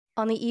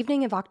On the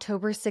evening of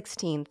October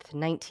 16th,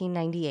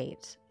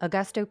 1998,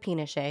 Augusto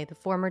Pinochet, the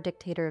former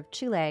dictator of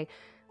Chile,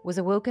 was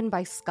awoken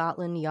by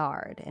Scotland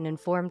Yard and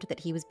informed that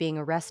he was being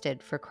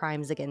arrested for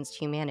crimes against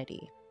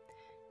humanity.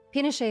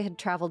 Pinochet had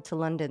traveled to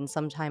London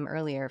sometime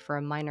earlier for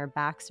a minor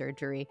back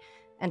surgery,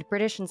 and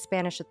British and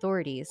Spanish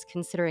authorities,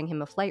 considering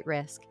him a flight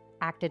risk,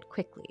 acted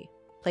quickly,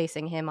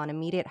 placing him on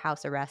immediate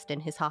house arrest in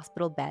his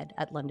hospital bed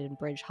at London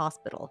Bridge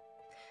Hospital.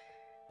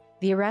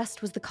 The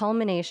arrest was the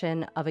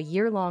culmination of a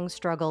year-long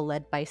struggle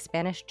led by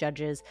Spanish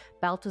judges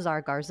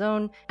Baltasar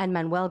Garzón and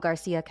Manuel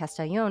García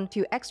Castellón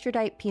to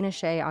extradite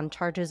Pinochet on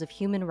charges of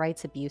human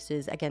rights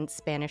abuses against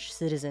Spanish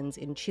citizens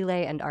in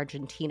Chile and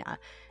Argentina,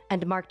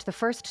 and marked the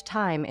first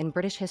time in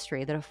British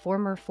history that a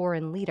former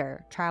foreign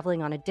leader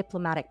traveling on a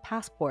diplomatic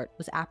passport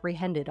was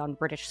apprehended on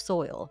British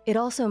soil. It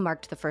also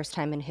marked the first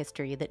time in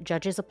history that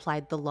judges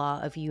applied the law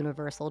of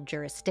universal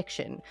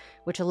jurisdiction,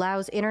 which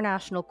allows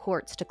international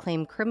courts to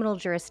claim criminal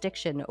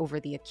jurisdiction over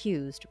the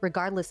accused,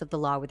 regardless of the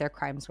law where their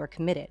crimes were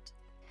committed.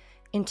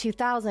 In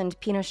 2000,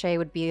 Pinochet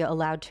would be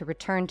allowed to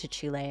return to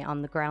Chile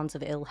on the grounds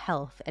of ill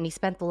health, and he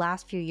spent the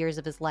last few years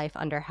of his life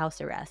under house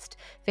arrest,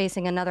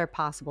 facing another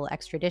possible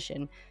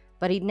extradition,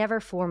 but he'd never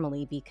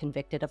formally be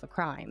convicted of a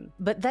crime.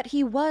 But that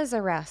he was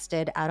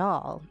arrested at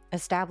all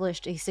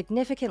established a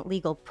significant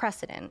legal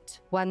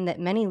precedent, one that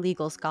many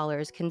legal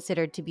scholars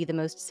considered to be the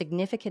most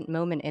significant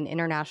moment in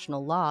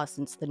international law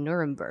since the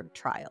Nuremberg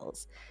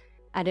trials,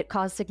 and it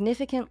caused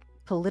significant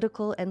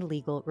political and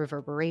legal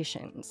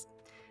reverberations.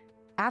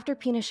 After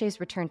Pinochet's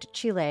return to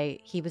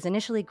Chile, he was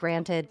initially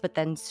granted but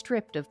then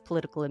stripped of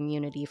political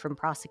immunity from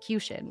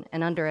prosecution,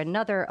 and under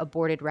another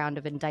aborted round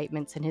of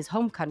indictments in his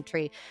home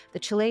country, the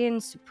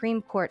Chilean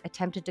Supreme Court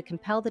attempted to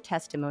compel the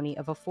testimony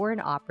of a foreign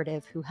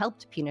operative who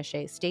helped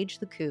Pinochet stage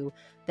the coup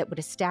that would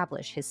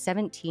establish his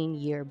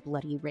 17-year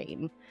bloody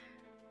reign.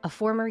 A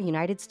former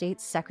United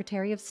States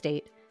Secretary of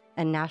State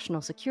and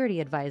National Security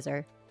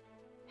Advisor,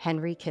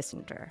 Henry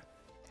Kissinger.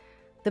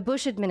 The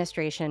Bush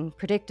administration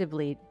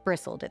predictably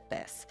bristled at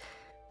this.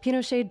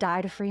 Pinochet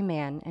died a free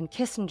man, and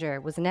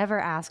Kissinger was never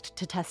asked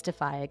to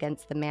testify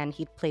against the man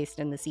he'd placed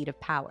in the seat of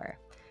power.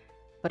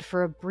 But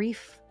for a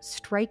brief,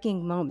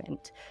 striking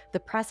moment, the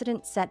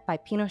precedent set by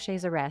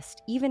Pinochet's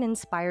arrest even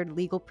inspired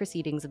legal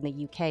proceedings in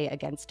the UK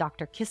against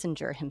Dr.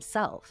 Kissinger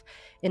himself,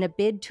 in a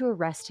bid to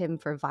arrest him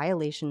for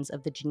violations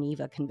of the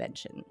Geneva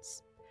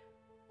Conventions.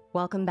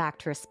 Welcome back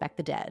to Respect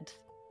the Dead,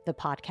 the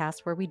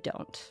podcast where we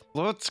don't.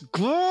 Let's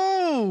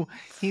go!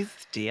 He's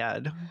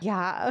dead.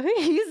 Yeah,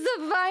 he's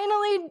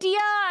finally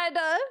dead!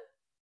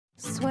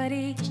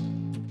 Sweaty,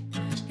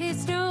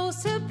 it's no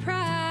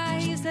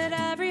surprise that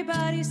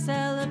everybody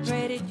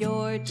celebrated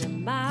your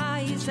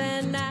demise,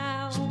 and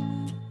now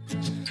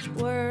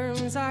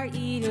worms are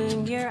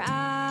eating your eyes.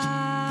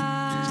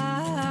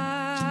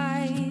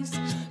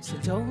 So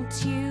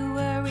don't you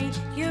worry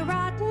your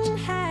rotten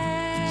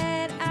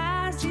head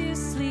as you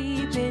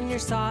sleep in your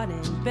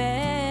sodden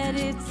bed.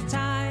 It's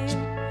time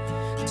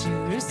to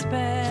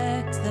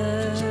respect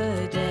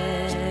the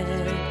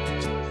dead.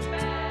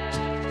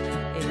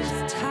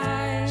 It's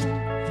time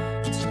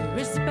to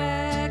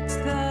respect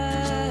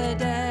the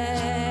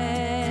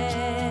dead.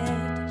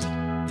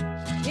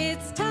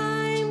 It's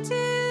time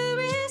to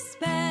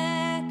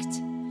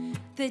respect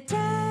the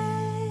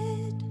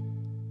dead.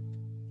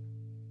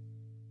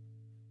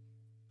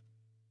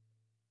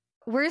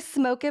 We're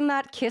smoking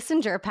that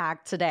Kissinger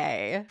pack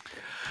today.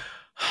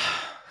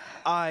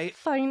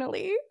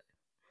 Finally.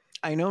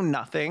 I know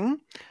nothing.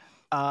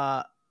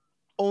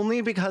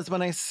 Only because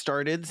when I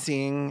started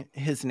seeing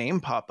his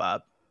name pop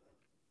up,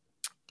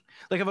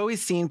 like I've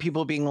always seen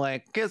people being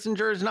like,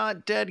 Kissinger's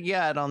not dead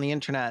yet on the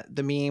internet.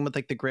 The meme with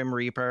like the Grim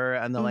Reaper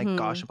and the like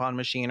Gashapon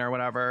machine or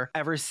whatever.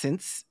 Ever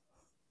since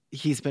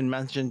he's been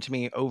mentioned to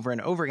me over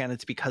and over again,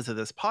 it's because of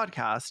this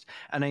podcast.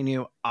 And I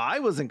knew I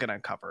wasn't going to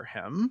cover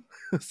him.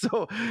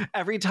 So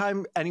every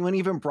time anyone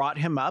even brought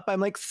him up,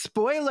 I'm like,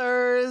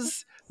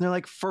 spoilers. And they're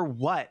like, for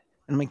what?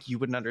 And I'm like, you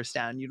wouldn't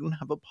understand. You don't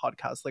have a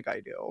podcast like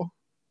I do.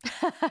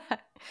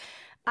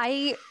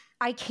 I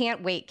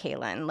can't wait,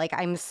 Kaylin. Like,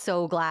 I'm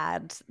so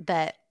glad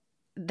that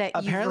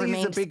apparently you've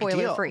remained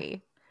spoiler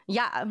free.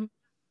 Yeah.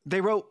 They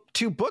wrote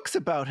 2 books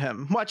about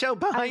him. Watch out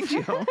behind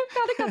you. Got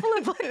a couple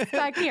of books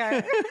back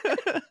here.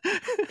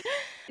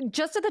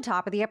 Just at the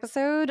top of the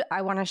episode,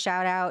 I want to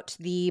shout out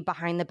the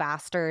Behind the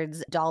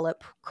Bastards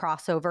Dollop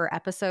crossover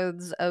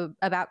episodes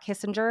about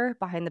Kissinger.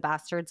 Behind the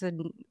Bastards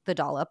and the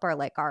Dollop are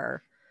like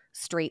our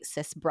straight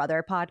cis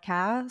brother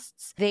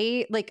podcasts.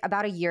 They, like,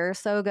 about a year or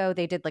so ago,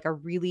 they did like a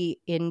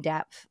really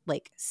in-depth,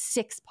 like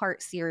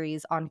 6-part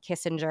series on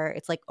Kissinger.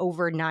 It's like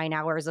over 9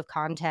 hours of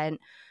content.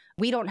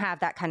 We don't have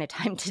that kind of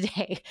time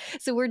today.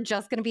 So we're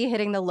just going to be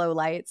hitting the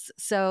lowlights.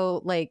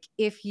 So like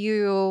if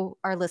you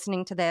are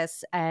listening to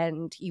this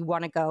and you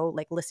want to go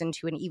like listen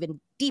to an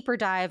even deeper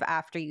dive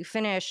after you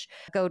finish,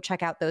 go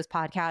check out those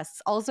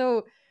podcasts.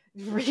 Also,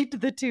 read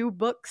the 2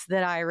 books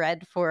that I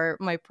read for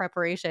my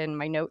preparation,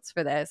 my notes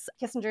for this.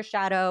 Kissinger's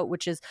Shadow,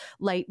 which is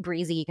light,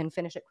 breezy. You can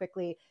finish it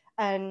quickly.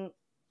 And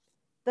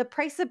The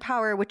Price of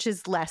Power, which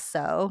is less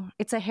so.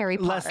 It's a Harry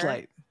Potter. Less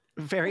light.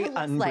 Very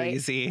Like,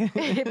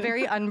 unbreezy.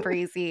 very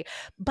unbreezy,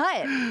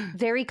 but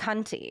very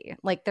cunty.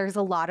 Like there's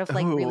a lot of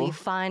like really Ooh.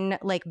 fun,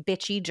 like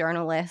bitchy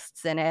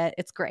journalists in it.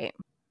 It's great.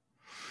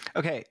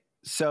 Okay,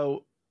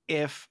 so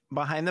if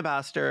Behind the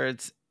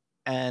Bastards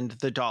and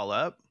The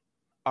Dollop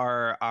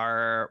are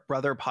our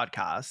brother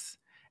podcasts,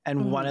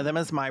 and one of them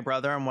is my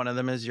brother and one of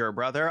them is your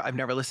brother, I've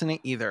never listened to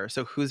either.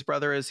 So whose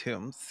brother is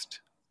whomst?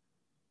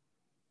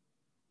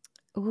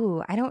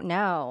 Ooh, I don't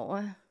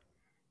know.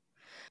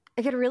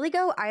 It could really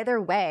go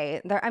either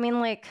way. We're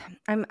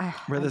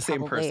the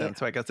same person,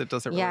 so I guess it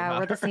doesn't really matter. Yeah,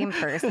 we're the same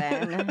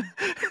person.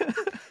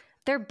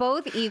 They're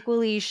both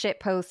equally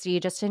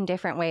shitposty, just in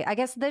different ways. I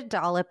guess The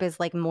Dollop is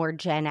like more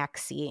Gen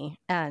X-y,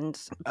 and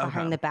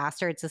Behind the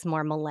Bastards is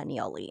more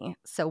millennial-y.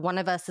 So one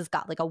of us has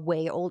got like a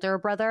way older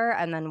brother,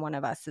 and then one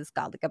of us has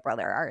got like a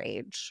brother our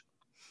age.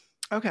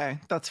 Okay,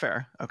 that's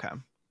fair. Okay.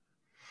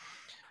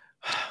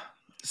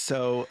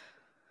 So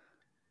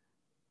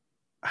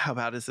how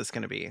bad is this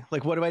going to be?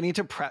 Like, what do I need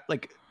to prep?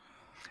 Like,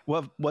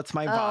 what's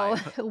my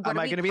vibe? Am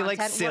I going to be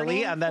like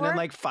silly? And then in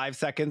like 5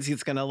 seconds,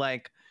 he's going to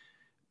like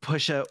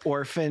push a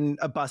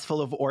bus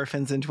full of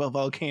orphans into a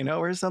volcano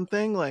or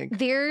something? Like,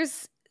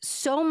 there's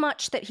so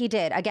much that he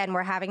did. Again,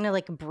 we're having to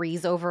like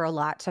breeze over a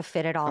lot to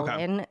fit it all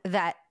in,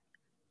 that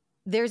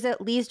there's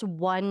at least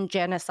one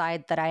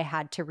genocide that I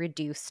had to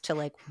reduce to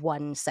like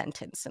one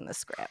sentence in the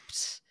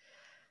script.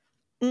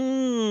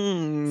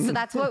 So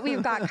that's what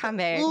we've got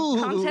coming.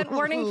 Content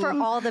warning for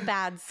all the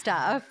bad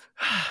stuff.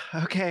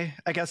 Okay,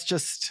 I guess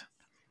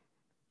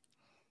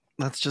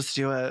let's just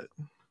do it.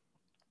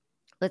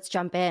 Let's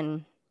jump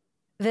in.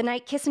 The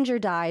night Kissinger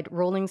died,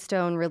 Rolling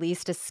Stone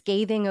released a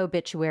scathing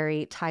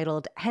obituary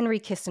titled "Henry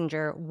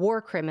Kissinger,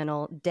 War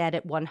Criminal, Dead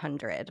at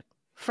 100."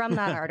 From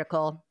that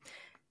article,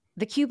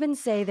 the Cubans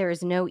say there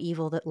is no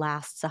evil that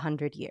lasts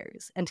 100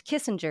 years, and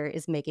Kissinger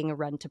is making a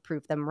run to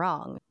prove them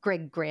wrong,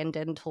 Greg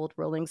Grandin told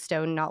Rolling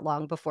Stone not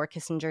long before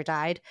Kissinger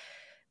died.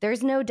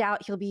 There's no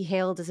doubt he'll be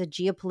hailed as a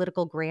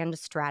geopolitical grand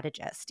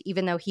strategist,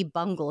 even though he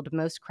bungled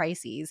most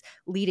crises,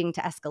 leading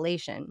to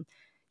escalation.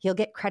 He'll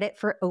get credit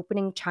for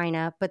opening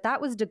China, but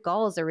that was de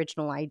Gaulle's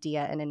original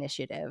idea and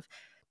initiative.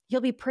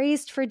 He'll be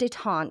praised for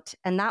détente,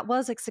 and that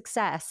was a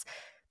success,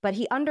 but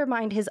he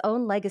undermined his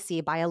own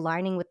legacy by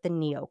aligning with the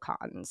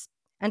neocons.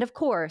 And of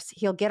course,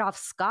 he'll get off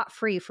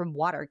scot-free from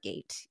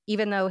Watergate,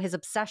 even though his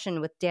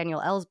obsession with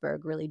Daniel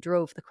Ellsberg really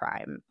drove the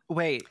crime.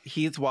 Wait,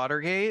 he's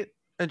Watergate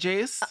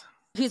adjacent?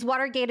 He's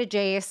Watergate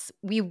adjacent.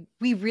 We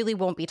really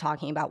won't be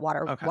talking about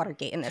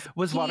Watergate in this.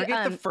 Was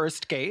Watergate the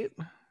first gate?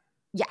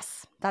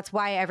 Yes. That's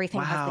why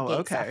everything has the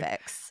gate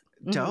suffix.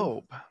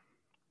 Dope.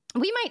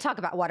 We might talk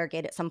about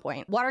Watergate at some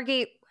point.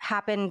 Watergate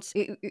happened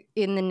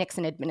in the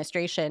Nixon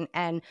administration,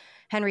 and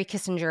Henry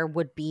Kissinger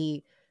would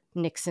be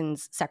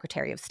Nixon's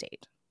Secretary of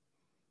State.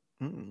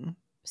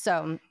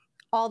 So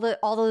all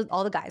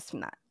the guys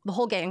from that, the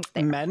whole gang's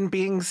there. Men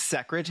being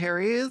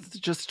secretaries,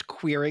 just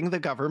queering the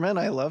government.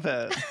 I love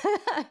it.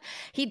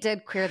 He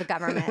did queer the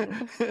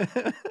government.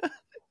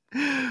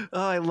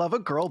 Oh, I love a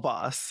girl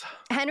boss.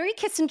 Henry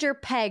Kissinger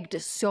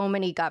pegged so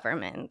many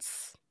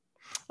governments.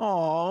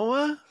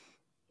 Oh,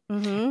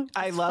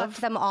 I love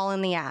them all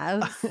in the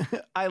ass.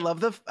 I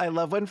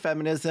love when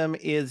feminism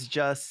is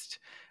just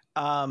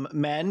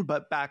men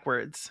but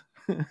backwards.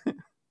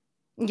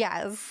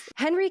 Yes.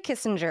 Henry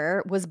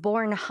Kissinger was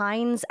born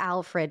Heinz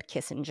Alfred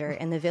Kissinger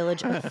in the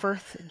village of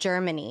Fürth,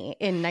 Germany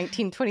in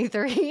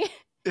 1923.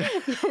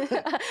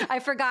 I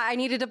forgot. I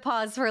needed to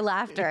pause for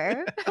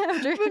laughter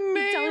after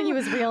telling you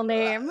his real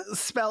name.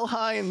 Spell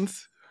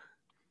Heinz.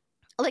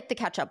 Like the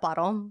ketchup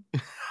bottle.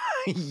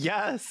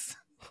 Yes.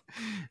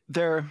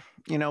 There,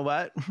 you know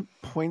what?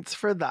 Points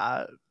for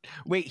that.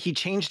 Wait, he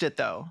changed it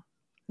though.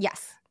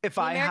 Yes. If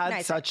I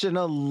had such an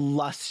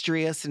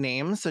illustrious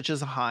name, such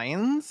as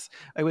Heinz,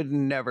 I would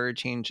never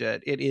change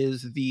it. It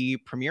is the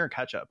premier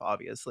ketchup,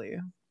 obviously.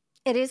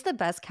 It is the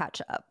best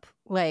ketchup.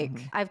 Like,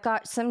 I've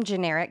got some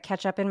generic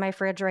ketchup in my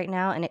fridge right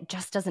now, and it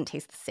just doesn't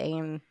taste the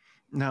same.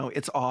 No,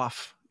 it's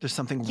off. There's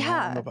something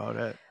wrong about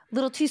it. A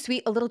little too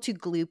sweet, a little too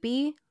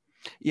gloopy.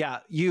 Yeah,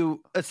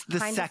 it's the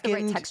Heinz second... is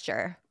the right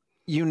texture.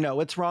 You know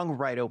it's wrong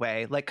right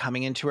away, like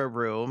coming into a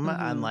room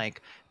and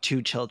like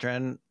two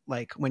children,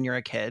 like when you're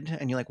a kid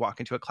and you like walk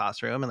into a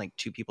classroom and like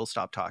two people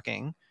stop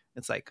talking.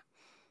 It's like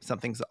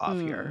something's off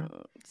here.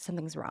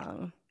 Something's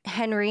wrong.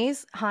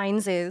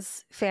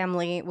 Heinz's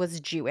family was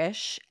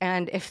Jewish.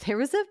 And if there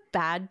was a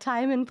bad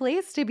time and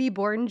place to be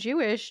born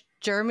Jewish,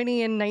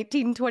 Germany in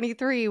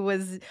 1923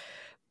 was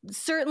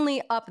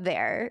certainly up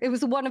there. It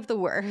was one of the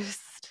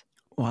worst.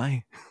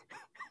 Why?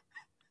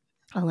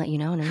 I'll let you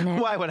know in a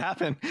minute. Why? What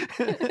happened?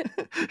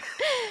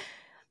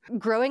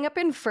 Growing up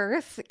in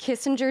Fürth,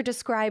 Kissinger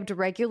described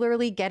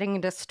regularly getting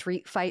into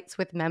street fights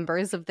with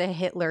members of the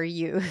Hitler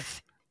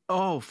Youth.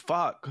 Oh,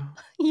 fuck.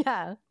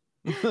 Yeah.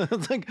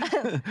 It's like,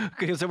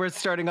 okay, so we're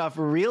starting off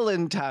real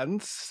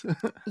intense.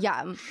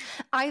 Yeah.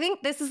 I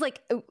think this is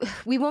like,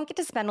 we won't get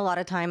to spend a lot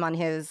of time on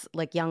his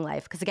like young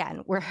life because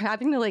again, we're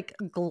having to like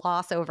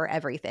gloss over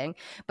everything.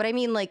 But I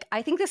mean, like,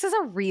 I think this is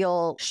a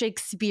real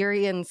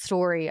Shakespearean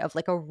story of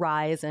like a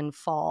rise and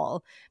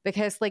fall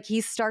because like he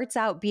starts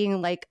out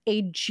being like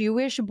a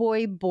Jewish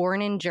boy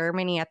born in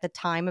Germany at the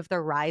time of the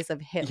rise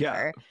of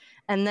Hitler. Yeah.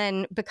 And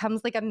then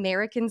becomes like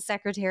American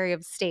Secretary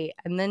of State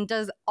and then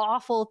does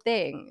awful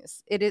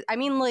things. It is, I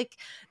mean, like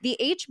the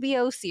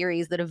HBO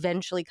series that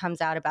eventually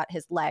comes out about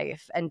his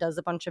life and does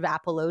a bunch of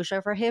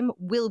apologia for him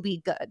will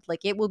be good. Like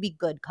it will be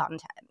good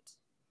content.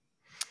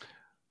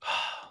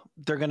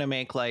 They're going to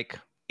make like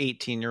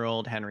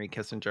 18-year-old Henry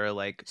Kissinger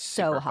like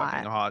so hot.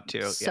 Fucking hot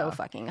too. So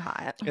fucking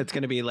hot. It's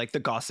going to be like the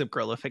Gossip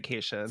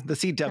Girlification, the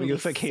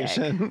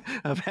CWification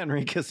of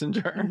Henry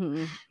Kissinger.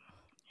 Mm-hmm.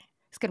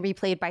 It's going to be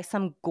played by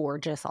some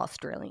gorgeous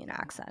Australian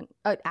accent.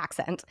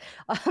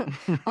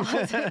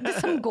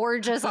 Some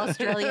gorgeous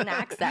Australian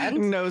accent.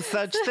 No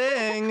such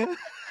thing.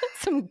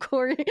 Some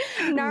gorgeous.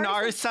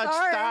 No such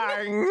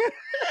thing.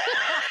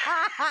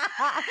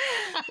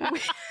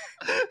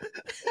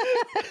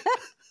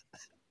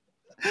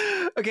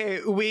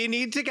 Okay, we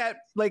need to get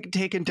like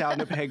taken down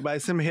a peg by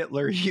some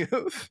Hitler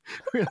youth.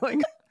 We're like.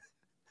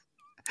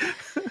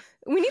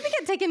 We need to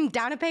get taken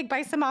down a peg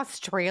by some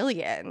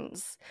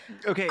Australians.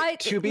 Okay,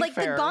 to be like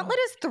fair. The gauntlet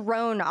is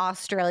thrown,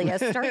 Australia.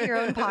 Start your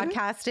own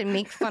podcast and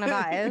make fun of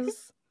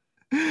us.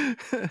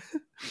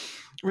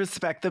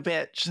 Respect the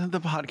Bitch, the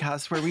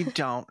podcast where we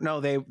don't.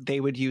 No, they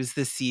would use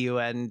the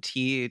CUNT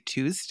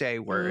Tuesday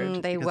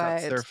word. They would.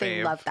 That's their fave.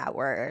 They love that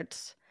word.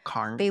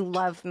 Carn't. They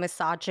love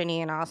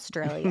misogyny in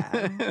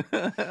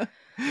Australia.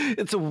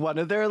 It's one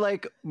of their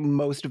like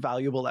most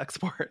valuable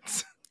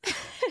exports.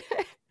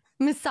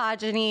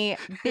 Misogyny,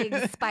 big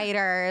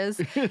spiders,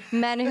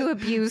 men who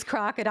abuse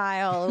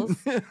crocodiles.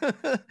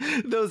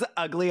 Those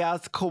ugly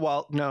ass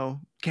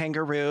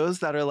kangaroos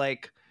that are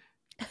like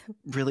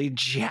really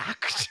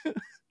jacked.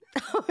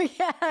 Oh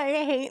yeah,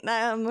 I hate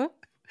them.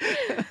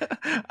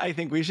 I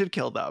think we should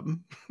kill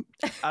them.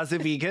 As a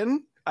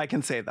vegan, I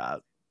can say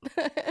that.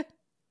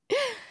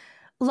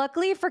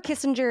 Luckily for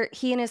Kissinger,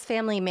 he and his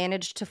family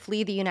managed to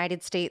flee the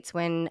United States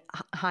when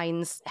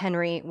Heinz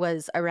Henry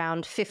was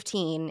around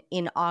 15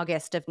 in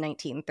August of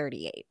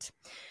 1938.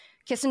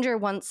 Kissinger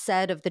once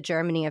said of the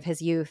Germany of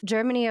his youth,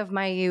 "Germany of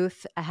my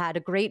youth had a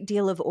great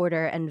deal of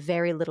order and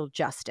very little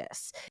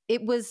justice.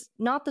 It was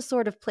not the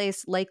sort of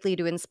place likely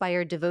to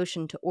inspire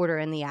devotion to order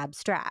in the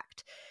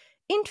abstract."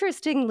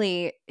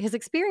 Interestingly, his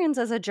experience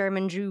as a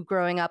German Jew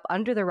growing up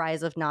under the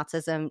rise of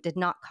Nazism did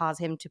not cause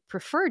him to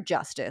prefer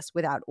justice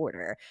without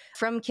order.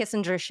 From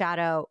Kissinger's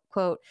shadow,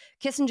 quote,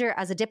 "Kissinger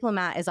as a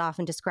diplomat is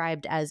often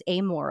described as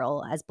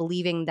amoral, as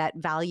believing that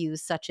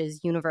values such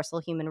as universal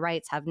human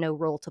rights have no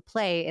role to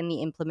play in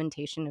the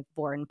implementation of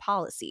foreign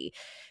policy."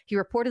 He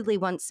reportedly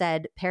once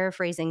said,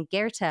 paraphrasing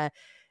Goethe,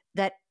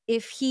 that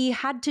if he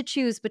had to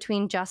choose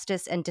between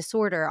justice and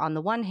disorder on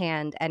the one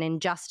hand and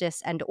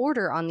injustice and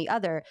order on the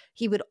other,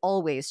 he would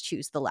always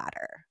choose the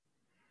latter.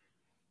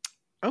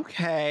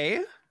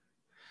 Okay.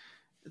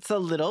 It's a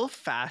little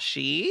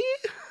fashy.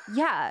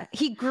 Yeah,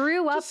 he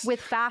grew up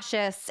with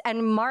fascists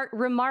and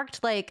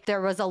remarked like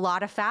there was a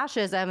lot of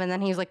fascism. And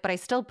then he was like, but I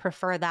still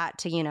prefer that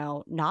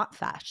to, not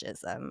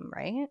fascism,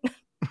 right?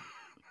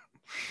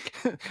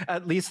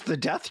 At least the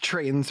death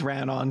trains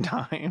ran on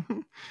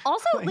time.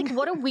 Also, like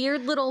what a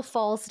weird little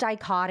false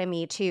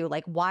dichotomy, too.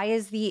 Like, why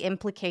is the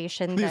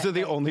implication These are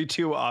the only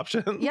two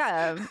options?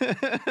 Yeah.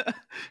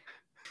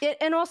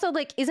 And also,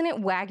 like, isn't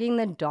it wagging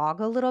the dog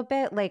a little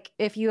bit? Like,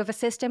 if you have a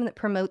system that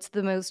promotes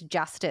the most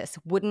justice,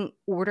 wouldn't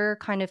order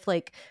kind of,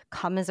 like,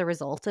 come as a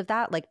result of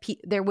that? Like,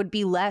 there would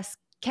be less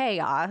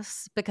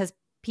chaos because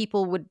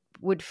people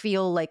would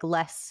feel, like,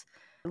 less,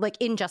 like,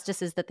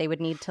 injustices that they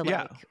would need to,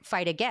 like,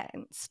 fight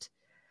against.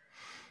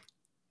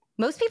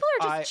 Most people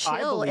are just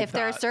chill if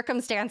their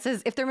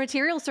circumstances, if their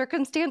material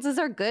circumstances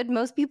are good.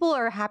 Most people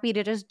are happy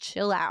to just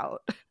chill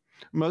out.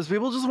 Most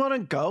people just want to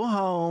go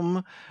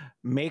home,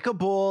 make a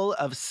bowl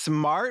of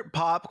smart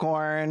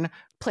popcorn,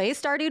 play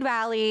Stardew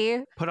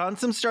Valley, put on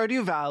some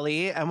Stardew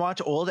Valley, and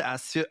watch old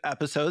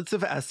episodes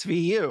of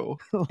SVU.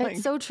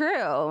 It's so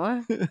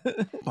true.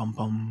 Bum,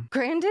 bum.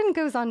 Grandin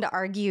goes on to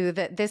argue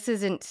that this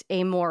isn't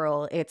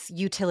amoral, it's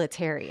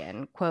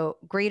utilitarian.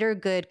 Quote, "Greater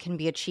good can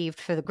be achieved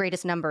for the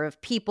greatest number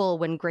of people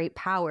when great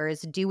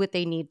powers do what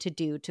they need to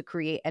do to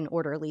create an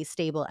orderly,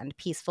 stable, and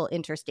peaceful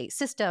interstate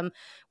system,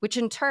 which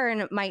in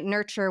turn might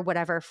nurture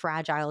whatever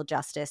fragile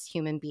justice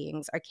human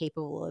beings are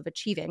capable of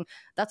achieving."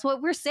 That's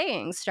what we're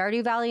saying.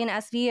 Stardew Valley and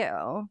SVU.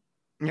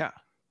 Yeah.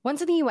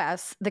 Once in the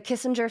U.S., the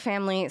Kissinger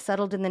family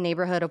settled in the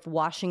neighborhood of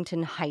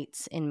Washington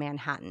Heights in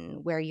Manhattan,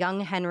 where young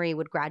Henry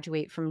would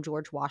graduate from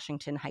George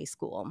Washington High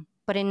School.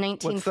 But in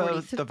 1943...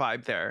 What's the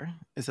vibe there?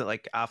 Is it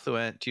like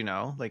affluent, do you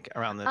know, like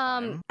around the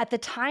time? At the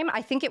time,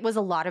 I think it was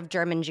a lot of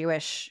German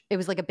Jewish. It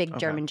was like a big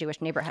German Jewish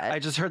neighborhood. I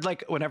just heard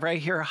like whenever I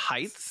hear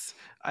Heights,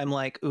 I'm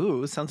like,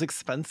 ooh, sounds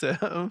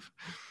expensive.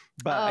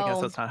 But I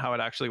guess that's not how it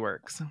actually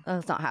works.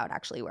 That's not how it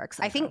actually works.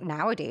 Okay. I think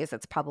nowadays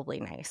it's probably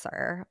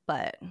nicer,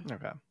 but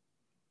okay.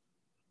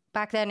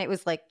 Back then it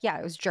was like, yeah,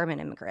 it was German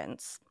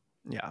immigrants.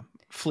 Yeah,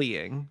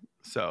 fleeing.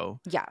 So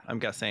yeah, I'm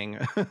guessing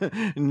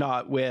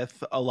not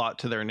with a lot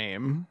to their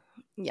name.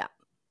 Yeah.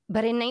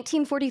 But in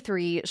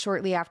 1943,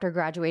 shortly after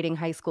graduating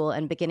high school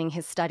and beginning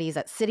his studies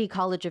at City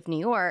College of New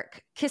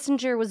York,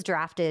 Kissinger was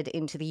drafted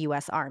into the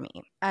U.S.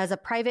 Army. As a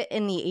private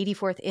in the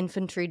 84th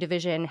Infantry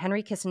Division,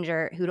 Henry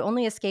Kissinger, who'd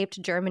only escaped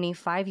Germany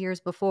 5 years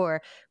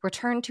before,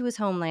 returned to his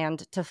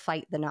homeland to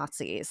fight the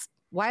Nazis.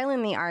 While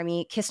in the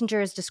Army,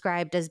 Kissinger is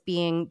described as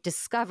being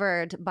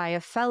discovered by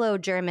a fellow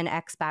German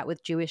expat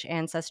with Jewish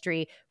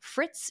ancestry,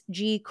 Fritz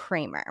G.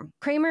 Kramer.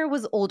 Kramer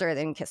was older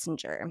than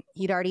Kissinger.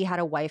 He'd already had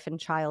a wife and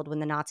child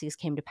when the Nazis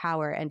came to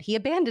power, and he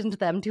abandoned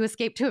them to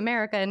escape to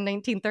America in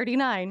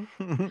 1939.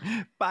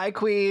 Bye,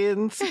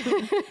 Queens!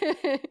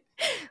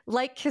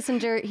 Like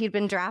Kissinger, he'd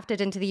been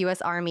drafted into the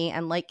U.S. Army,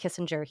 and like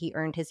Kissinger, he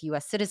earned his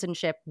U.S.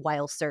 citizenship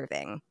while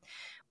serving.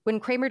 When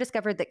Kramer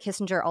discovered that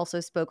Kissinger also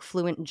spoke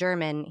fluent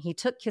German, he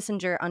took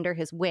Kissinger under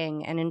his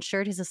wing and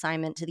ensured his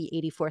assignment to the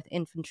 84th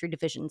Infantry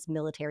Division's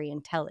military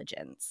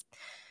intelligence.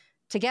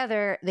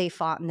 Together, they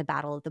fought in the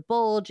Battle of the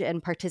Bulge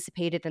and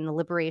participated in the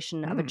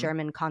liberation of a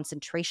German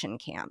concentration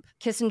camp.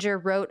 Kissinger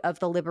wrote of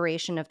the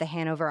liberation of the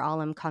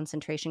Hanover-Ulm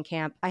concentration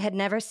camp, "I had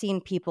never seen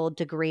people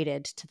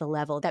degraded to the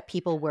level that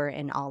people were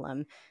in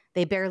Ulm.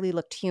 They barely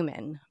looked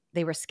human.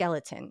 They were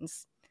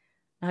skeletons."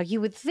 Now,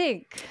 you would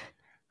think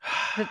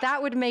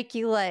that would make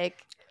you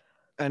like...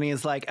 And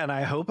he's like, and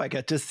I hope I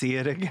get to see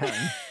it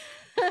again.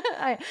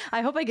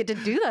 I hope I get to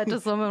do that to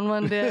someone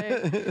one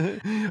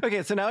day.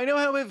 Okay, so now I know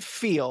how it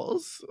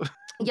feels.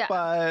 Yeah.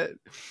 But,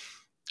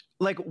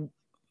 like,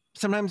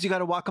 sometimes you got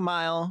to walk a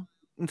mile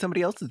in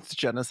somebody else's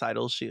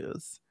genocidal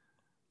shoes.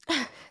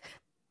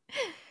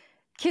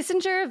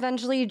 Kissinger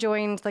eventually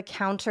joined the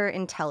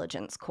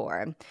Counterintelligence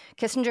Corps.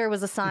 Kissinger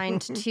was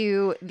assigned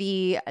to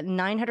the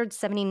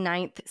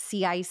 979th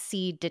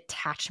CIC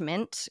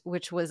Detachment,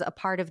 which was a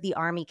part of the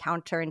Army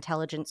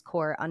Counterintelligence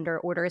Corps under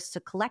orders to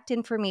collect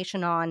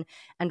information on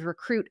and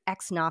recruit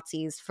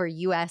ex-Nazis for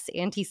U.S.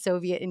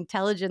 anti-Soviet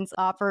intelligence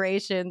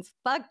operations.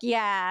 Fuck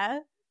yeah.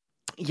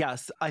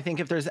 Yes, I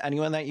think if there's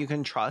anyone that you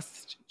can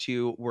trust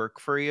to work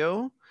for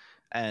you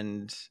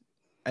and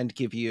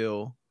give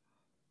you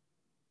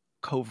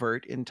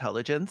covert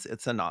intelligence,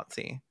 it's a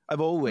Nazi. I've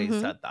always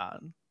said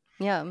that.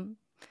 Yeah.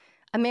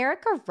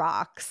 America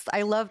rocks.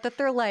 I love that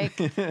they're like,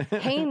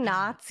 hey,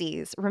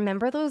 Nazis,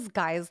 remember those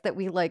guys that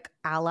we like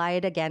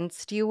allied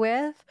against you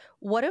with?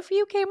 What if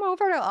you came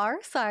over to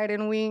our side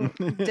and we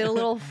did a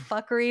little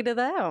fuckery to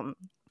them?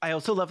 I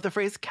also love the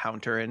phrase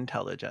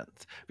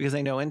counterintelligence because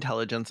I know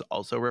intelligence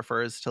also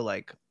refers to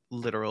like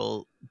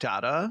literal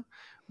data,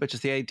 but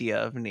just the idea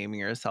of naming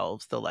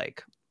yourselves the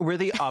like, we're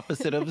the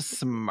opposite of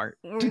smart.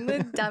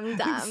 The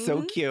dum-dum.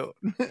 So cute.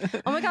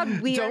 Oh my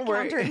God, we are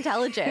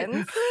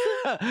counterintelligence.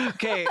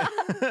 Okay.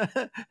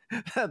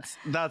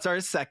 That's our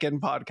second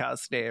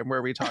podcast name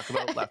where we talk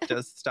about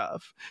leftist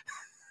stuff.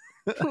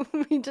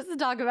 We just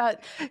talk about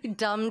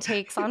dumb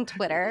takes on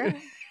Twitter.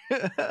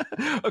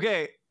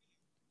 Okay,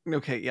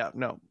 yeah,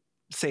 no.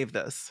 Save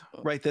this.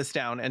 Write this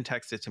down and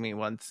text it to me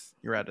once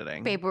you're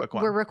editing. Babe,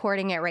 we're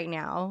recording it right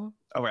now.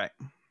 All right.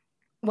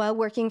 While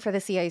working for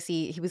the CIC,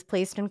 he was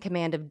placed in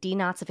command of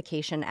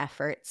denazification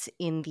efforts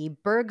in the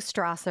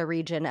Bergstrasse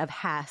region of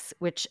Hesse,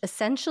 which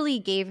essentially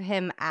gave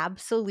him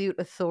absolute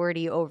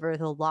authority over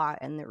the law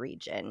in the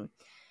region.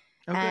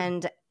 Okay.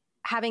 And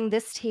having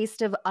this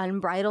taste of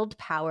unbridled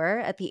power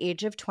at the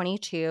age of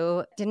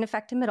 22 didn't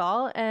affect him at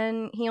all,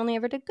 and he only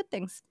ever did good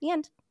things. The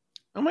end.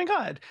 Oh my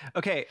God.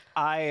 Okay,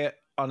 I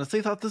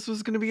honestly thought this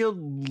was going to be a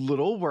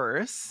little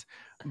worse,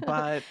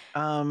 but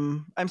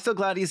I'm so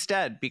glad he's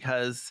dead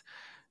because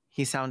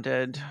he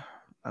sounded,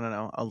 I don't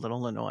know, a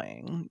little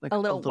annoying. Like a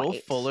little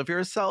full of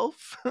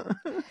yourself.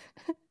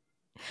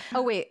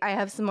 Oh, wait, I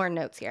have some more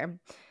notes here.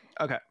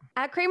 Okay.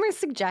 At Kramer's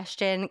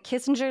suggestion,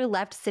 Kissinger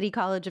left City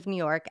College of New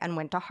York and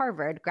went to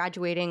Harvard,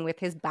 graduating with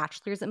his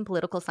bachelor's in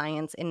political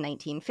science in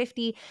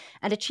 1950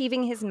 and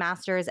achieving his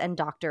master's and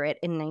doctorate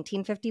in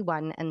 1951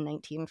 and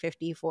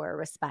 1954,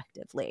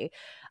 respectively.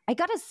 I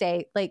gotta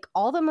say, like,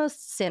 all the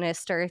most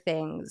sinister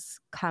things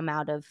come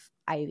out of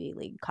Ivy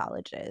League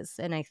colleges,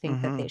 and I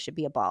think that they should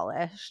be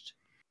abolished.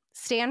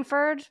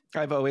 Stanford.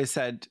 I've always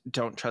said,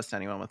 don't trust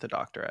anyone with a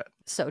doctorate.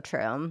 So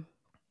true.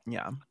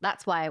 Yeah.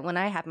 That's why when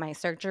I had my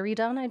surgery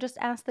done, I just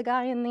asked the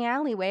guy in the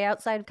alleyway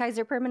outside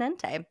Kaiser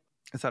Permanente.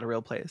 Is that a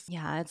real place?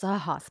 Yeah, it's a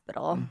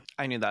hospital.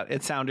 I knew that.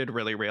 It sounded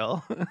really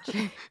real.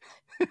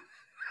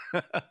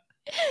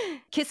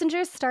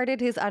 Kissinger started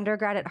his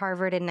undergrad at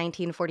Harvard in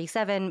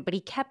 1947, but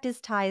he kept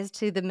his ties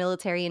to the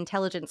military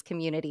intelligence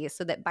community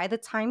so that by the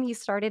time he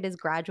started his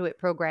graduate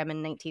program in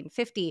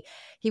 1950,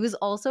 he was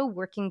also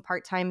working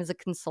part-time as a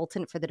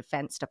consultant for the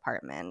Defense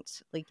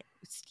Department. Like,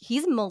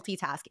 he's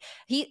multitasking.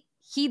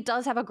 He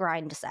does have a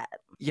grind set.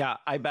 Yeah,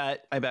 I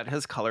bet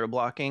his color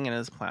blocking in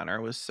his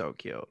planner was so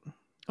cute.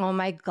 Oh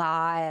my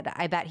God.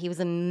 I bet he was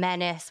a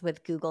menace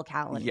with Google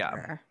Calendar.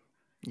 Yeah.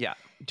 Yeah.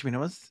 Do we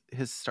know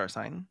his star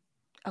sign?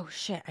 Oh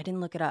shit, I didn't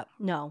look it up.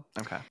 No.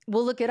 Okay.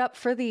 We'll look it up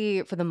for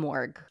the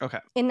morgue. Okay.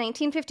 In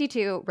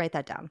 1952, write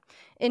that down.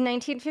 In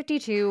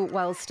 1952,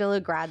 while still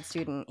a grad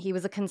student, he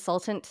was a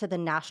consultant to the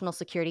National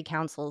Security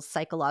Council's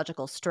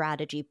Psychological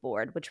Strategy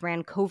Board, which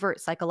ran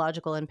covert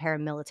psychological and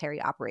paramilitary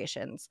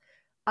operations,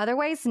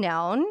 otherwise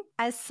known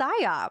as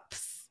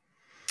PSYOPs.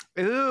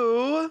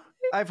 Ooh,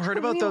 I've heard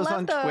about those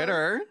on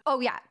Twitter. Oh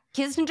yeah,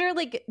 Kissinger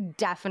like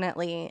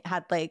definitely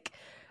had like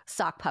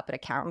sock puppet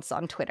accounts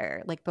on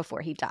Twitter like before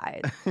he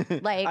died.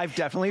 Like I've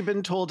definitely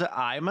been told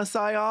I'm a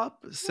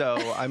psyop, so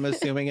I'm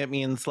assuming it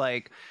means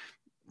like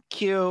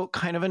cute,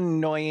 kind of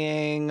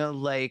annoying,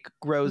 like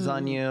grows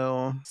on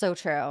you. So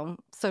true.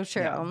 So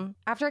true. Yeah.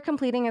 After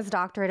completing his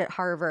doctorate at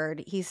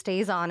Harvard, he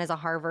stays on as a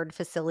Harvard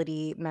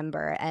facility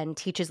member and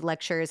teaches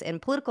lectures in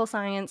political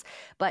science,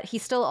 but he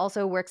still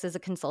also works as a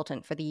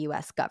consultant for the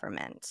U.S.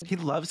 government. He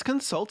loves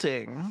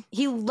consulting.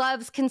 He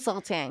loves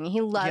consulting.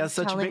 He loves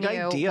telling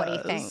you what he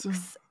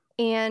thinks.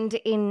 And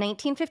in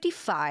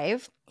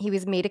 1955, he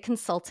was made a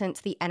consultant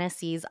to the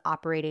NSC's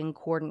Operating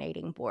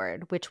Coordinating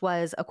Board, which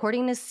was,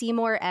 according to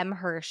Seymour M.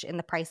 Hersh in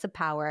The Price of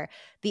Power,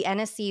 the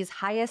NSC's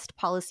highest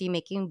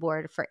policymaking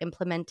board for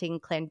implementing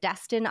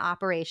clandestine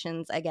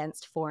operations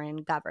against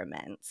foreign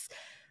governments.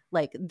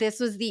 Like,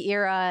 this was the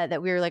era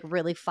that we were, like,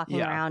 really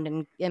fucking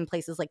around in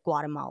places like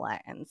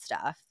Guatemala and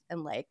stuff.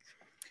 And, like,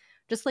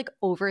 just, like,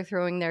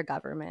 overthrowing their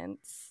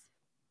governments.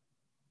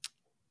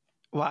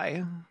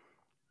 Why?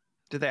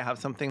 Did they have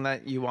something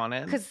that you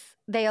wanted? Because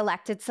they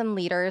elected some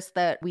leaders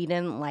that we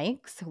didn't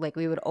like. So, like,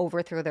 we would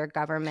overthrow their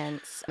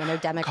governments,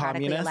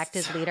 democratically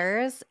elected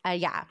leaders.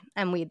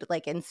 And we'd,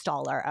 like,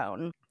 install our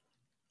own.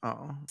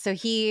 Oh. So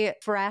he,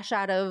 fresh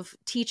out of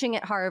teaching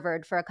at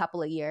Harvard for a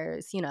couple of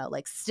years,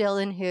 like still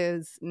in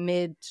his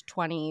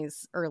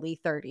mid-20s, early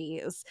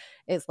 30s,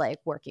 is like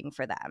working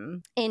for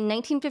them. In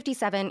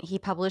 1957, he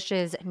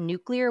publishes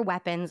Nuclear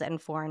Weapons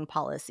and Foreign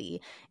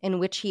Policy, in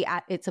which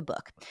it's a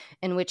book,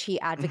 in which he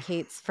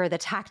advocates for the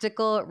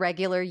tactical,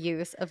 regular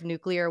use of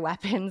nuclear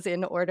weapons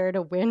in order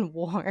to win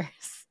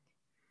wars.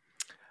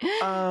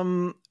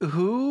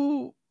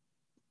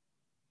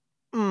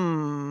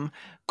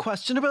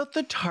 Question about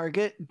the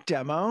Target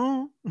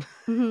demo.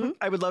 Mm-hmm.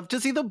 I would love to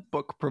see the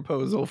book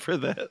proposal for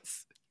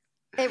this.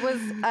 It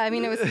was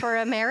for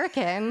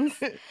Americans.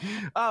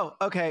 Oh,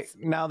 okay.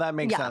 Now that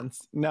makes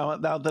sense. Now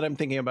that I'm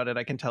thinking about it,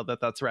 I can tell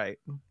that that's right.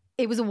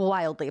 It was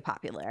wildly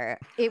popular.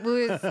 It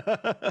was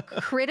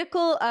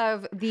critical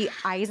of the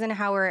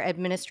Eisenhower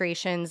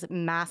administration's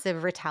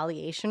massive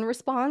retaliation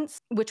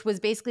response, which was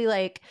basically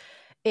like,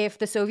 if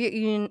the Soviet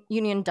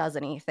Union does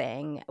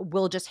anything,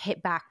 we'll just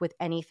hit back with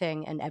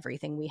anything and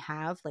everything we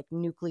have, like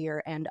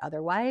nuclear and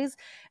otherwise.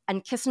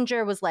 And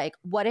Kissinger was like,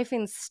 what if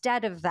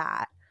instead of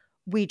that,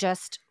 we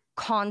just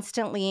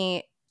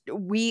constantly,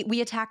 we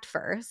attacked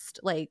first,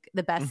 like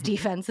the best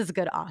defense is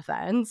good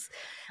offense.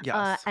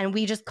 Yes. And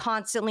we just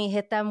constantly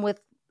hit them with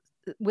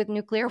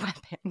nuclear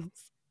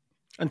weapons.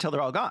 Until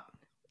they're all gone.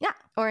 Yeah.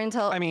 Or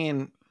until... I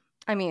mean...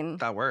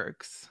 That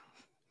works.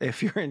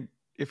 If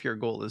your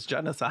goal is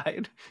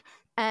genocide.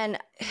 And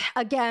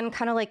again,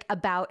 kind of like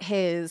about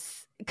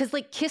his, because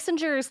like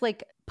Kissinger's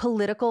like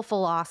political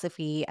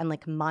philosophy and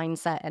like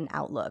mindset and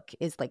outlook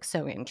is like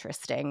so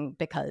interesting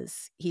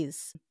because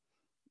he's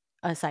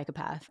a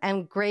psychopath.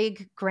 And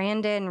Greg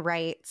Grandin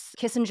writes,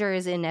 Kissinger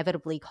is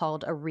inevitably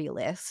called a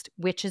realist,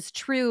 which is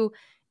true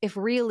if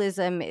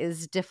realism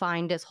is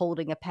defined as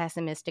holding a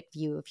pessimistic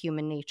view of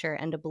human nature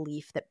and a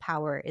belief that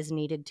power is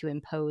needed to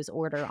impose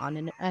order on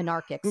an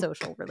anarchic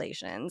social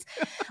relations.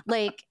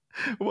 Like,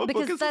 what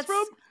book is this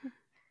from?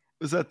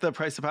 Is that The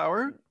Price of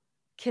Power?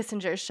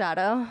 Kissinger's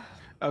Shadow.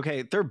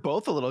 Okay, they're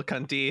both a little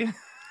cunty.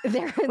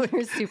 They're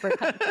super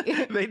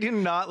cunty. They do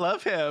not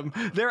love him.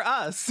 They're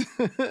us.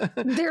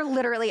 They're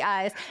literally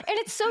us. And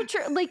it's so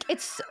true. Like,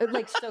 it's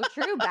like so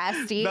true,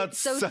 Basti. That's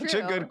so such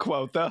true. a good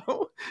quote,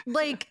 though.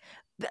 Like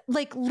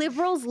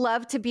liberals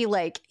love to be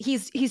like,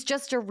 he's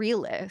just a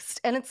realist.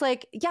 And it's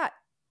like, yeah,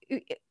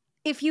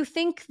 if you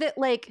think that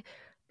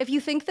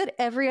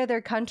every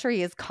other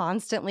country is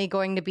constantly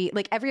going to be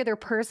like, every other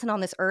person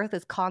on this earth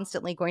is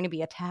constantly going to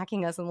be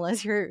attacking us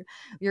unless you're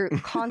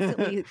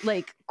constantly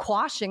like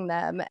quashing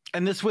them.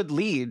 And this would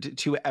lead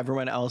to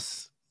everyone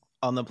else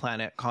on the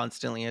planet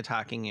constantly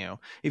attacking you.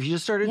 If you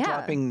just started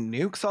dropping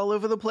nukes all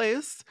over the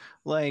place,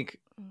 like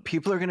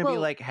people are going to be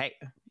like, hey.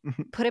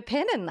 Put a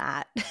pin in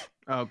that.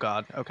 Oh,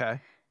 God.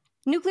 Okay.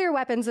 Nuclear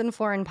weapons and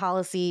foreign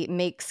policy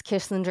makes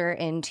Kissinger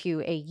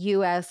into a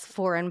U.S.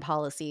 foreign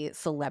policy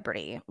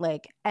celebrity.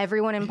 Like,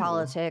 everyone in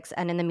politics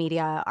and in the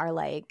media are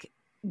like,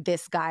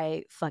 this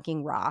guy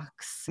fucking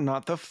rocks.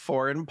 Not the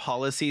foreign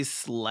policy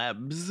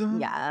celebs.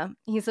 Yeah.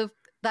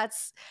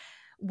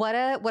 What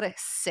a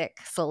sick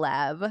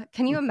celeb.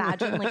 Can you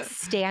imagine like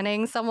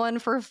standing someone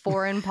for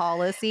foreign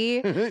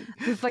policy?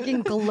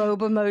 Fucking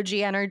globe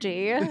emoji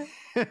energy.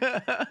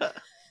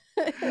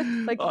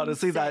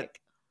 Honestly, sick. That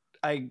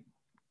I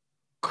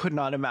could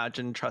not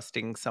imagine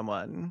trusting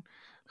someone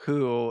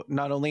who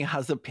not only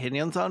has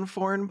opinions on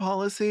foreign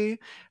policy,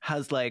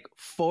 has like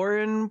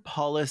foreign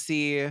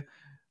policy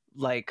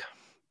like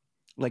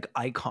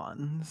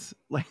icons.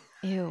 Like,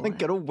 Ew. like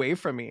get away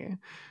from me.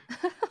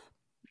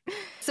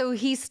 So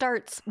he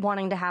starts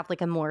wanting to have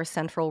like a more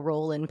central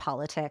role in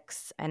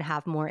politics and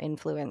have more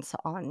influence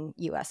on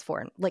U.S.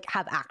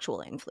 have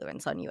actual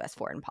influence on U.S.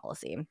 foreign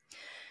policy.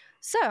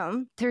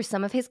 So through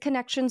some of his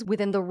connections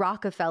within the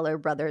Rockefeller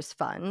Brothers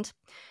Fund,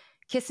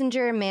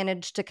 Kissinger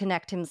managed to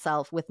connect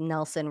himself with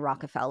Nelson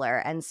Rockefeller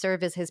and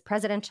serve as his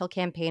presidential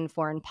campaign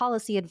foreign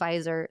policy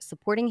advisor,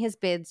 supporting his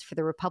bids for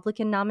the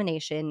Republican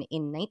nomination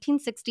in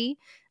 1960,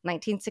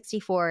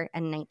 1964,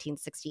 and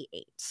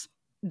 1968.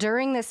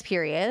 During this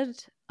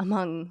period,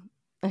 among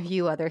a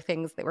few other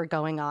things that were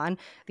going on,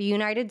 the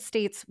United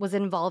States was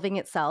involving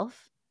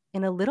itself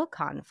in a little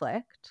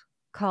conflict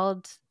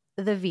called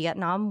the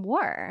Vietnam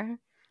War.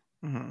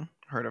 Mm-hmm.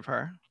 Heard of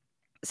her.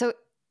 So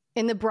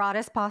in the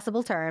broadest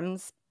possible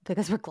terms,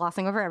 because we're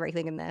glossing over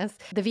everything in this,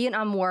 the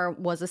Vietnam War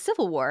was a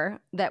civil war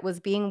that was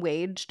being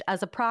waged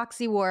as a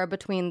proxy war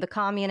between the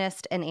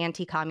communist and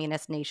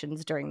anti-communist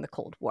nations during the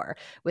Cold War,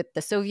 with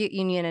the Soviet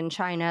Union and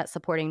China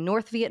supporting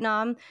North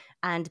Vietnam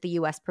and the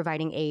U.S.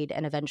 providing aid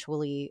and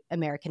eventually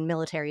American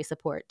military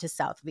support to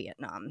South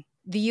Vietnam.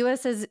 The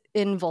U.S.'s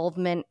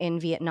involvement in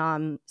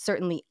Vietnam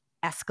certainly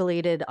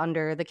escalated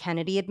under the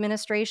Kennedy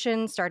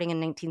administration starting in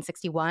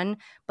 1961,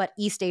 but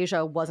East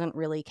Asia wasn't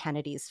really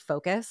Kennedy's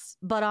focus.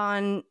 But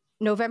on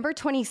November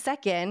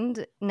 22nd,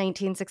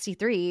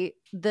 1963,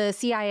 the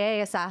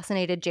CIA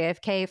assassinated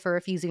JFK for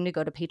refusing to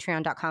go to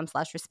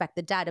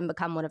patreon.com/respectthedead and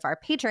become one of our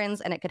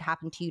patrons. And it could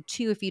happen to you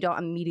too if you don't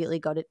immediately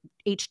go to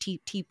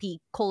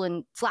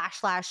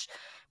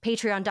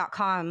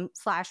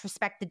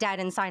http://patreon.com/respectthedead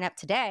and sign up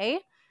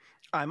today.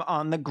 I'm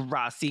on the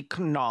grassy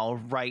canal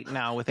right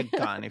now with a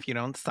gun if you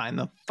don't sign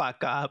the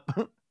fuck up.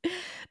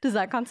 Does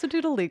that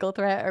constitute a legal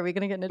threat? Are we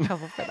going to get into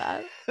trouble for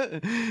that?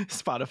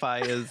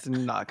 Spotify is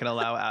not going to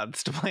allow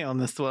ads to play on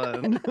this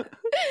one.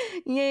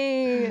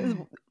 Yay.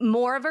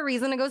 More of a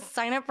reason to go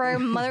sign up for our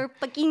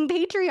motherfucking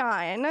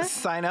Patreon.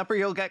 Sign up or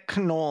you'll get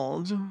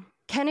knolled.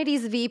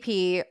 Kennedy's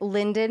VP,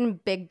 Lyndon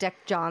Big Dick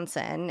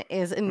Johnson,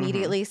 is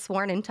immediately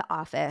sworn into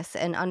office,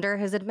 and under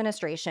his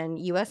administration,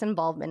 U.S.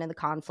 involvement in the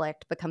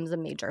conflict becomes a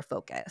major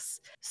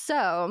focus.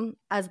 So,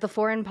 as the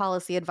foreign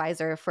policy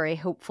advisor for a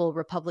hopeful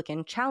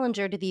Republican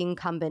challenger to the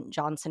incumbent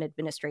Johnson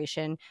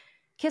administration,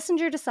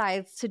 Kissinger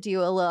decides to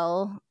do a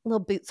little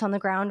boots on the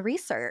ground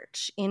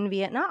research in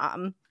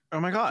Vietnam. Oh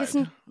my God.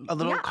 A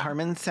little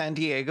Carmen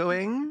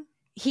Sandiegoing?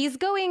 He's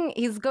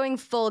going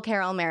full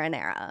Carol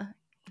Marinara.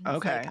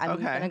 Okay. Like,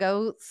 I'm going to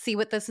go see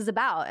what this is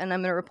about, and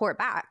I'm going to report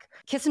back.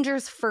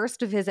 Kissinger's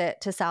first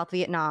visit to South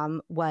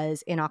Vietnam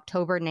was in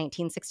October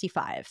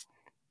 1965.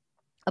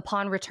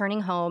 Upon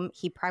returning home,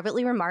 he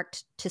privately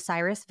remarked to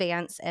Cyrus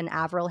Vance and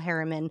Averell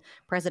Harriman,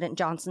 President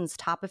Johnson's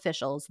top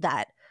officials,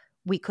 that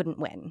we couldn't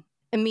win.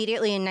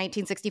 Immediately in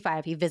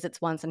 1965, he visits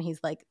once and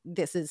he's like,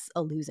 this is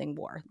a losing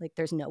war. Like,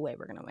 there's no way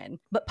we're going to win.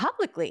 But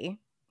publicly,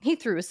 he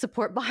threw his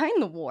support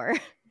behind the war.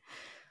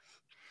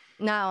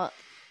 Now,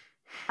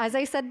 as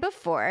I said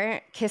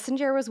before,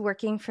 Kissinger was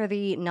working for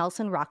the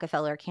Nelson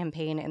Rockefeller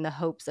campaign in the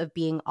hopes of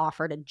being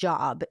offered a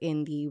job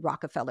in the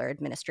Rockefeller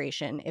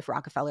administration if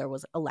Rockefeller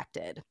was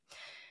elected.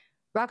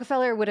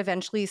 Rockefeller would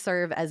eventually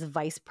serve as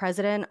vice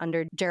president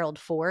under Gerald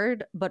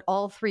Ford, but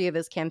all three of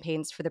his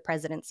campaigns for the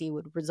presidency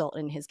would result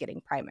in his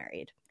getting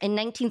primaried. In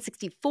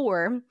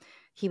 1964,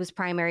 he was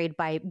primaried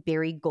by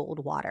Barry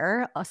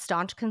Goldwater, a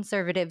staunch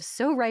conservative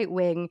so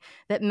right-wing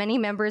that many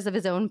members of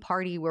his own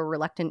party were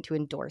reluctant to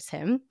endorse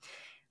him.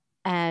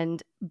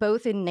 And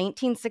both in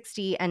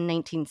 1960 and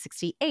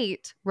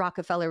 1968,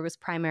 Rockefeller was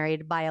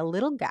primaried by a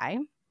little guy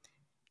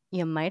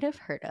you might have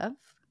heard of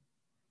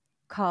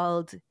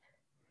called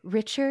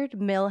Richard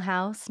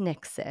Milhous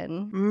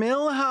Nixon.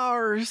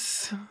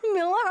 Milhouse.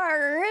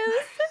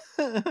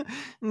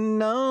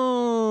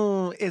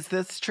 No. Is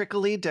this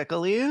Trickly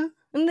Dickly?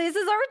 This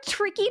is our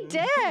tricky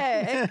dick.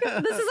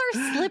 This is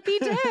our slippy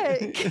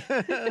dick.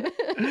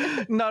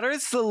 Not our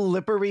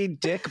slippery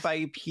dick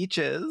by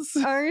Peaches.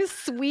 Our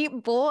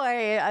sweet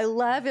boy. I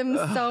love him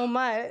so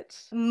much.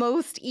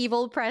 Most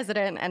evil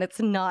president, and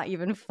it's not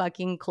even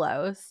fucking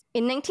close.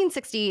 In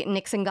 1960,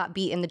 Nixon got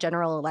beat in the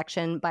general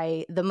election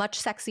by the much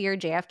sexier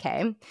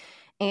JFK.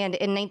 And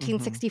in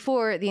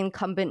 1964, the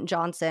incumbent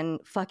Johnson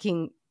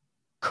fucking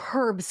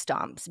curb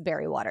stomps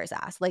Barry Waters'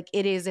 ass. Like,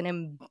 it is an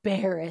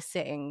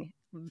embarrassing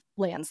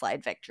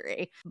landslide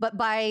victory. But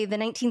by the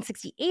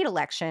 1968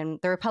 election,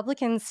 the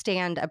Republicans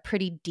stand a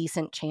pretty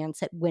decent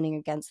chance at winning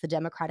against the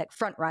Democratic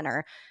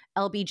frontrunner,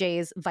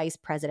 LBJ's vice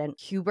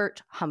president,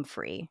 Hubert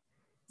Humphrey.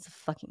 It's a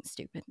fucking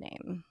stupid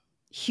name.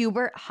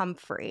 Hubert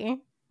Humphrey.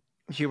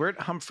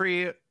 Hubert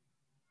Humphrey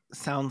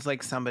sounds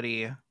like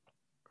somebody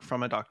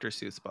from a Dr.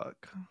 Seuss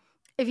book.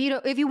 If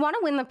you want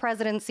to win the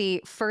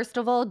presidency, first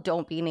of all,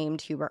 don't be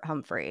named Hubert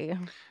Humphrey.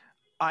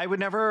 I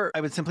would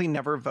simply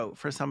never vote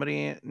for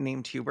somebody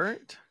named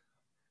Hubert.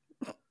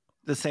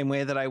 The same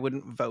way that I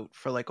wouldn't vote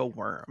for like a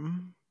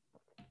worm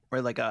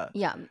or like a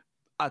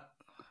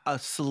a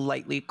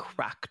slightly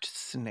cracked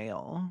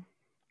snail.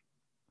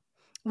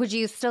 Would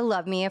you still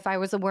love me if I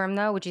was a worm,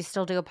 though? Would you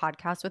still do a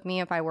podcast with me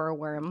if I were a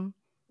worm?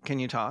 Can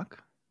you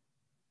talk?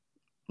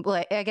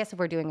 Well, I guess if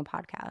we're doing a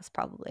podcast,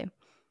 probably.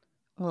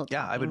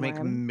 Yeah, I would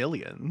make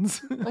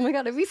millions. Oh my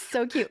God, it'd be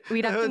so cute.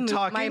 We'd have to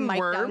move my mic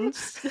down.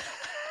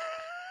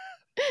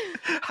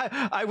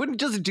 I wouldn't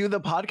just do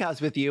the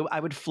podcast with you. I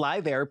would fly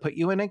there, put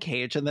you in a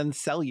cage, and then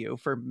sell you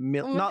for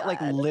not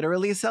like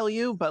literally sell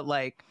you, but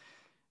like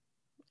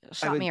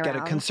I would get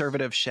a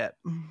conservative ship.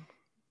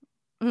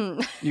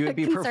 You would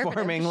be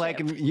performing like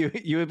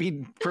you would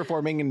be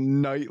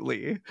performing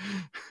nightly.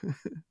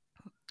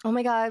 Oh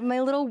my God,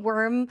 my little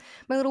worm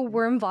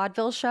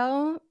vaudeville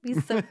show. It'd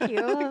be so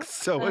cute.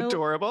 So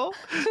adorable.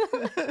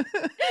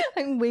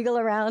 I wiggle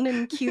around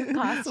in cute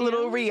costumes.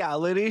 Little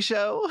reality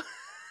show.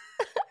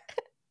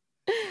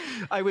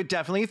 I would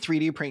definitely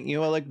 3D print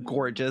you a like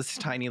gorgeous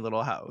tiny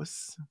little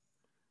house.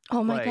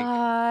 Oh my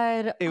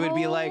God. It would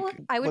be like,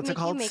 what's it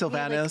called?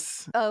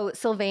 Sylvanus. Like,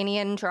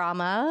 Sylvanian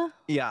drama.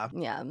 Yeah.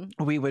 Yeah.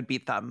 We would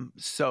beat them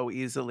so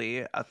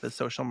easily at the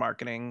social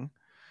media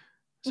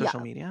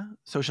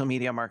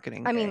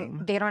marketing. I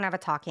mean, they don't have a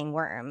talking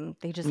worm.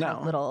 They just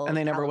have little and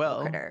they never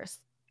will. Critters.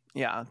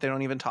 Yeah, they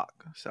don't even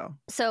talk.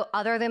 So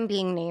other than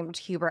being named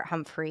Hubert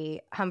Humphrey,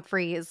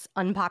 Humphrey's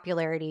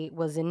unpopularity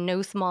was in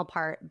no small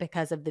part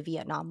because of the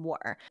Vietnam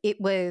War.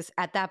 It was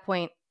at that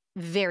point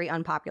very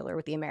unpopular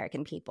with the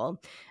American people.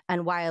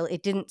 And while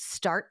it didn't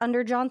start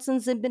under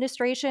Johnson's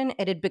administration,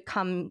 it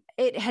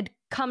had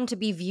come to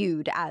be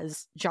viewed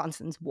as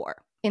Johnson's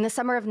war. In the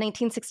summer of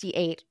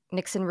 1968,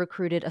 Nixon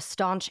recruited a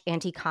staunch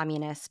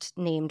anti-communist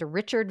named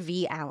Richard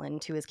V. Allen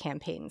to his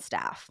campaign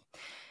staff.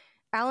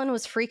 Allen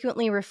was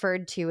frequently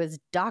referred to as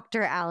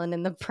Dr. Allen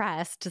in the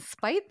press,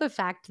 despite the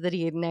fact that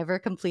he had never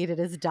completed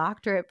his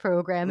doctorate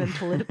program in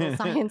political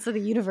science at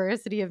the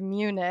University of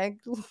Munich.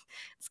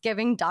 It's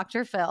giving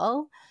Dr.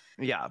 Phil.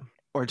 Yeah,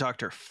 or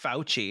Dr.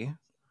 Fauci.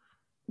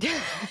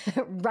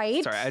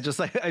 Right? Sorry,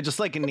 I just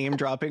like name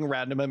dropping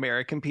random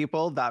American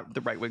people that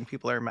the right-wing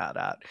people are mad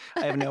at.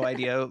 I have no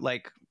idea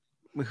like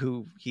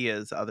who he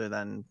is other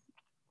than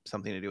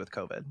something to do with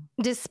COVID.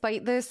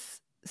 Despite this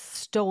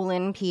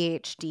stolen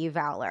PhD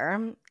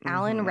valor,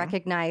 Allen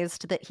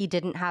recognized that he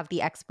didn't have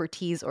the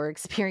expertise or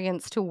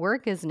experience to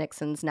work as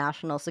Nixon's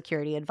national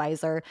security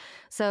advisor.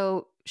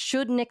 So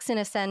should Nixon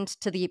ascend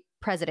to the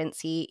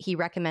presidency, he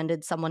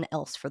recommended someone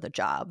else for the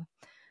job.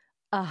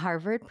 A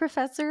Harvard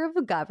professor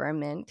of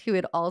government who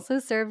had also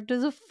served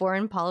as a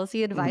foreign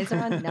policy advisor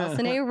on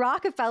Nelson A.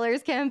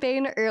 Rockefeller's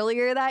campaign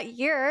earlier that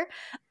year,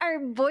 our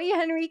boy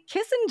Henry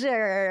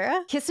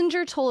Kissinger.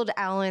 Kissinger told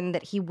Allen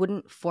that he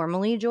wouldn't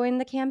formally join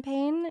the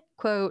campaign.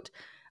 Quote,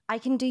 "I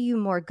can do you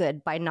more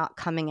good by not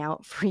coming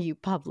out for you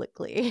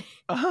publicly."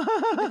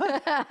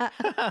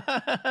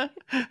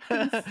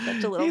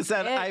 He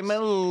said, "I'm a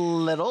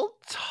little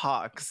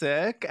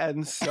toxic,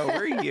 and so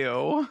are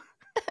you."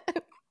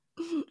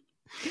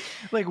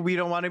 Like, we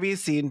don't want to be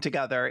seen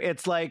together.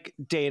 It's like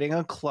dating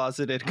a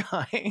closeted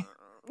guy.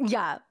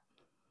 Yeah.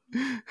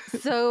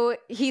 So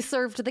he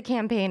served the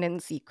campaign in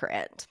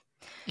secret.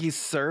 He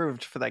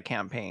served for that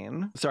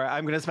campaign. Sorry,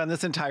 I'm going to spend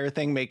this entire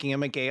thing making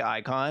him a gay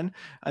icon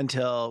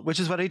which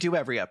is what I do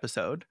every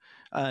episode,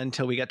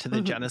 until we get to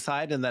the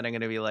genocide. And then I'm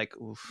going to be like,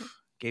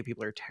 oof, gay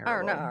people are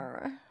terrible. Oh,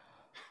 no.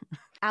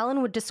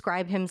 Allen would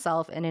describe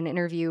himself in an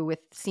interview with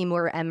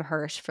Seymour M.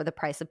 Hersh for The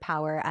Price of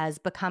Power as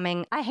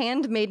becoming a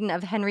handmaiden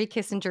of Henry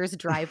Kissinger's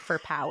drive for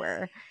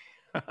power.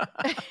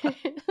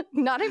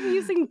 Not him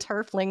using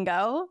turf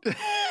lingo.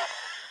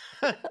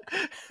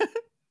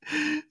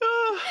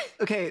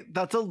 Okay,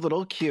 that's a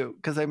little cute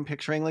because I'm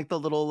picturing like the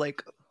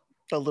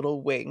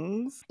little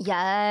wings.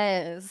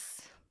 Yes.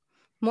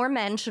 More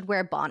men should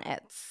wear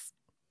bonnets.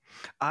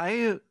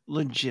 I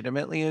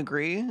legitimately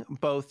agree.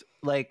 Both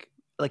like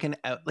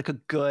a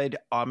good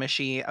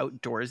Amishy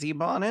outdoorsy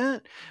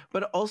bonnet,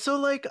 but also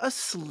like a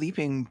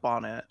sleeping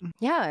bonnet.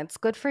 Yeah, it's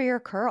good for your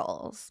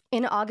curls.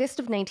 In August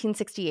of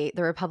 1968,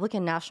 the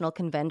Republican National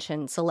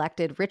Convention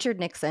selected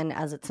Richard Nixon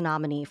as its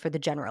nominee for the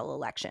general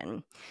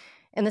election.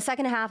 In the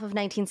second half of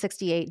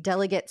 1968,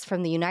 delegates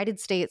from the United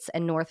States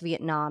and North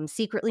Vietnam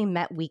secretly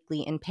met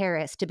weekly in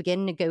Paris to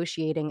begin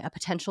negotiating a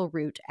potential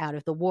route out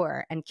of the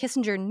war, and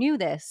Kissinger knew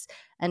this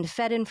and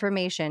fed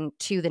information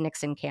to the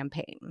Nixon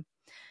campaign.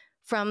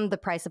 From The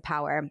Price of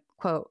Power,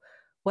 quote,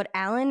 "What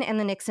Allen and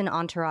the Nixon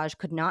entourage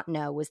could not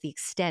know was the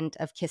extent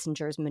of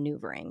Kissinger's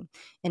maneuvering.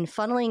 In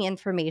funneling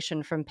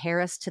information from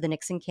Paris to the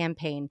Nixon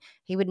campaign,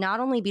 he would not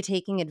only be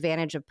taking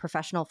advantage of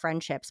professional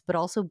friendships, but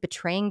also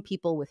betraying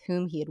people with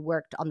whom he had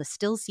worked on the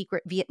still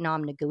secret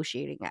Vietnam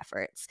negotiating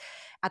efforts.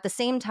 At the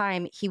same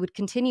time, he would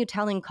continue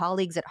telling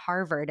colleagues at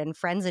Harvard and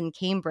friends in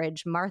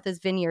Cambridge, Martha's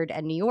Vineyard,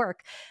 and New York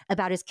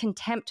about his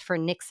contempt for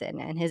Nixon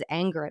and his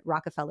anger at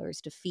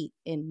Rockefeller's defeat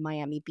in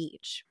Miami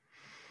Beach."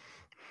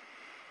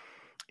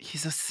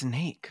 He's a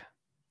snake.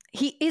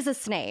 He is a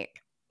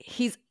snake.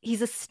 He's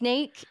a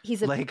snake.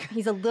 He's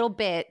a little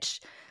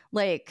bitch.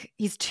 Like,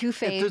 he's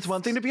two-faced. If there's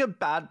one thing to be a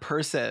bad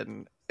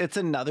person, it's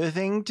another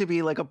thing to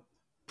be like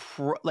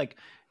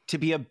to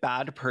be a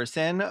bad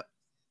person,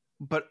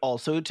 but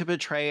also to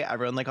betray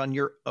everyone like on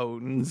your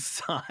own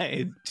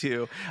side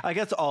too. I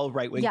guess all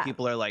right-wing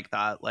people are like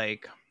that.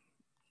 Like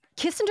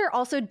Kissinger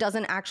also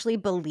doesn't actually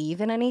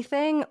believe in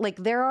anything. Like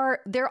there are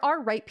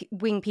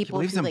right-wing people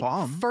who like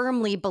bombs.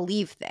 Firmly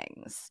believe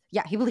things.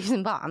 Yeah, he believes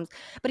in bombs,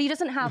 but he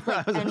doesn't have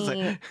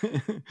like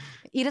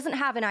he doesn't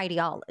have an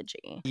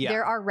ideology. Yeah.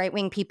 There are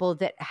right-wing people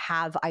that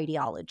have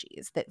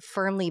ideologies that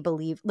firmly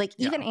believe, like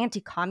even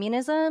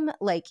anti-communism,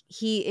 like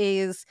he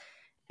is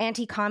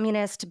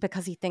anti-communist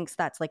because he thinks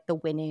that's like the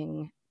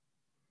winning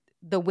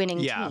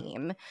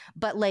team,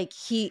 but like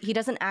he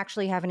doesn't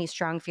actually have any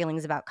strong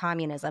feelings about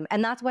communism,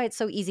 and that's why it's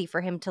so easy for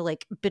him to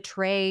like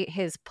betray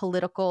his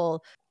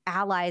political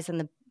allies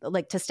and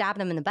to stab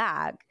them in the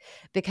back,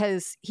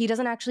 because he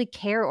doesn't actually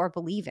care or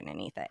believe in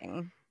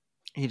anything.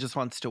 He just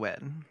wants to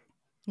win.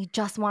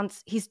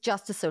 He's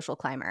just a social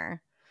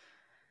climber,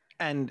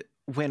 and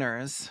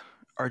winners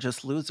are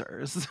just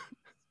losers.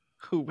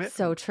 Who wins?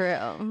 So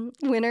true.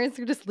 Winners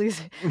are just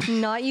losers.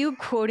 Not you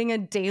quoting a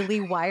Daily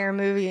Wire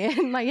movie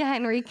in my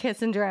Henry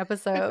Kissinger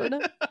episode.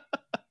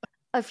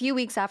 A few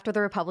weeks after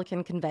the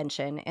Republican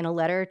convention, in a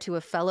letter to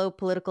a fellow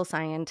political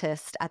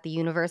scientist at the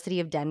University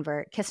of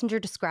Denver, Kissinger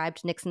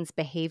described Nixon's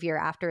behavior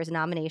after his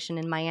nomination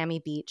in Miami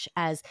Beach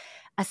as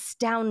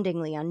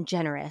astoundingly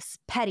ungenerous,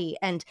 petty,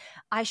 and,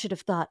 I should have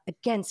thought,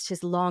 against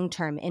his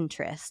long-term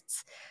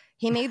interests.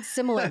 He made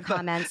similar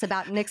comments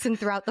about Nixon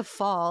throughout the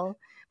fall.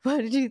 What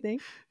did you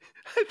think?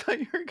 I thought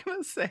you were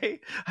going to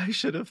say, I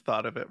should have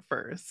thought of it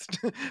first.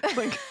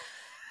 Like,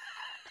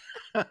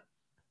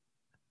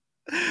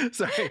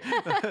 sorry.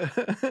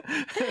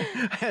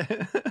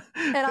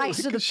 And I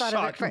should have thought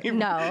of it first.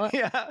 No.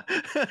 Yeah.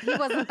 He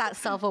wasn't that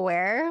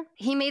self-aware.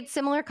 He made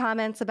similar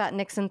comments about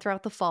Nixon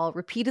throughout the fall,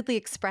 repeatedly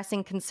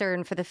expressing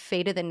concern for the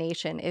fate of the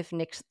nation if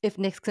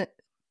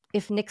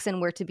Nixon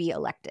were to be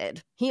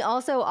elected. He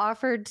also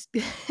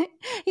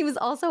he was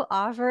also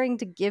offering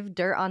to give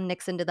dirt on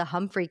Nixon to the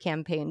Humphrey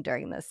campaign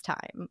during this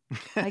time.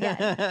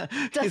 Again,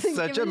 he's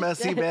such a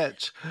messy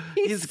bitch.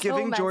 He's so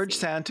giving messy. George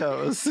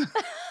Santos.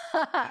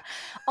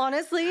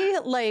 Honestly,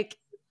 like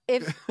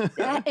if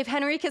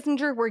Henry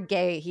Kissinger were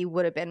gay, he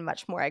would have been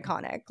much more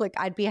iconic. Like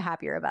I'd be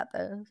happier about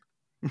this.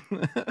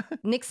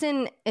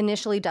 Nixon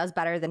initially does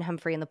better than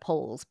Humphrey in the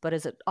polls, but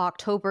as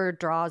October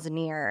draws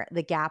near,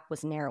 the gap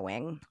was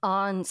narrowing.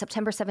 On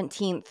September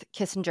 17th,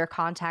 Kissinger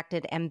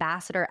contacted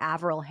Ambassador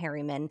Averell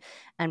Harriman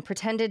and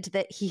pretended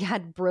that he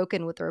had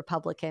broken with the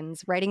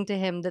Republicans, writing to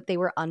him that they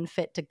were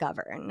unfit to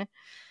govern.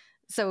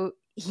 So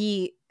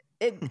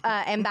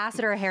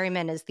Ambassador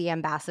Harriman is the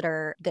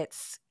ambassador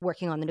that's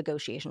working on the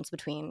negotiations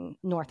between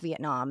North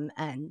Vietnam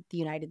and the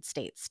United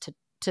States to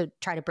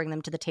try to bring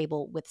them to the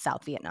table with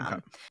South Vietnam.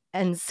 Okay.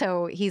 And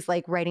so he's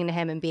like writing to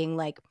him and being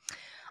like,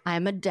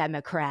 I'm a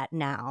Democrat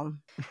now.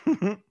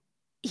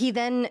 He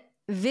then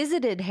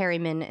visited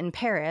Harriman in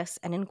Paris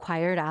and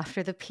inquired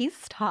after the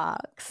peace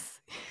talks.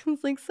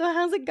 He's like, so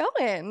how's it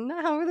going?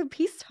 How are the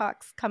peace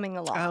talks coming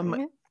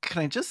along?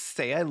 Can I just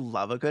say I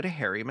love a good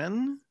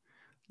Harriman?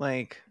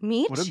 Like,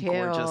 me what too. A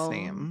gorgeous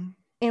name.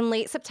 In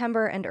late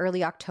September and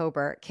early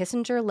October,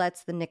 Kissinger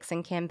lets the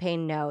Nixon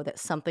campaign know that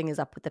something is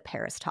up with the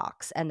Paris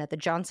talks and that the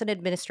Johnson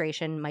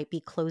administration might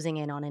be closing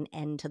in on an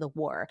end to the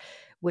war,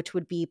 which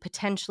would be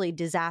potentially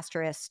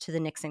disastrous to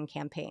the Nixon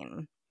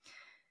campaign.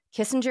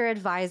 Kissinger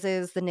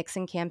advises the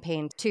Nixon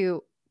campaign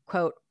to,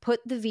 quote, put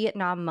the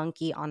Vietnam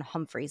monkey on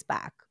Humphrey's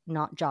back,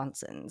 not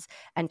Johnson's,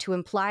 and to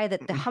imply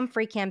that the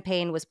Humphrey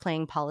campaign was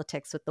playing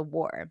politics with the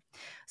war.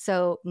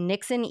 So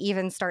Nixon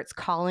even starts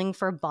calling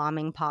for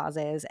bombing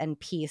pauses and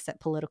peace at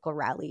political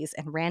rallies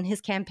and ran his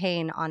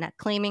campaign on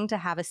claiming to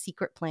have a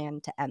secret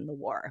plan to end the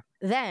war.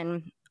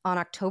 Then, on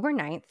October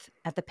 9th,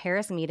 at the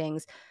Paris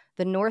meetings,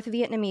 the North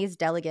Vietnamese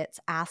delegates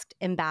asked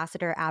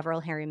Ambassador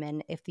Averell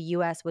Harriman if the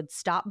U.S. would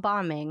stop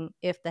bombing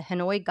if the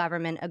Hanoi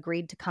government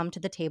agreed to come to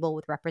the table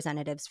with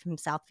representatives from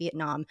South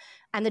Vietnam,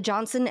 and the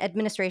Johnson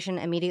administration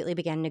immediately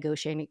began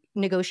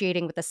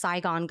negotiating with the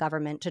Saigon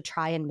government to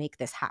try and make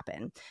this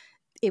happen.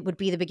 It would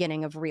be the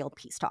beginning of real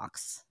peace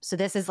talks. So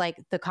this is like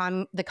the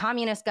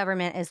communist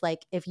government is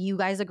like, if you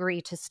guys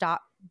agree to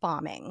stop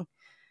bombing,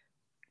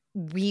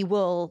 we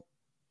will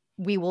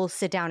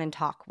sit down and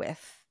talk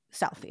with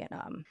South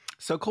Vietnam.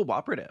 So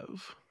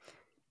cooperative.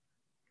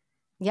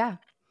 Yeah.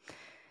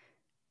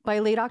 By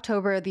late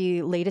October,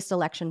 the latest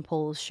election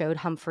polls showed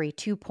Humphrey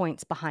 2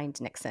 points behind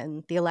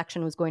Nixon. The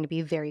election was going to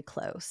be very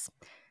close.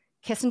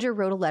 Kissinger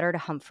wrote a letter to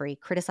Humphrey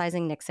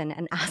criticizing Nixon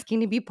and asking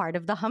to be part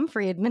of the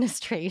Humphrey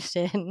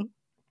administration.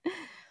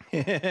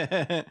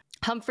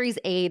 Humphrey's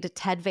aide,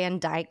 Ted Van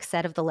Dyke,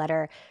 said of the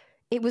letter,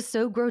 "It was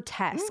so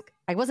grotesque.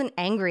 I wasn't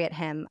angry at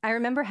him. I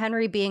remember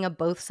Henry being a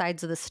both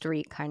sides of the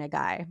street kind of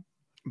guy."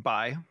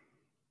 Bye.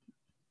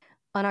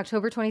 On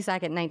October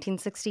 22nd,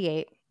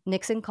 1968,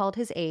 Nixon called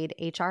his aide,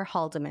 H.R.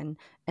 Haldeman,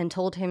 and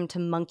told him to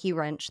monkey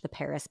wrench the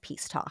Paris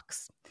peace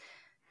talks.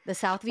 The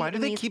South Vietnamese... Why do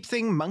they keep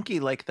saying monkey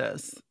like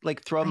this?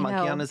 Like throw a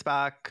monkey on his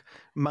back,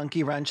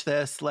 monkey wrench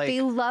this. Like, they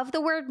love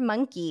the word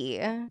monkey.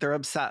 They're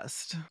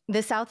obsessed.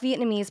 The South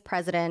Vietnamese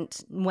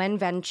president, Nguyen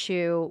Van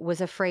Chu, was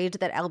afraid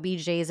that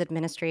LBJ's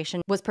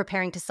administration was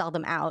preparing to sell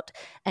them out,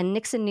 and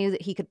Nixon knew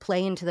that he could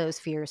play into those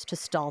fears to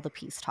stall the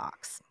peace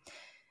talks.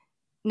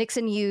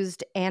 Nixon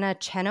used Anna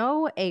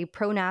Cheno, a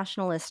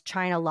pro-nationalist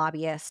China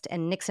lobbyist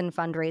and Nixon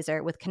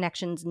fundraiser with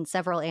connections in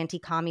several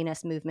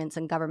anti-communist movements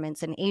and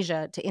governments in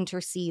Asia, to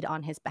intercede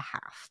on his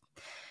behalf.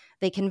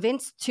 They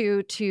convinced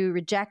Tu to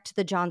reject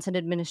the Johnson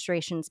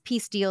administration's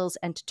peace deals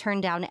and to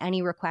turn down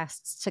any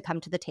requests to come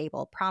to the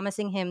table,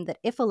 promising him that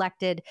if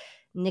elected,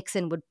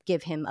 Nixon would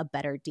give him a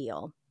better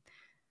deal.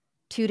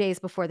 2 days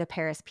before the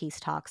Paris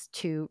peace talks,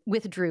 Tu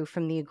withdrew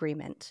from the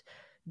agreement.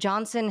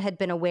 Johnson had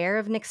been aware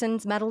of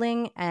Nixon's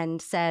meddling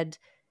and said,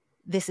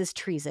 "This is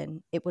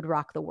treason. It would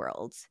rock the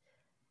world."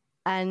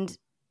 And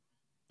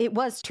it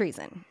was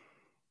treason.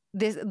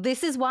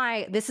 This is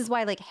why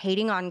like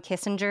hating on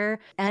Kissinger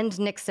and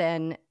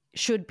Nixon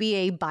should be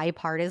a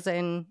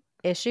bipartisan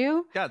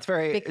issue. Yeah,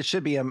 it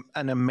should be an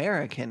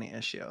American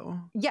issue.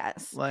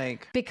 Yes.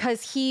 Like,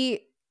 because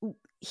he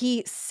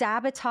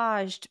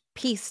sabotaged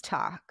peace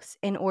talks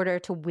in order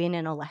to win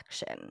an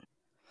election.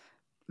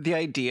 The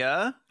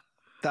idea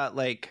that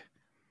like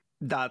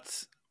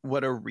that's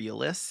what a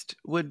realist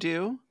would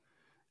do,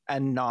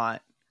 and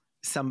not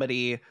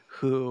somebody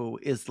who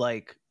is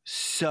like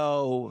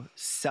so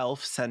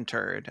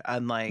self-centered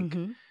and like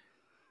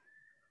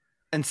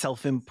and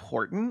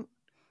self-important.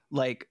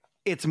 Like,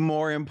 it's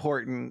more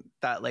important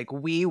that like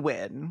we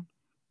win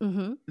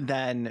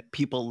than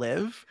people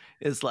live,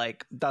 is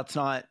like, that's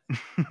not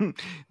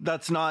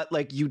that's not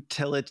like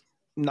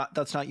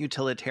that's not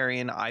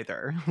utilitarian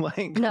either.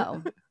 Like,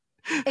 no.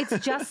 It's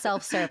just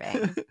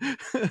self-serving.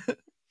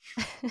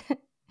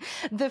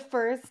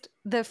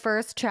 The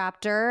first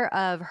chapter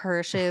of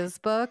Hirsch's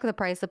book, The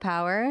Price of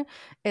Power,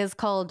 is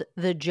called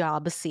The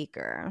Job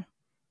Seeker,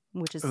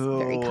 which is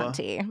very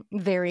cunty.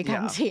 Very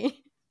cunty. Yeah.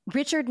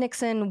 Richard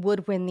Nixon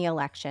would win the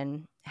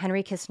election.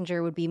 Henry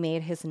Kissinger would be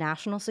made his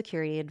national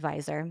security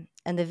advisor,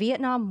 and the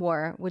Vietnam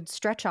War would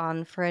stretch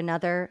on for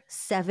another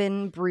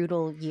 7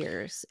 brutal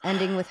years,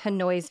 ending with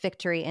Hanoi's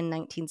victory in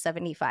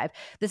 1975.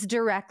 This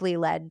directly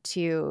led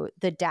to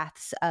the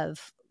deaths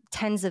of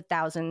tens of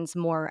thousands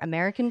more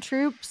American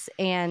troops,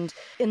 and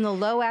in the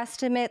low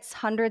estimates,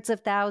 hundreds of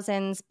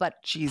thousands,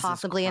 but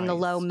possibly in the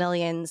low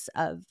millions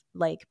of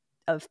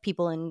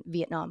people in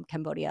Vietnam,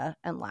 Cambodia,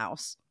 and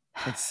Laos.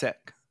 It's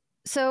sick.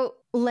 So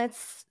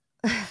let's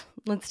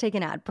take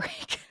an ad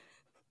break.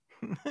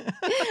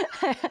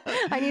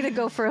 I need to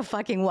go for a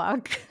fucking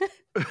walk.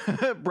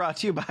 Brought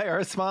to you by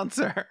our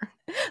sponsor,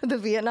 the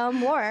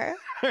Vietnam War.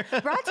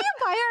 Brought to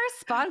you by our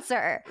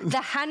sponsor, the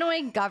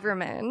Hanoi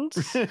government.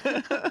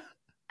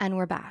 And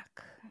we're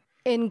back.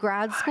 In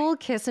grad school,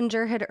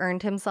 Kissinger had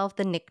earned himself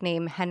the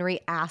nickname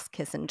Henry Ass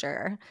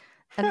Kissinger.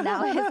 And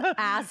now his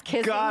ass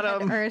kissing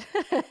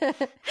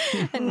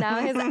and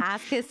now his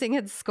ass kissing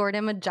had scored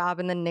him a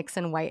job in the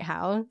Nixon White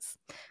House.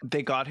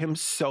 They got him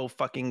so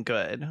fucking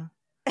good.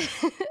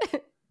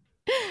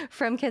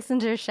 From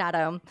Kissinger's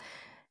shadow.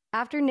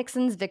 After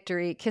Nixon's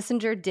victory,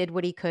 Kissinger did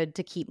what he could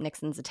to keep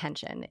Nixon's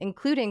attention,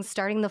 including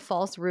starting the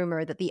false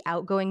rumor that the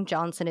outgoing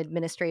Johnson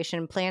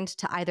administration planned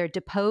to either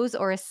depose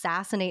or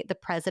assassinate the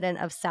president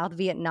of South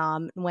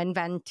Vietnam, Nguyen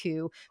Van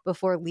Thu,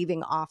 before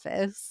leaving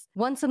office.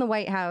 Once in the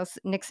White House,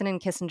 Nixon and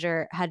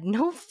Kissinger had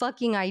no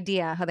fucking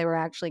idea how they were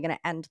actually going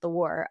to end the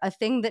war, a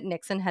thing that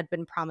Nixon had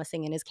been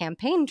promising in his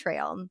campaign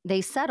trail.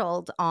 They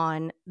settled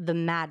on the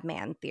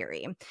madman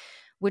theory,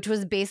 which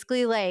was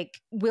basically like,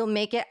 we'll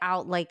make it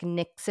out like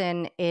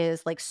Nixon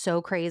is like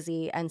so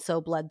crazy and so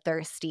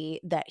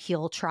bloodthirsty that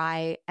he'll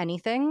try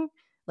anything,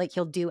 like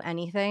he'll do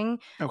anything.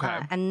 Okay.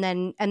 And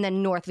then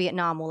North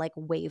Vietnam will like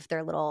wave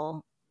their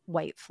little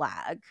white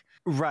flag.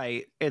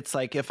 Right. It's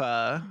like if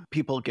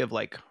people give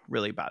like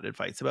really bad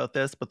advice about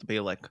this, but they'll be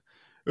like,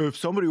 if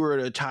somebody were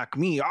to attack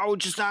me, I would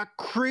just act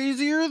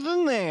crazier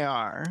than they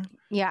are.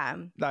 Yeah.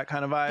 That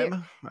kind of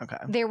vibe. Okay.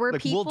 There were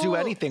like, people. We'll do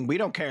anything. We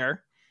don't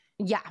care.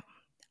 Yeah.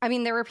 I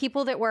mean, there were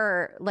people that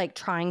were like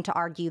trying to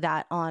argue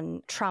that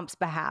on Trump's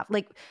behalf,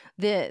 like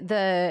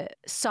the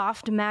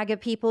soft MAGA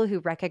people who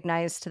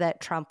recognized that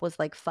Trump was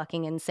like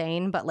fucking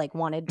insane, but like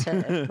wanted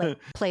to like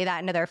play that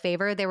into their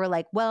favor. They were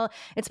like, well,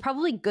 it's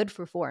probably good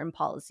for foreign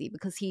policy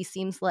because he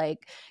seems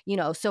like, you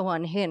know, so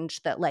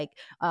unhinged that like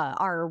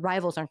our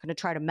rivals aren't going to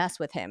try to mess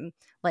with him.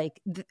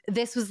 Like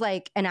this was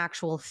like an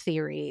actual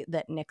theory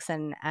that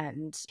Nixon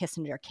and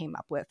Kissinger came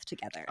up with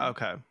together.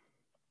 Okay.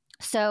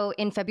 So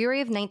in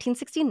February of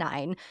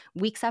 1969,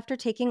 weeks after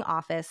taking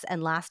office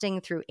and lasting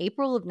through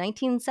April of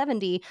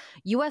 1970,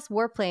 U.S.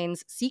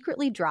 warplanes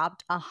secretly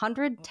dropped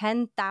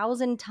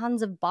 110,000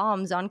 tons of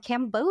bombs on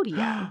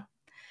Cambodia.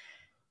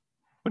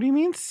 What do you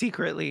mean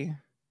secretly?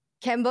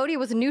 Cambodia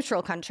was a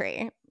neutral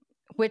country,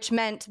 which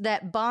meant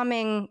that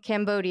bombing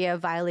Cambodia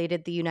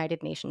violated the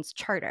United Nations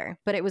Charter.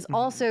 But it was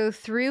also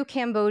through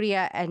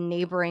Cambodia and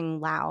neighboring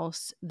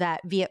Laos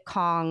that Viet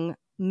Cong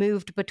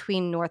moved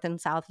between North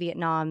and South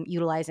Vietnam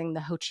utilizing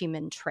the Ho Chi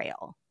Minh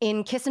Trail.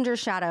 In Kissinger's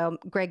Shadow,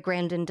 Greg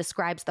Grandin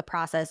describes the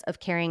process of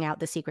carrying out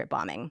the secret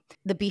bombing.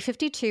 The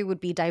B-52 would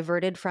be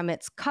diverted from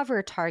its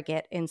cover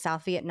target in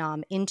South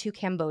Vietnam into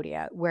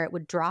Cambodia, where it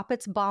would drop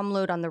its bomb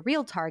load on the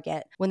real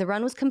target. When the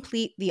run was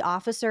complete, the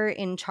officer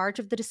in charge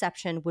of the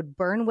deception would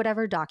burn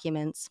whatever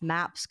documents,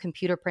 maps,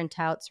 computer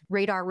printouts,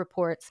 radar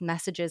reports,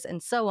 messages,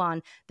 and so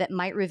on that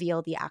might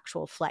reveal the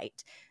actual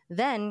flight.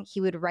 Then he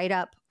would write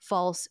up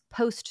false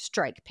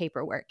post-strike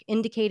paperwork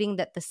indicating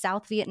that the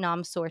South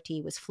Vietnam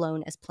sortie was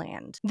flown as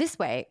planned. This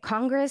way,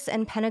 Congress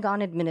and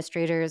Pentagon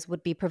administrators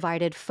would be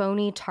provided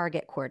phony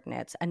target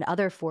coordinates and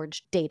other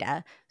forged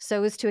data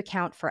so as to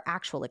account for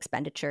actual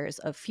expenditures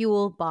of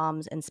fuel,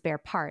 bombs, and spare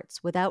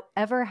parts without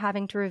ever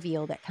having to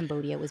reveal that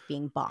Cambodia was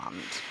being bombed.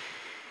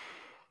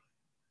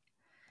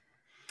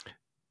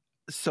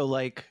 So,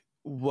 like,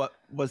 what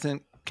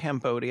wasn't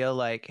Cambodia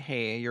like,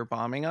 hey, you're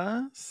bombing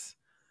us?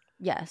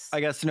 Yes. I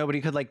guess nobody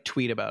could like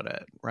tweet about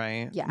it,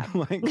 right? Yeah.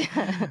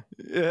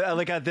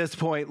 like at this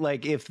point,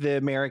 like if the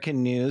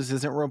American news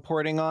isn't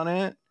reporting on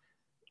it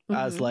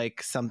as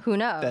like some, who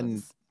knows?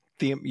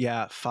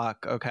 Then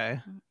fuck. Okay.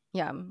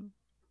 Yeah.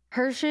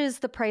 Hirsch's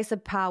The Price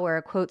of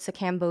Power quotes a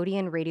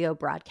Cambodian radio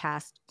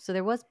broadcast. So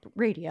there was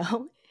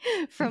radio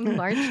from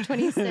March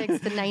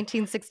 26th,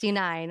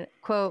 1969.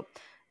 Quote,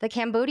 "The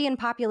Cambodian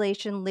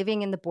population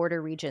living in the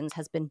border regions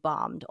has been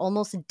bombed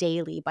almost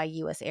daily by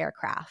U.S.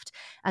 aircraft,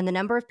 and the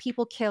number of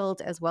people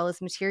killed as well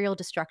as material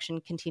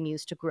destruction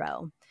continues to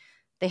grow.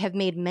 They have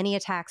made many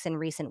attacks in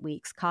recent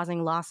weeks,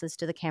 causing losses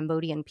to the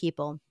Cambodian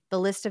people.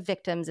 The list of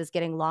victims is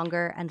getting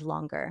longer and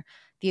longer.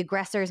 The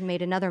aggressors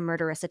made another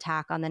murderous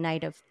attack on the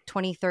night of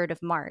 23rd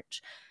of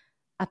March.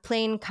 A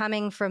plane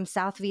coming from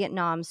South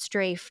Vietnam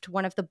strafed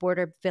one of the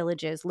border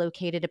villages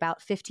located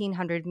about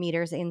 1,500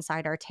 meters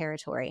inside our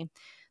territory.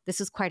 This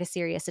was quite a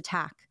serious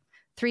attack.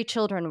 3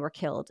 children were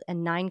killed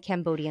and 9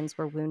 Cambodians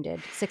were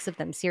wounded, 6 of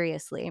them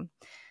seriously.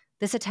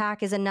 This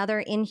attack is another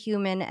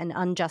inhuman and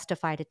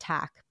unjustified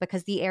attack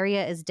because the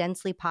area is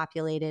densely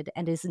populated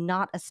and is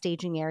not a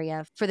staging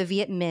area for the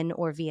Viet Minh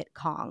or Viet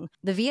Cong.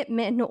 The Viet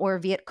Minh or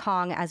Viet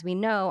Cong, as we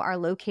know, are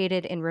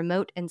located in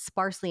remote and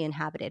sparsely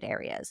inhabited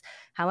areas.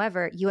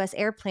 However, U.S.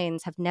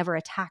 airplanes have never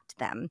attacked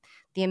them.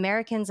 The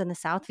Americans and the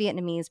South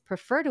Vietnamese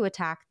prefer to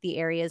attack the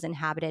areas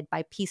inhabited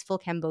by peaceful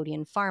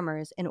Cambodian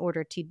farmers in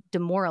order to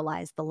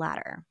demoralize the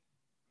latter."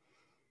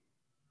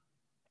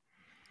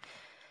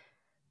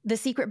 The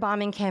secret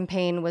bombing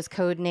campaign was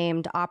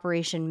codenamed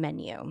Operation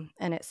Menu,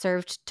 and it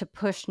served to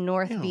push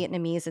North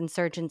Vietnamese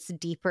insurgents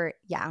deeper.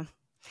 Yeah.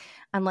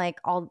 And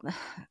like all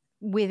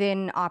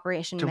within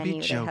Operation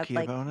Menu,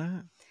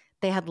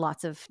 they had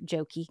lots of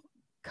jokey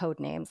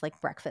code names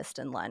like breakfast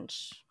and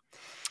lunch.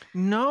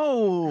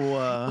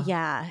 No.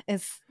 Yeah,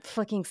 it's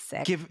fucking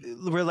sick.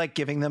 We're like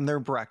giving them their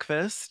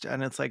breakfast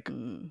and it's like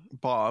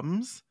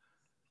bombs.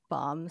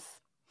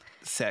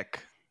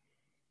 Sick.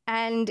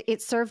 And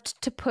it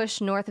served to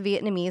push North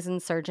Vietnamese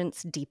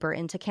insurgents deeper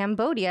into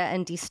Cambodia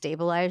and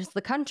destabilize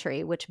the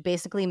country, which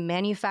basically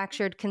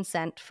manufactured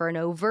consent for an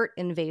overt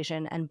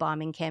invasion and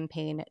bombing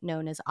campaign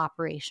known as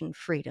Operation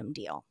Freedom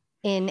Deal.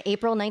 In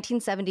April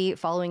 1970,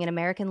 following an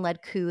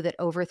American-led coup that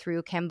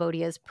overthrew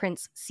Cambodia's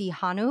Prince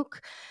Sihanouk,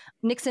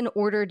 Nixon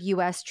ordered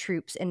U.S.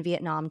 troops in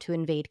Vietnam to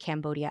invade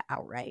Cambodia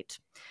outright.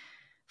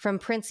 From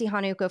Prince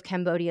Sihanouk of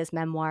Cambodia's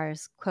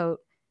memoirs,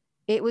 quote,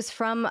 "It was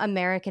from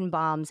American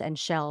bombs and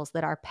shells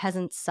that our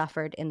peasants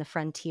suffered in the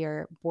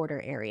frontier border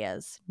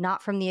areas,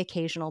 not from the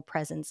occasional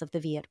presence of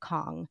the Viet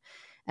Cong.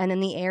 And in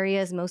the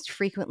areas most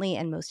frequently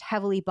and most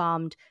heavily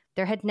bombed,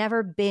 there had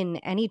never been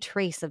any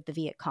trace of the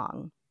Viet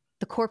Cong.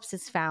 The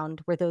corpses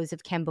found were those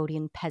of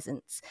Cambodian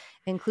peasants,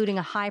 including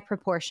a high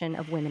proportion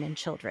of women and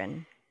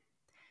children."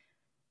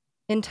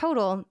 In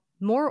total,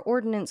 more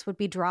ordnance would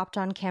be dropped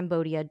on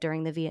Cambodia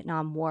during the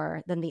Vietnam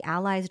War than the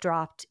Allies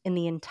dropped in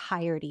the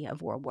entirety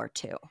of World War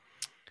II.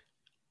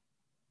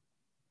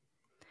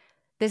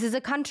 This is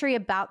a country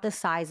about the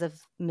size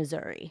of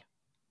Missouri.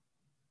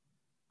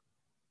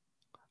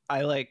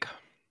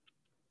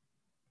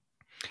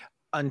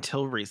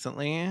 Until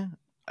recently,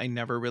 I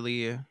never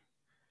really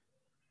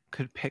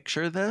could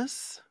picture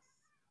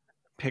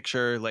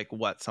like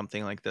what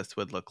something like this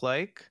would look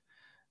like.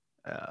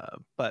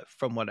 But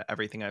from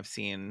everything I've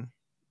seen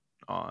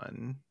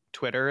on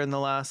Twitter in the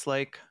last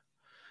like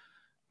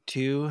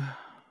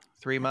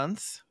 2-3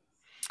 months,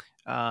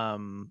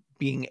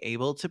 being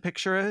able to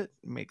picture it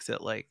makes it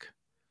like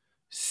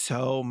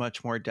so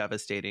much more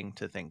devastating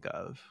to think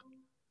of.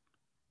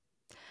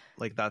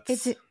 Like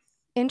it's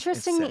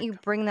interesting that you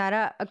bring that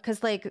up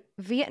because like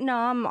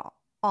Vietnam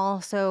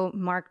also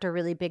marked a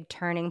really big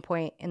turning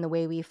point in the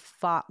way we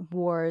fought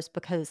wars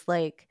because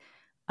like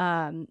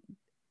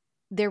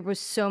there was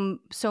so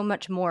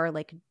much more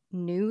like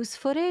news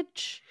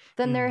footage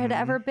than there had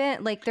ever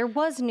been. Like there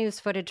was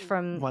news footage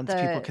from once the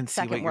people can see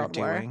Second what World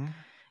you're War. doing.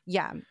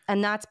 Yeah,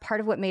 and that's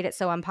part of what made it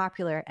so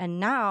unpopular. And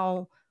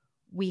now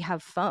we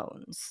have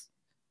phones.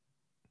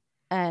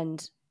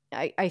 And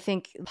I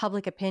think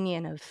public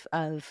opinion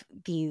of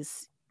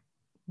these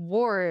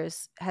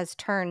wars has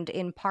turned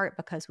in part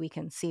because we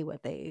can see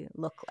what they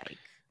look like.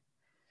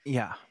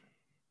 Yeah.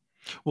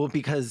 Well,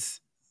 because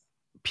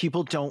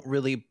people don't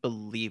really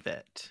believe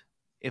it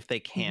if they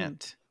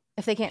can't.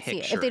 If they can't see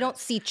it. If they don't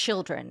see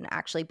children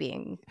actually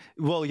being.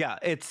 Well, yeah,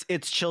 it's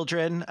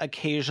children,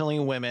 occasionally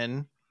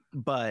women,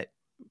 but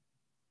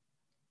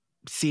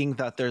seeing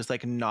that there's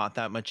like not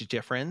that much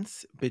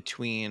difference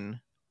between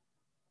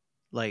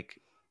like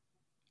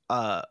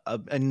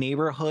a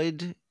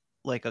neighborhood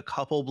like a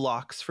couple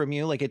blocks from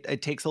you, like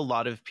it takes a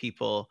lot of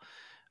people,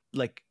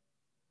 like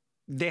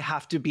they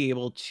have to be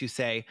able to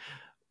say,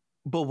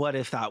 but what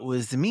if that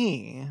was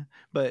me?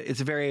 But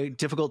it's very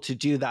difficult to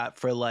do that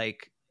for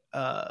like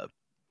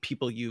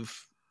people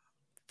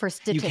for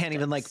statistics. You can't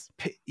even like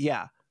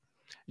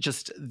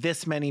just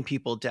this many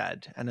people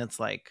dead, and it's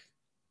like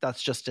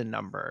that's just a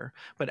number.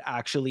 But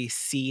actually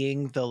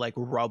seeing the like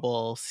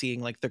rubble,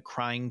 seeing like the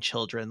crying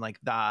children like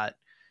that,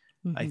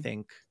 I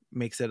think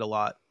makes it a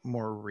lot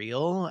more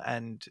real.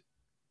 And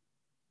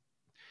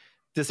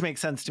this makes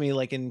sense to me,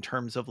 like in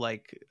terms of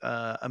like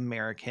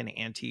American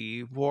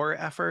anti-war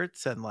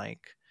efforts and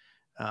like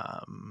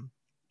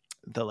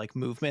the like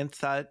movements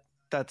that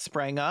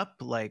sprang up,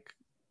 like,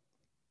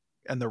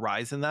 and the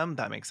rise in them.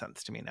 That makes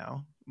sense to me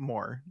now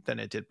more than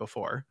it did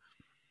before.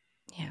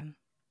 Yeah.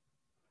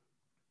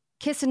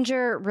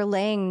 Kissinger,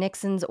 relaying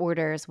Nixon's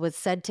orders, was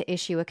said to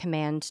issue a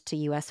command to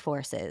U.S.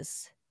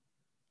 forces: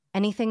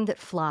 anything that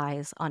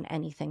flies on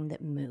anything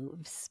that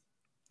moves.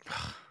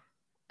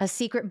 A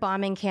secret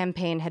bombing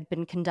campaign had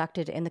been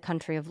conducted in the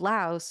country of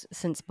Laos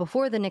since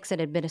before the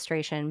Nixon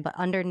administration, but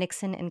under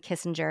Nixon and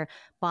Kissinger,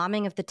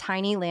 bombing of the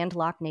tiny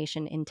landlocked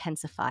nation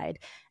intensified.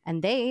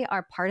 And they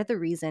are part of the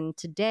reason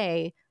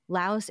today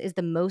Laos is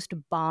the most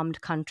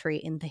bombed country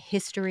in the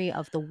history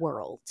of the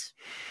world.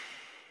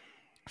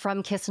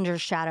 From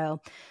Kissinger's shadow,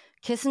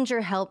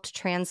 Kissinger helped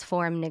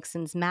transform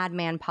Nixon's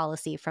madman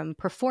policy from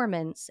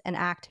performance, an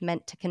act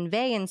meant to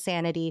convey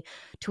insanity,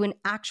 to an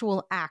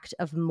actual act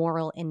of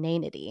moral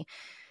inanity.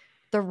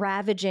 The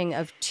ravaging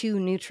of two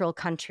neutral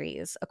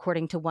countries.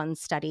 According to one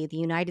study, the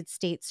United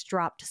States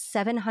dropped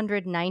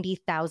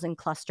 790,000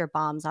 cluster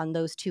bombs on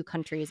those two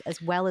countries,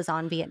 as well as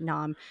on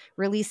Vietnam,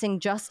 releasing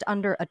just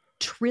under 1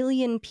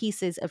 trillion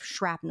pieces of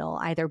shrapnel,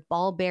 either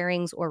ball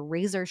bearings or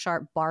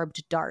razor-sharp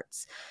barbed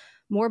darts.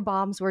 More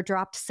bombs were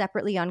dropped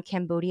separately on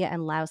Cambodia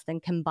and Laos than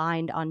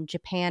combined on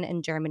Japan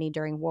and Germany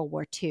during World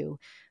War II.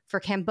 For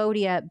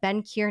Cambodia,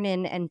 Ben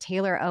Kiernan and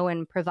Taylor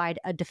Owen provide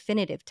a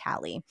definitive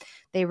tally.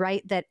 They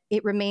write that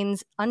it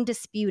remains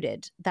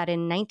undisputed that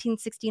in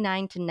 1969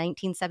 to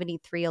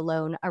 1973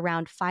 alone,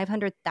 around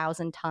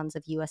 500,000 tons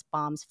of U.S.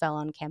 bombs fell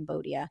on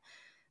Cambodia.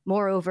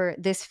 Moreover,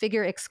 this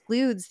figure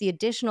excludes the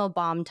additional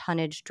bomb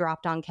tonnage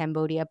dropped on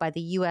Cambodia by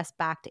the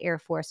U.S.-backed Air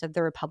Force of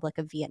the Republic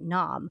of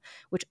Vietnam,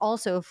 which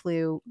also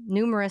flew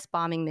numerous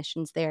bombing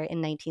missions there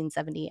in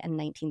 1970 and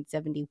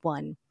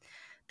 1971.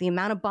 The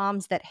amount of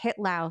bombs that hit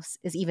Laos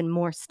is even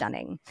more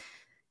stunning.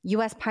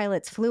 U.S.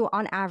 pilots flew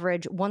on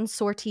average one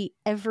sortie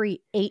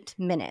every 8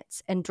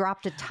 minutes and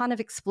dropped a ton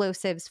of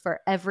explosives for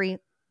every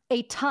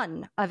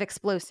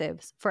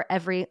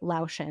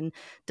Laotian,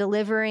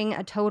 delivering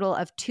a total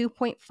of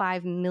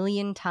 2.5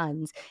 million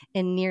tons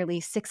in nearly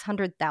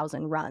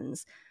 600,000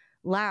 runs.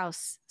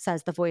 Laos,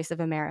 says the Voice of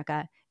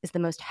America, is the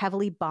most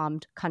heavily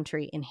bombed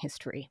country in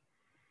history.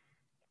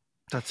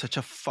 That's such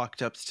a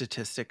fucked up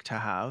statistic to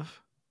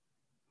have.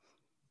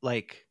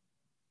 Like,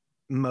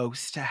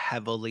 most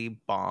heavily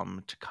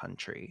bombed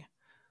country.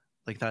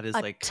 Like, that is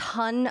a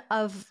ton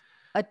of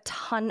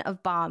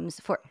bombs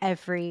for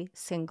every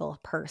single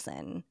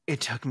person.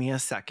 It took me a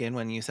second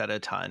when you said a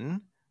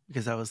ton,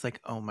 because I was like,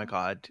 oh my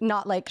God.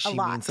 Not like she a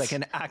lot. means like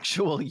an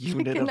actual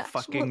unit of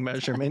fucking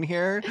measurement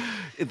here.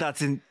 It's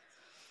like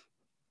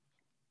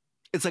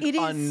it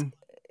is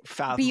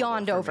unfathomable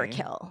beyond for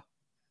overkill. Me.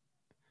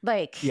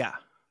 Like, yeah.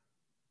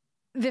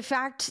 The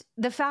fact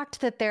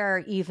that there are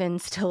even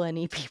still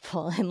any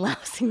people in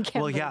Laos and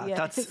Cambodia. Well,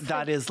 yeah,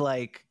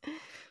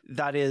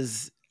 that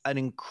is an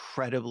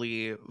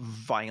incredibly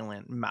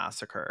violent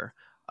massacre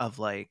of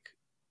of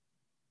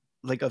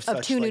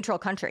two neutral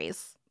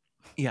countries.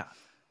 Yeah,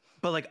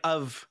 but like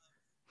of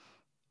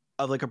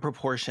like a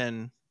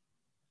proportion.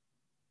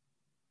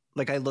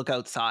 Like, I look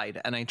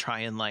outside and I try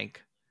and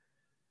like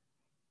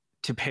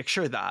to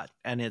picture that,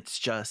 and it's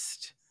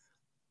just.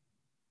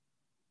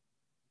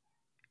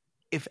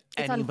 If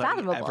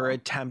anybody ever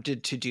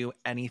attempted to do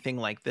anything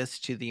like this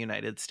to the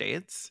United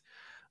States,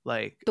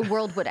 like the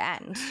world would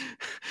end.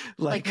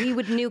 like we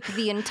would nuke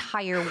the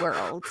entire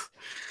world.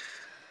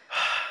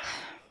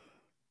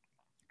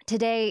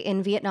 Today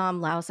in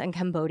Vietnam, Laos, and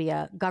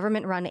Cambodia,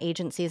 government-run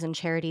agencies and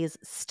charities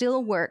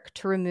still work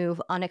to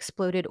remove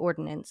unexploded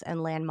ordnance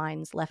and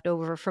landmines left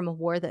over from a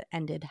war that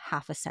ended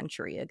half a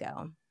century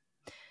ago.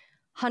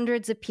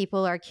 Hundreds of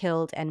people are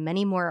killed and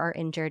many more are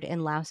injured in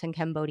Laos and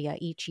Cambodia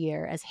each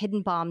year as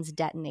hidden bombs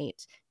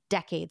detonate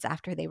decades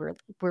after they were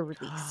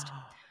released.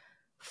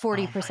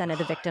 40% of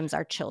the victims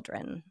are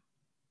children.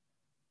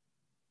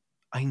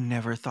 I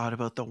never thought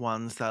about the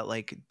ones that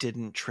like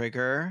didn't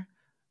trigger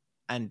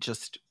and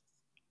just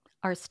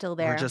are still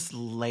We're there. just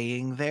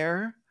laying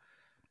there.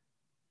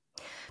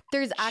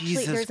 There's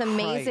actually Jesus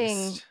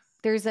Christ.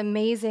 there's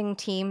amazing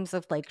teams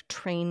of like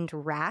trained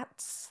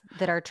rats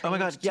that are trained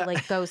God, to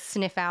like go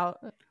sniff out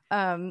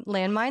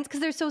landmines because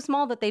they're so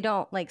small that they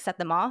don't like set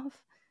them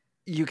off.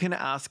 You can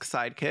ask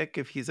Sidekick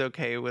if he's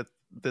okay with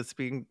this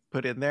being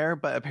put in there,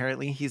 but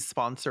apparently he's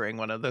sponsoring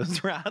one of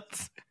those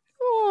rats.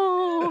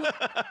 Oh,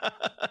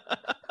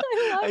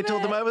 I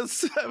told him I was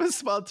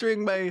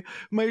sponsoring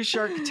my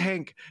Shark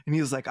Tank, and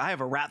he was like, "I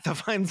have a rat that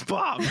finds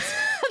bombs."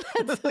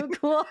 That's so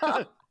cool.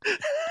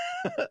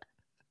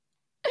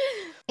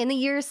 In the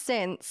years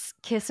since,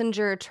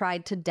 Kissinger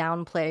tried to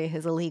downplay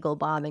his illegal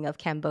bombing of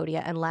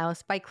Cambodia and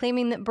Laos by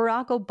claiming that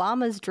Barack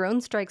Obama's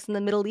drone strikes in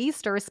the Middle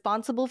East are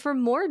responsible for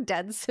more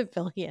dead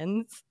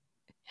civilians.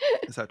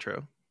 Is that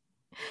true?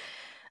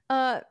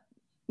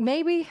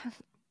 Maybe.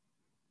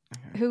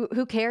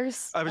 Who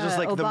cares? I was just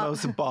like the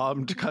most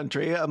bombed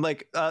country. I'm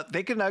like,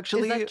 they can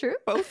actually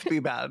both be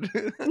bad.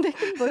 They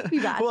can both be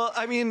bad. Well,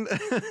 I mean,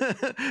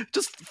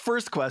 just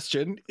first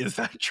question, is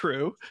that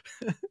true?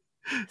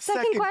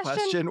 Second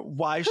question,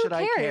 why should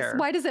I care?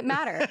 Why does it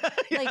matter?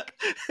 Like,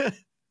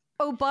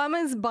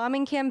 Obama's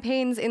bombing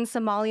campaigns in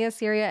Somalia,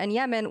 Syria, and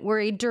Yemen were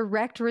a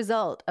direct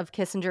result of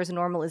Kissinger's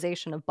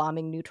normalization of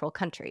bombing neutral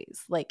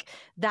countries. Like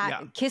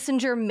that,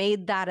 Kissinger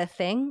made that a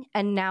thing,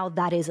 and now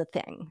that is a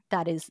thing.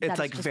 It's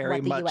like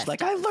very much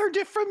like, I learned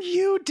it from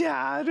you,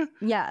 Dad.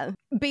 Yeah.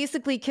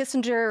 Basically,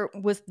 Kissinger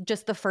was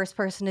just the first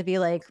person to be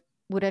like,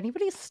 would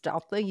anybody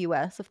stop the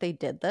U.S. if they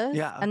did this?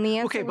 Yeah. And the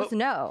answer was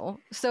no.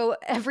 So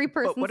every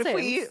person what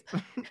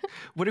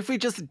if we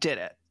just did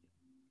it?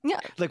 Yeah.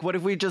 Like, what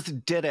if we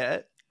just did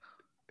it?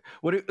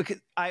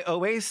 I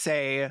always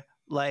say,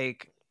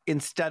 like,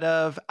 instead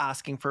of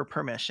asking for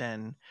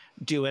permission,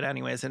 do it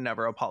anyways and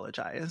never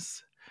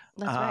apologize.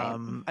 That's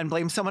right. And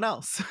blame someone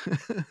else.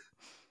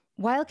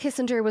 While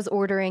Kissinger was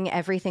ordering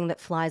everything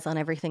that flies on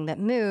everything that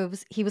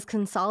moves, he was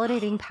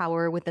consolidating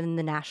power within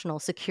the National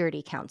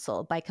Security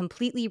Council by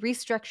completely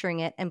restructuring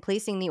it and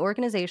placing the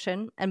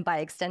organization, and by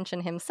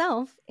extension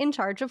himself, in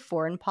charge of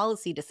foreign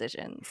policy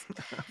decisions.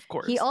 Of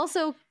course. He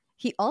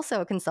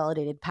also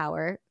consolidated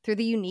power through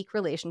the unique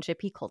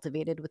relationship he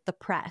cultivated with the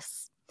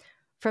press.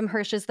 From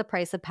Hirsch's The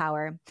Price of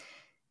Power,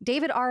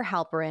 David R.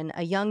 Halperin,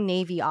 a young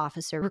Navy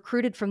officer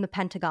recruited from the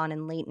Pentagon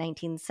in late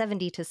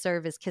 1970 to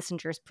serve as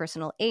Kissinger's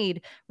personal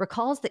aide,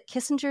 recalls that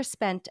Kissinger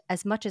spent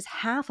as much as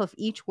half of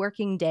each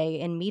working day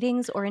in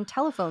meetings or in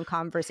telephone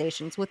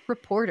conversations with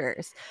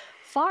reporters,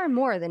 far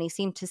more than he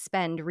seemed to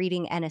spend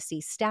reading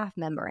NSC staff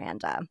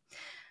memoranda.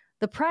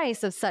 The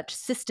price of such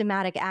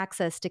systematic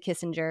access to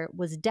Kissinger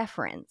was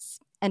deference,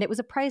 and it was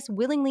a price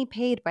willingly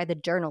paid by the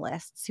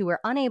journalists who were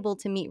unable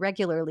to meet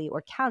regularly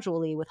or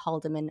casually with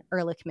Haldeman,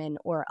 Ehrlichman,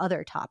 or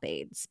other top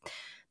aides.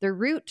 The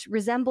route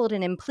resembled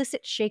an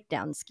implicit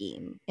shakedown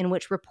scheme in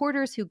which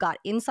reporters who got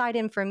inside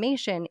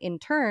information in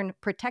turn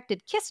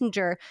protected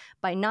Kissinger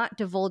by not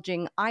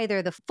divulging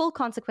either the full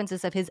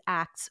consequences of his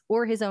acts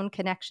or his own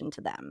connection to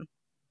them.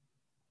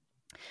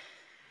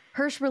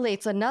 Hirsch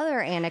relates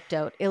another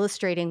anecdote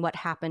illustrating what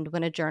happened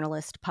when a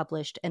journalist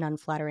published an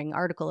unflattering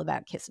article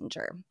about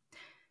Kissinger.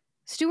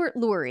 Stuart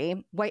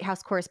Lurie, White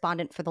House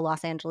correspondent for the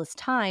Los Angeles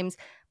Times,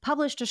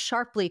 published a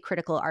sharply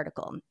critical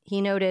article.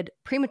 He noted,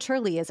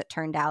 prematurely as it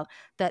turned out,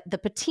 that the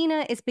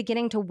patina is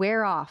beginning to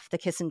wear off the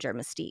Kissinger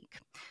mystique.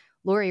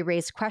 Lurie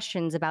raised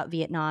questions about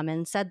Vietnam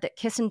and said that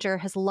Kissinger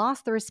has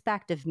lost the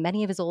respect of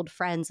many of his old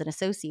friends and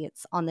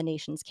associates on the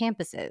nation's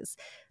campuses.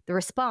 The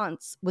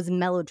response was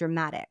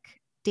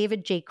melodramatic.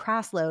 David J.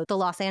 Kraslow, the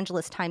Los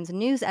Angeles Times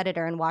news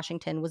editor in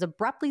Washington, was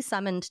abruptly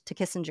summoned to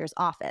Kissinger's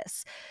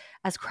office.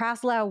 As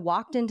Kraslow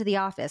walked into the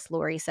office,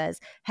 Lurie says,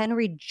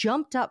 Henry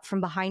jumped up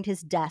from behind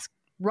his desk,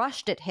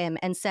 rushed at him,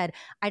 and said,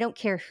 I don't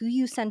care who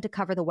you send to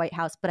cover the White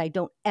House, but I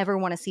don't ever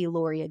want to see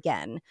Lurie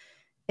again.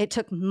 It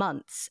took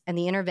months and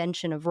the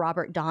intervention of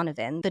Robert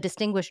Donovan, the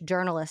distinguished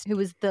journalist who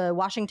was the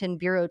Washington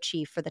bureau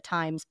chief for the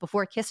Times,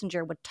 before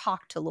Kissinger would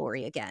talk to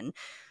Lurie again.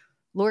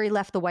 Lurie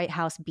left the White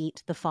House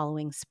beat the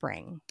following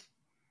spring.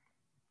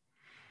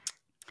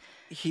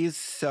 He's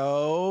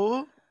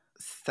so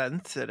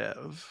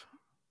sensitive.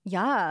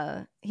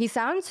 Yeah, he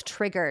sounds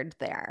triggered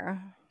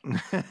there.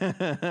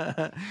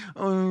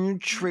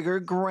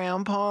 Triggered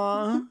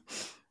grandpa.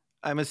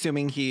 I'm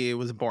assuming he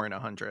was born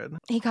 100.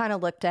 He kind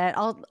of looked at.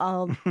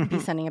 I'll be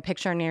sending a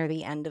picture near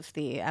the end of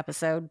the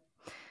episode.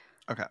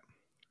 Okay.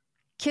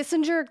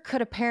 Kissinger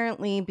could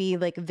apparently be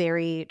like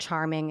very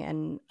charming,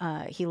 and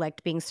he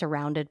liked being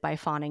surrounded by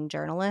fawning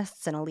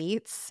journalists and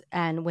elites.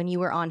 And when you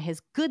were on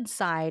his good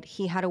side,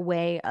 he had a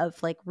way of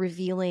like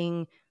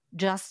revealing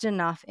just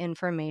enough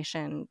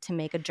information to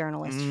make a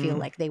journalist feel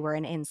like they were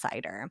an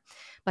insider.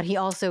 But he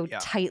also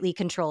tightly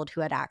controlled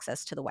who had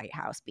access to the White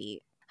House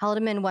beat.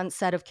 Haldeman once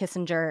said of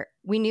Kissinger,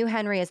 "We knew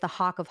Henry as the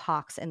hawk of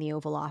hawks in the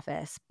Oval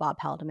Office," Bob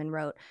Haldeman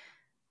wrote.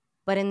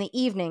 But in the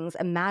evenings,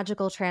 a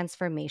magical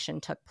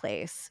transformation took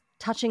place.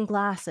 Touching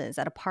glasses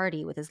at a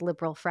party with his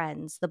liberal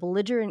friends, the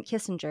belligerent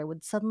Kissinger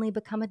would suddenly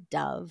become a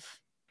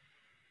dove.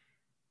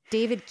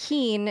 David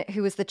Keene,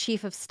 who was the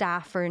chief of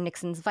staff for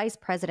Nixon's vice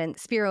president,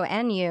 Spiro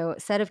Agnew,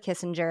 said of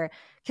Kissinger,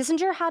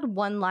 Kissinger had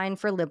one line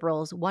for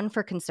liberals, one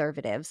for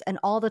conservatives, and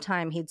all the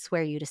time he'd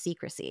swear you to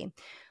secrecy.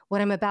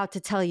 What I'm about to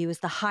tell you is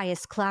the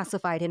highest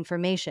classified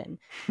information.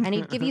 And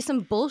he'd give you some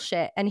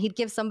bullshit, and he'd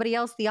give somebody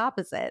else the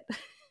opposite.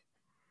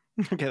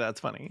 Okay, that's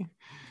funny.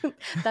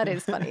 That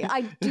is funny.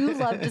 I do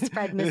love to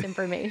spread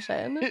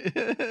misinformation.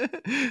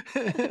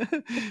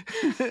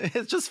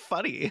 It's just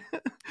funny.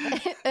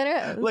 It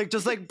is. Like,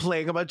 just like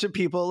playing a bunch of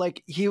people.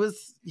 Like, he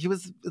was,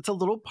 it's a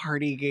little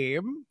party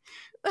game.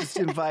 Just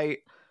invite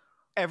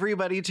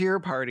everybody to your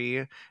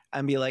party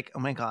and be like, oh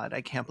my God,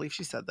 I can't believe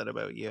she said that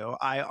about you.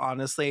 I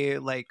honestly,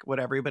 like, what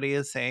everybody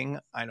is saying,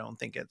 I don't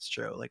think it's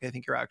true. Like, I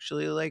think you're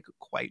actually, like,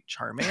 quite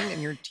charming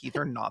and your teeth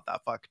are not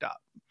that fucked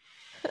up.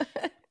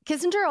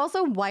 Kissinger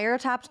also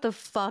wiretapped the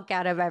fuck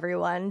out of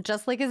everyone,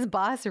 just like his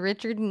boss,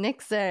 Richard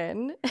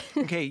Nixon.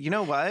 Okay, you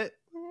know what?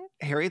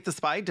 Harriet the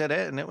Spy did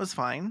it and it was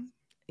fine.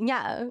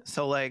 Yeah.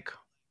 So, like,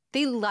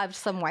 they loved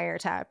some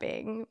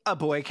wiretapping. A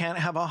boy can't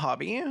have a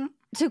hobby.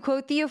 To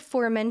quote the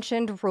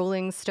aforementioned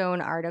Rolling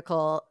Stone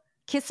article,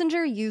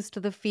 Kissinger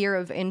used the fear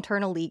of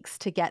internal leaks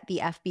to get the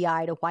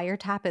FBI to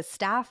wiretap his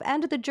staff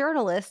and the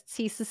journalists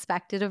he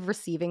suspected of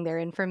receiving their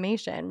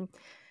information.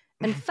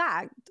 In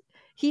fact,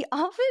 he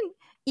often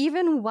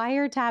even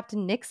wiretapped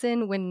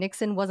Nixon when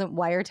Nixon wasn't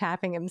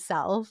wiretapping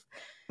himself.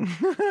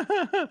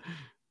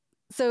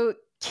 So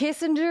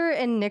Kissinger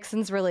and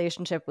Nixon's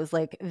relationship was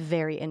like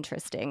very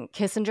interesting.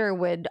 Kissinger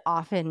would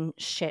often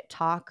shit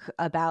talk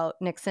about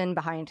Nixon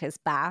behind his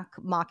back,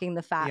 mocking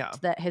the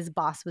fact that his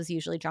boss was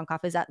usually drunk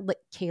off his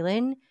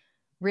Kaylin.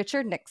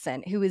 Richard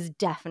Nixon, who is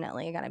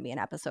definitely going to be an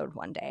episode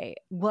one day,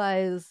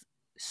 was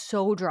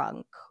so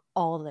drunk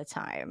all the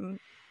time.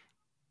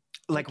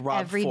 Like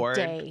Rob every Ford,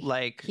 day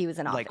like he was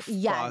in office.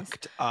 Like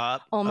fucked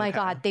up. Oh my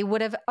God, they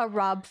would have a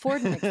Rob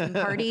Ford Nixon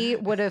party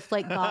would have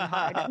like gone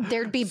hard.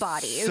 There'd be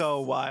bodies. So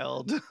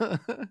wild.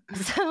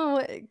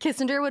 So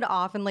Kissinger would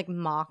often like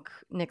mock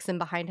Nixon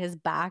behind his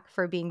back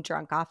for being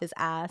drunk off his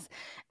ass,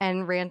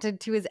 and ranted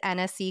to his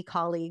NSC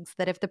colleagues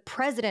that if the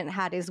president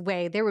had his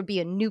way, there would be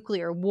a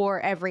nuclear war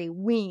every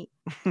week.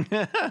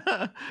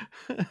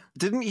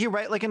 Didn't he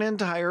write like an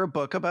entire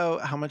book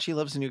about how much he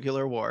loves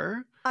nuclear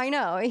war? I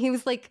know. He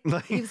was like,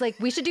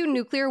 we should do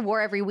nuclear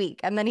war every week.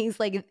 And then he's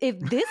like, if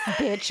this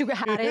bitch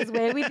had his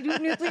way, we'd do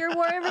nuclear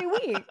war every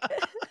week.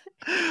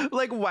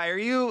 Like, why are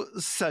you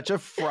such a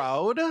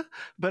fraud,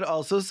 but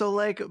also so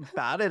like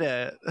bad at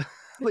it?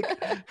 Like,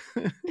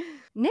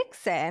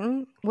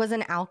 Nixon was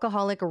an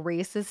alcoholic,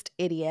 racist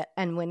idiot.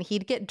 And when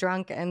he'd get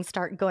drunk and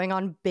start going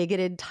on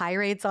bigoted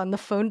tirades on the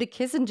phone to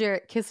Kissinger,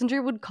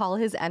 Kissinger would call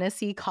his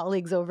NSC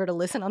colleagues over to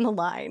listen on the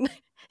line.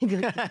 He'd be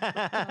like,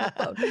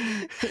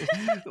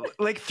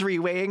 like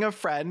three-waying a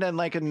friend and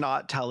like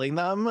not telling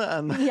them.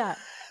 Yeah.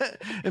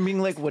 And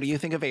being like, what do you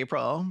think of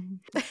April?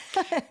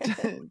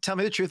 Tell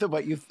me the truth of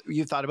what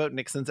you thought about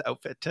Nixon's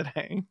outfit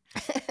today.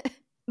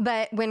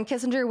 But when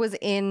Kissinger was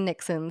in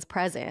Nixon's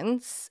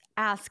presence,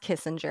 Ask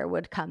Kissinger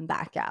would come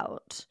back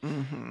out.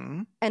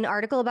 Mm-hmm. An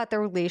article about the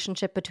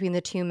relationship between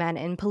the two men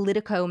in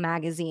Politico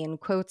magazine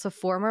quotes a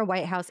former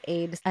White House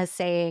aide as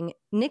saying,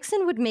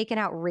 Nixon would make an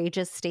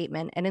outrageous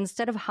statement, and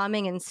instead of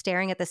humming and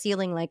staring at the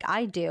ceiling like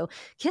I do,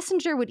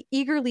 Kissinger would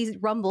eagerly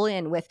rumble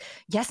in with,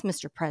 yes,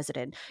 Mr.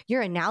 President,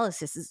 your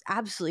analysis is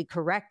absolutely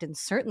correct and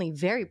certainly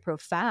very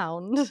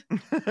profound.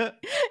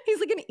 He's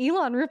like an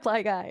Elon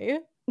reply guy.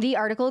 The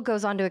article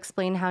goes on to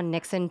explain how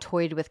Nixon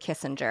toyed with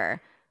Kissinger.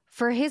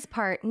 For his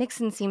part,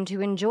 Nixon seemed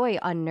to enjoy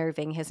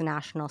unnerving his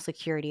national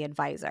security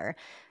advisor.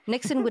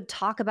 Nixon would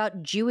talk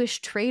about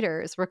Jewish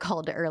traitors,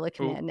 recalled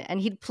Ehrlichman,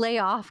 and he'd play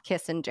off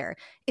Kissinger.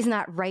 Isn't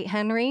that right,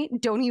 Henry?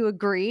 Don't you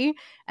agree?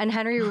 And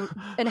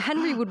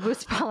Henry would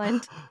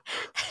respond.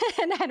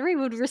 And Henry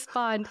would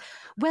respond,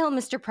 well,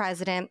 Mr.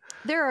 President,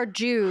 there are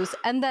Jews,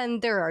 and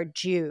then there are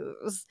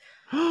Jews.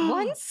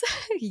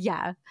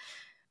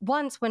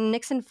 Once, when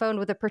Nixon phoned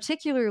with a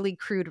particularly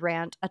crude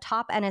rant, a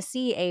top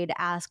NSC aide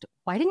asked,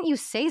 why didn't you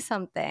say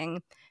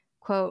something?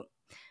 Quote,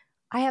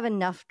 I have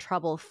enough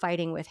trouble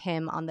fighting with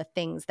him on the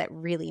things that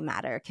really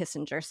matter,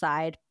 Kissinger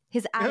sighed.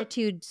 His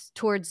attitudes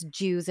towards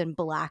Jews and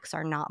blacks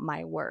are not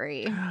my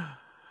worry.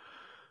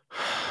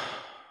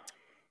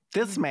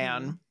 This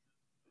man,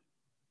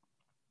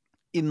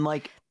 in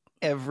like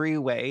every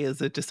way, is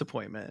a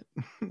disappointment.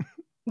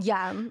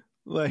 Yeah.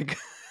 Like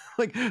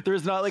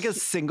there's not like a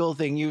single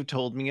thing you've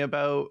told me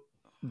about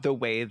the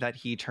way that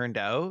he turned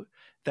out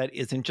that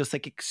isn't just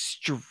like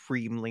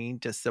extremely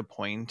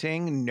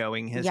disappointing,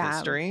 knowing his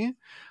history.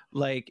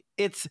 Like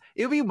it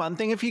would be one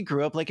thing if he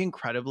grew up like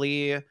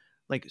incredibly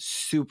like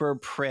super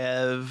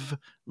priv,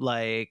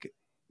 like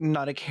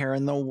not a care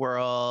in the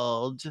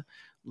world,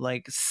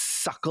 like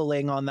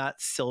suckling on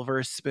that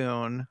silver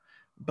spoon,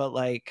 but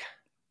like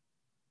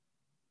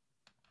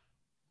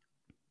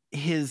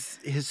his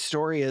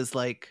story is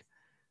like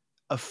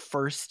a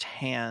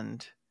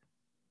firsthand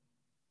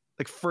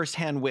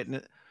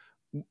witness.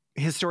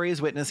 His story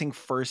is witnessing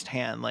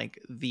firsthand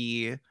like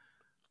the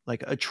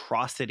like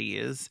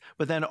atrocities,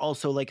 but then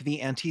also like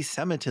the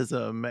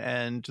anti-Semitism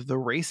and the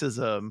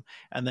racism.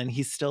 And then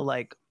he's still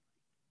like,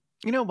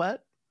 you know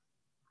what?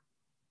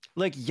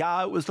 Like,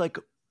 yeah, it was like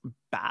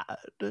bad,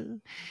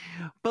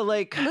 but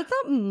like That's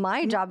not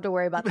my job to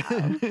worry about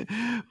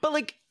that. but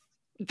like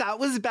that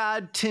was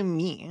bad to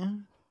me.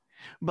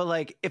 But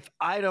like, if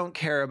I don't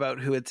care about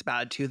who it's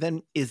bad to,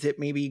 then is it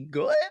maybe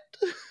good?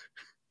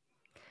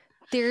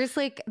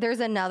 There's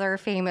another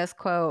famous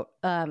quote,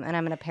 and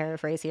I'm going to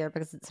paraphrase here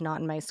because it's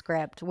not in my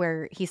script,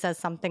 where he says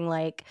something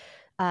like,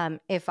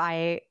 if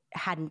I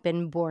hadn't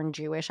been born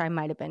Jewish, I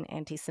might have been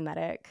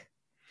anti-Semitic.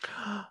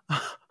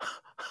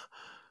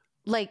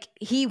 Like,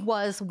 he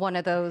was one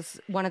of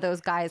those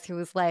guys who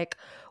was like,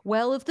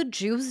 well, if the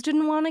Jews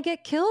didn't want to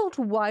get killed,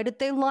 why did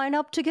they line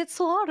up to get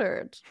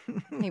slaughtered?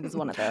 He was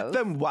one of those.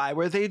 Then why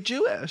were they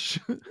Jewish?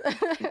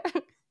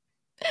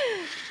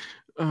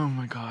 Oh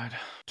my God.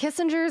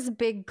 Kissinger's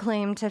big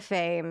claim to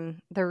fame,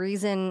 the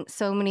reason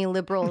so many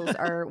liberals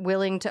are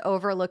willing to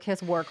overlook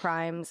his war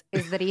crimes,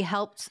 is that he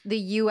helped the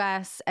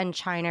US and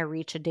China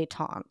reach a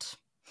détente.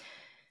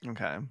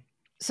 Okay.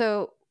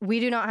 So we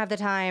do not have the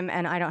time,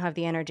 and I don't have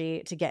the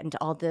energy to get into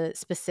all the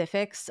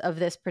specifics of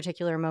this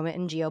particular moment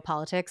in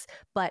geopolitics,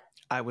 but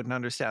I wouldn't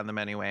understand them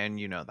anyway, and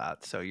you know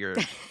that. So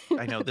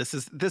I know this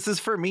is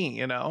for me,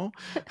 you know?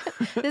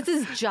 This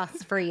is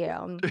just for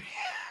you.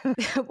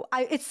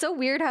 It's so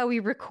weird how we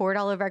record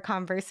all of our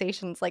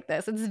conversations like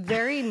this. It's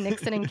very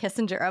Nixon and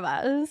Kissinger of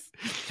us.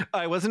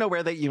 I wasn't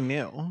aware that you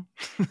knew.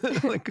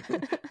 Like,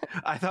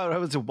 I thought I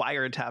was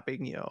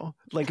wiretapping you,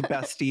 like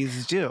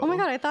besties do. Oh my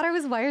God, I thought I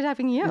was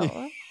wiretapping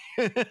you.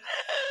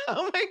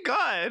 Oh my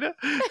God.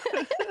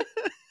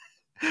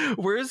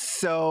 We're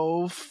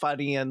so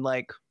funny and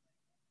like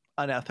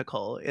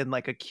unethical in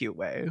like a cute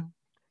way.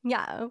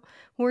 Yeah.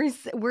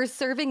 We're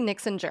serving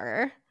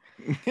Nixinger.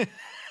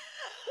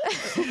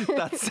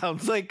 That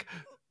sounds like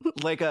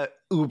a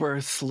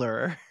Uber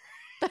slur.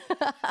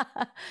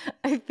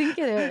 I think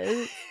it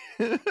is.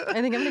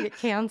 I think I'm gonna get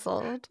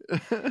canceled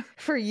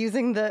for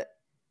using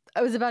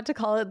I was about to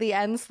call it the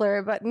N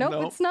slur, but nope.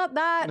 It's not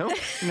that.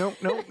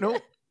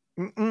 Nope.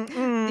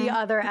 The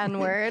other N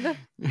word.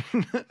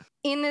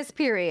 In this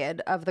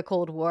period of the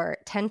Cold War,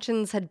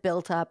 tensions had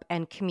built up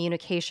and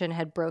communication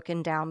had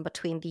broken down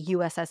between the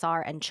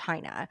USSR and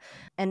China.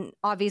 And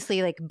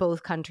obviously, like,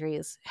 both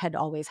countries had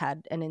always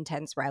had an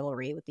intense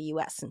rivalry with the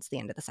US since the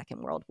end of the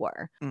Second World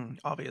War.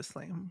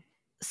 Obviously.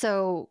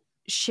 So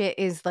shit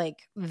is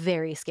like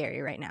very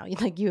scary right now.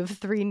 Like, you have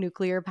 3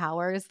 nuclear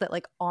powers that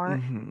like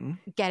aren't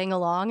getting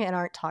along and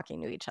aren't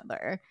talking to each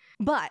other.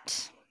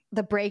 But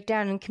the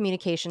breakdown in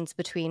communications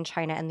between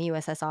China and the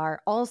USSR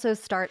also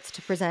starts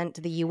to present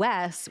the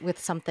US with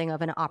something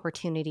of an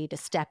opportunity to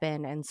step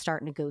in and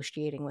start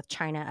negotiating with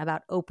China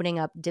about opening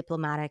up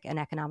diplomatic and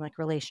economic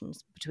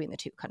relations between the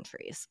two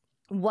countries.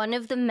 One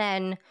of the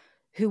men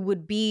who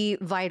would be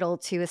vital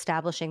to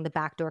establishing the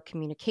backdoor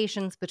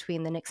communications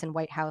between the Nixon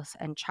White House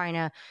and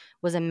China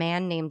was a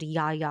man named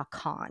Yahya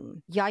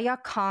Khan. Yahya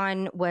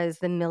Khan was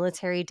the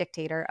military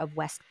dictator of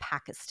West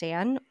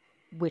Pakistan,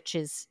 which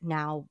is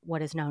now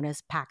what is known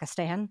as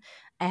Pakistan.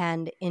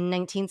 And in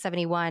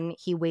 1971,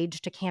 he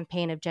waged a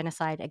campaign of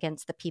genocide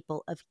against the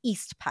people of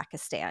East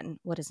Pakistan,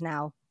 what is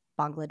now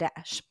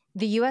Bangladesh.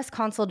 The U.S.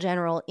 Consul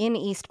General in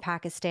East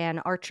Pakistan,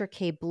 Archer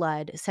K.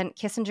 Blood, sent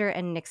Kissinger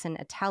and Nixon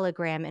a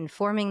telegram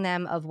informing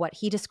them of what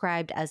he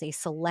described as a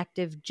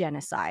selective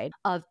genocide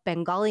of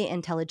Bengali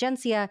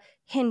intelligentsia,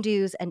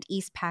 Hindus, and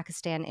East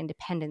Pakistan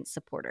independence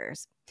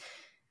supporters.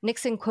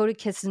 Nixon quoted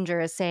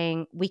Kissinger as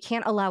saying, "We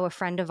can't allow a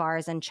friend of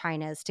ours and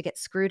China's to get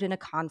screwed in a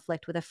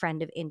conflict with a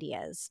friend of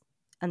India's."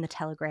 And the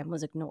telegram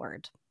was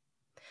ignored.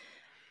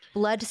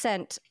 Blood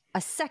sent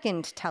a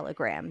second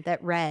telegram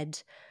that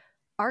read,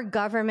 "Our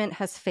government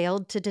has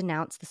failed to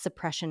denounce the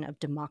suppression of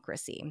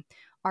democracy.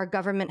 Our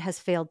government has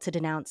failed to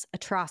denounce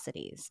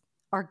atrocities.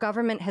 Our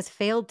government has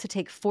failed to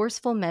take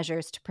forceful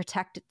measures to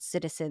protect its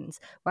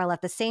citizens, while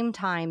at the same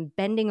time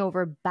bending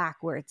over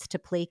backwards to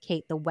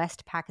placate the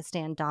West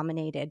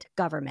Pakistan-dominated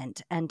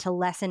government and to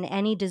lessen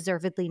any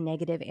deservedly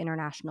negative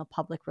international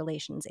public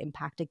relations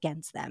impact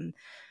against them.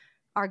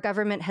 Our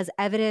government has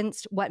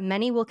evidenced what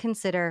many will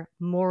consider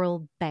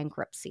moral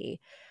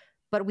bankruptcy.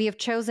 But we have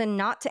chosen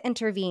not to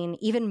intervene,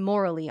 even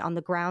morally, on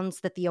the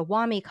grounds that the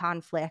Awami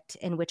conflict,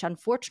 in which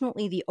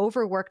unfortunately the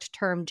overworked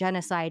term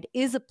genocide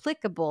is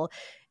applicable,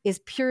 is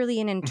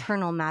purely an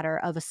internal matter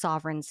of a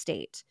sovereign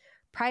state.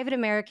 Private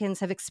Americans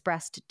have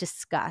expressed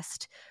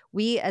disgust.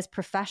 We, as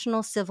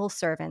professional civil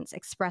servants,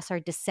 express our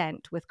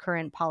dissent with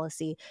current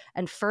policy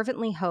and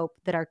fervently hope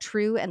that our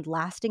true and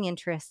lasting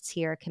interests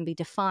here can be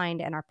defined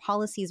and our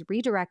policies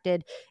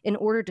redirected in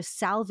order to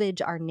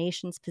salvage our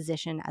nation's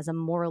position as a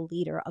moral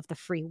leader of the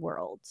free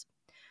world."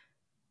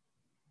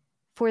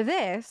 For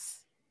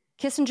this,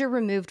 Kissinger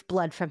removed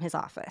Blood from his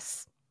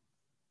office.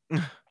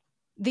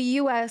 The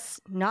U.S.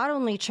 not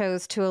only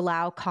chose to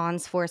allow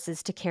Khan's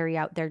forces to carry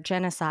out their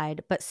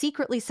genocide, but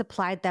secretly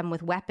supplied them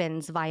with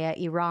weapons via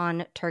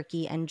Iran,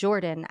 Turkey, and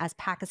Jordan, as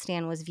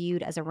Pakistan was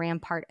viewed as a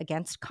rampart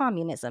against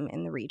communism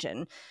in the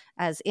region,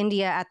 as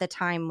India at the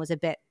time was a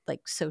bit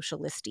like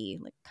socialist-y,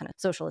 like kind of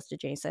socialist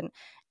adjacent.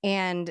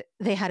 And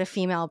they had a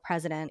female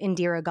president,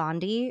 Indira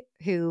Gandhi,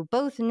 who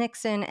both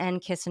Nixon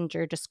and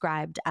Kissinger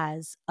described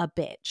as a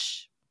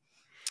bitch.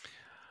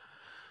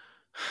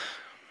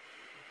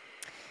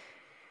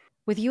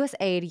 With U.S.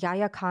 aid,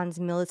 Yahya Khan's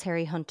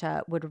military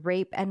junta would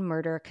rape and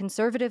murder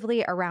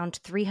conservatively around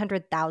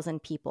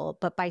 300,000 people,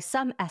 but by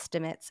some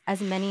estimates,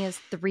 as many as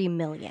 3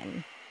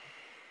 million.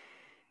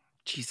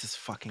 Jesus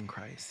fucking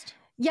Christ.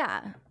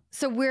 Yeah.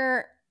 So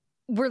we're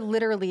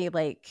literally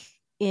like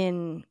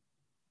in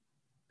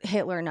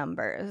Hitler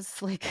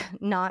numbers, like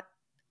not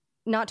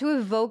to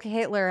evoke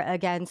Hitler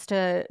against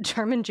a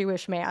German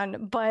Jewish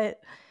man, but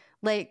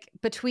like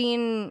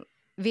between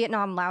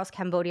Vietnam, Laos,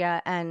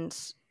 Cambodia, and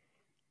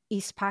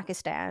East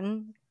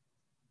Pakistan,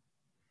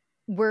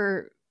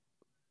 we're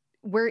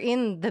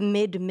in the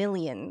mid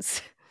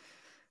millions.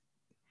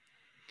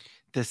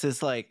 This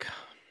is like,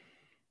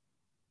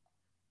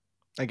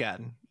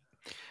 again,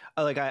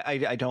 like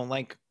I don't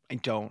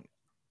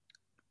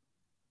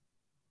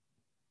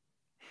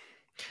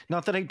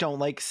not that I don't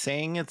like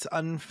saying it's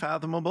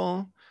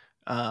unfathomable,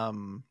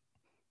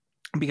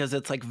 because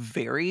it's like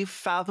very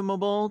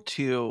fathomable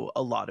to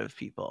a lot of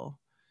people,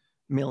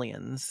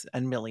 millions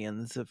and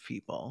millions of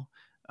people.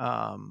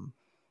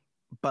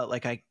 But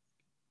like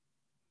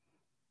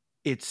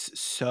it's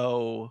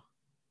so,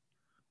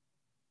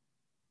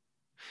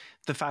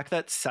 the fact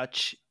that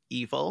such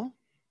evil,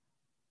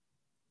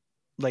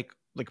 like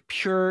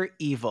pure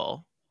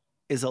evil,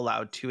 is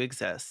allowed to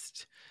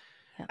exist,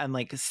 yeah. And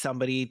like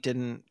somebody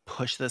didn't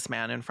push this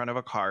man in front of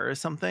a car or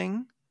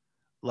something,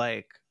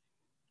 like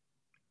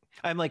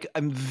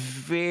I'm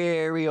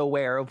very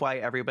aware of why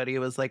everybody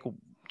was like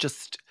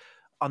just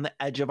on the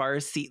edge of our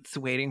seats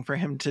waiting for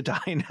him to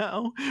die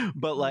now.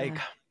 But like,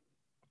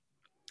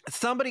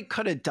 somebody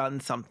could have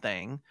done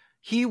something.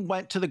 He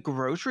went to the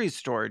grocery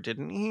store,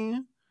 didn't he?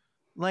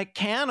 Like,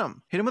 can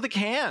him. Hit him with a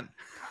can.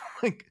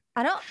 Like,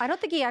 I don't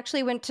think he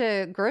actually went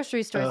to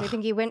grocery stores. Ugh. I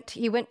think he went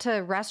to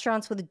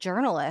restaurants with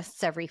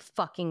journalists every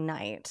fucking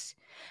night.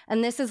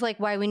 And this is like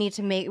why we need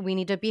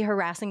to be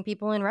harassing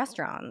people in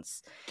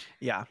restaurants.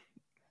 Yeah.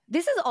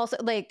 This is also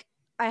like,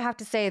 I have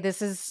to say,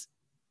 this is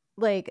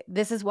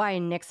why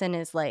Nixon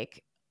is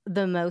like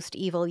the most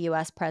evil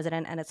US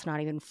president, and it's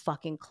not even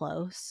fucking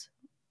close.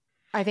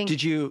 I think.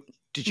 Did you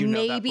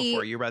know that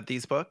before you read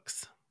these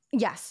books?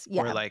 Yes.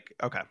 Yeah. Or like,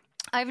 okay.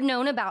 I've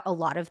known about a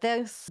lot of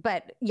this,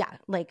 but yeah,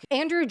 like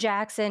Andrew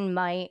Jackson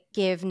might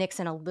give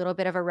Nixon a little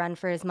bit of a run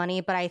for his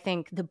money, but I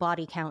think the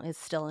body count is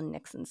still in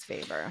Nixon's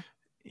favor.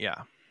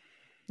 Yeah.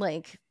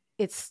 Like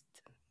it's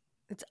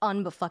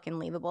unfucking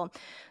believable.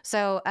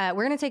 So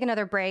we're going to take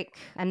another break.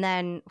 And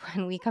then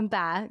when we come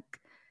back,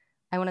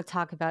 I want to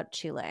talk about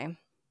Chile.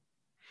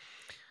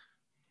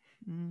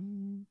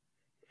 I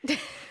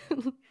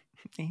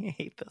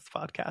hate this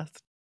podcast.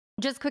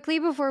 Just quickly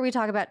before we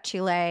talk about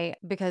Chile,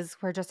 because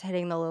we're just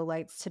hitting the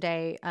lowlights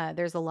today,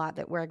 there's a lot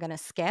that we're going to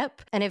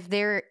skip. And if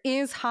there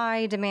is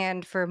high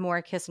demand for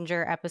more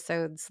Kissinger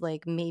episodes,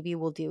 like maybe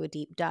we'll do a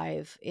deep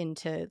dive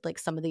into like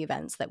some of the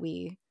events that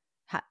we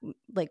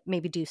like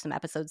maybe do some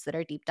episodes that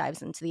are deep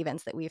dives into the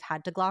events that we've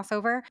had to gloss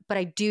over. But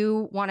I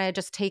do want to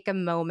just take a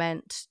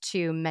moment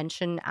to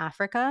mention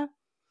Africa.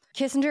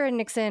 Kissinger and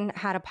Nixon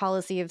had a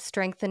policy of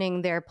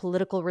strengthening their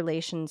political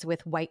relations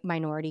with white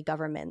minority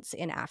governments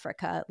in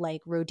Africa,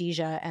 like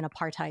Rhodesia and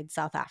apartheid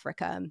South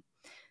Africa.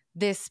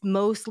 This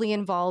mostly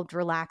involved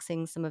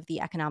relaxing some of the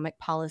economic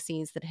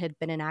policies that had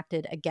been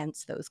enacted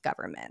against those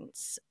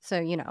governments. So,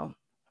 you know,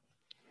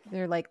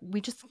 they're like,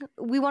 we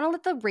want to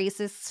let the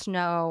racists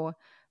know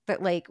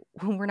that, like,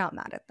 we're not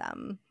mad at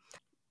them.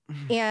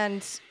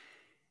 And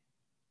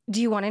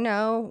do you want to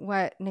know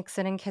what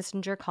Nixon and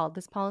Kissinger called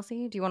this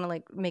policy? Do you want to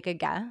like make a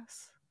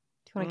guess?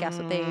 Do you want to guess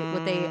what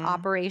they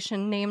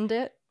operation named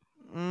it?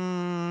 How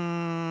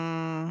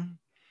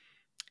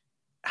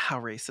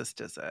racist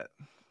is it?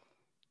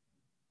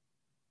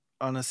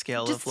 On a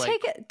scale Just of like,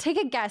 take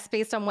a guess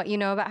based on what you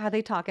know about how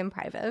they talk in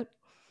private.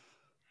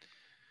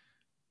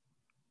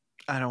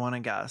 I don't want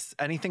to guess.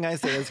 Anything I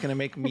say is going to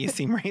make me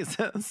seem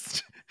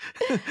racist.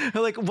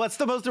 Like, what's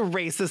the most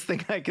racist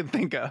thing I can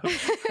think of? No,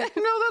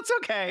 that's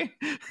okay.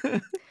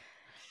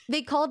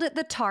 They called it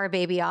the tar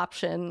baby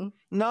option.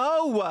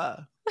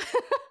 No.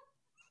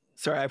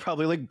 Sorry, I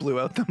probably like blew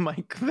out the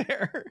mic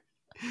there.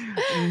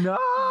 No.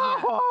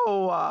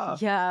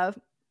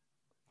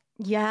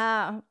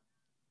 Yeah.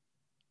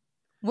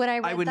 When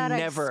I read that,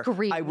 I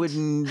screamed. I would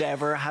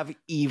never have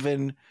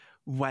even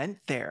went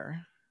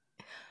there.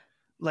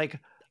 Like,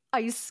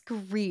 I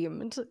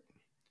screamed.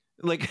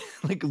 Like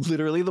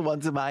literally the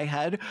ones in my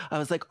head, I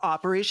was like,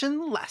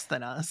 Operation Less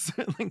Than Us.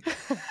 Like,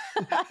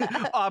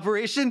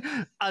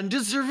 Operation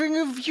Undeserving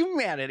of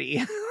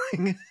Humanity.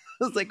 I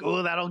was like,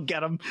 oh, that'll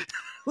get them.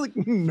 Like,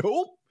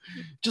 nope.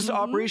 Just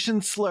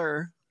Operation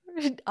Slur.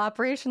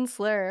 Operation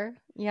Slur.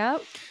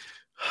 Yep.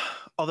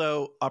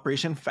 Although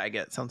Operation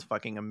Faggot sounds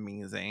fucking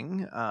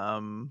amazing. Oh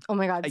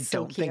my God, I so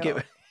don't cute. think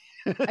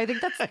it. I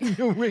think that's. I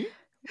know, right?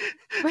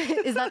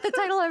 Is that the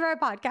title of our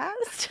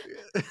podcast?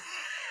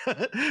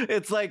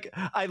 It's like,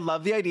 I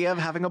love the idea of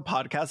having a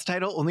podcast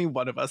title only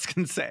one of us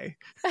can say.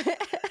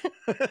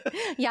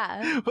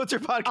 Yeah. What's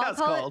your podcast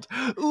call called?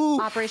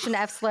 Ooh, Operation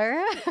F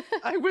Slur.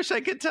 I wish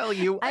I could tell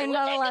you. I'm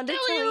not allowed to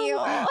tell you.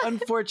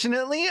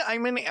 Unfortunately,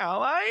 I'm an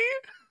ally.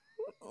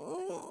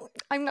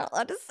 I'm not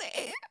allowed to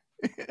say.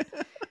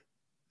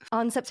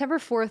 On September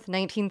 4th,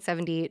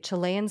 1970,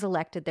 Chileans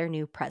elected their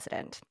new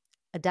president,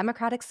 a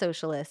democratic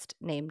socialist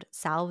named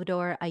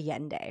Salvador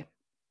Allende.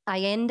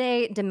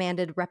 Allende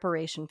demanded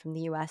reparation from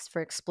the U.S.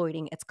 for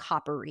exploiting its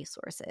copper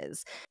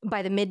resources.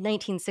 By the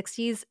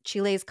mid-1960s,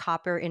 Chile's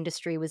copper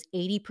industry was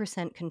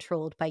 80%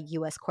 controlled by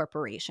U.S.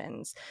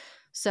 corporations.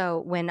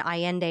 So when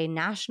Allende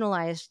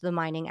nationalized the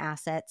mining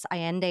assets,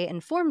 Allende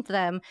informed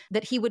them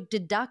that he would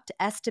deduct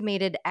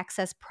estimated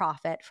excess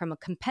profit from a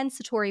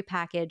compensatory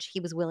package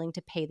he was willing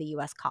to pay the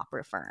U.S.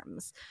 copper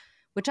firms,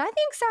 which I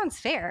think sounds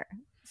fair.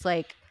 It's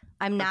like,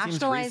 I'm That seems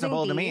nationalizing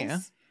reasonable these. to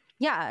me.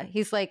 Yeah,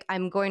 he's like,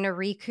 I'm going to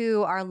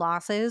recoup our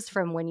losses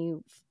from when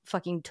you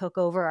fucking took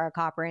over our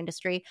copper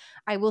industry.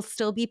 I will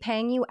still be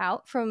paying you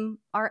out from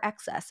our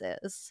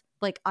excesses.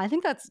 Like, I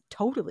think that's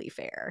totally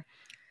fair.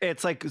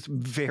 It's like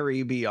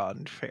very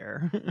beyond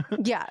fair.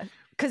 Yeah,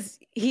 because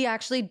he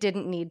actually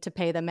didn't need to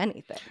pay them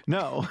anything.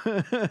 No.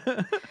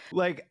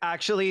 Like,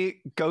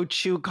 actually, go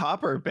chew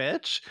copper,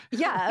 bitch.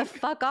 Yeah,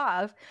 fuck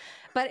off.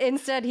 But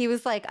instead, he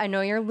was like, I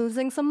know you're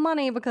losing some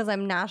money because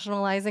I'm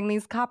nationalizing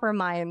these copper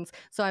mines,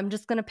 so I'm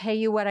just going to pay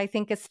you what I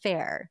think is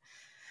fair.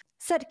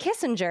 Said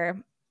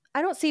Kissinger,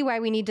 I don't see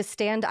why we need to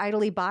stand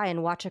idly by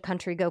and watch a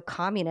country go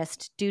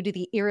communist due to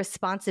the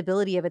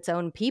irresponsibility of its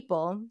own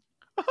people.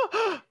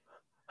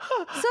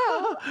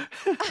 So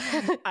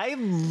I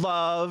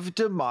love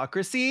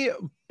democracy,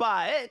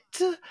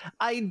 but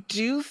I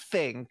do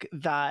think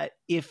that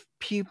if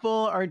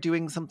people are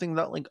doing something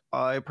that, like,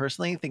 I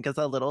personally think is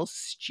a little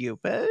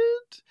stupid,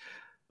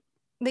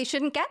 they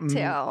shouldn't get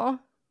to.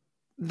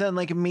 Then,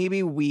 like,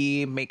 maybe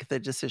we make the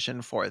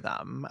decision for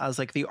them as,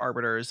 like, the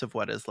arbiters of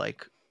what is,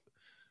 like,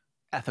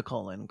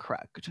 ethical and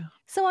correct.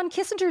 So on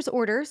Kissinger's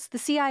orders, the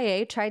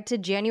CIA tried to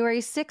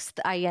January 6th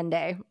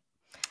Allende.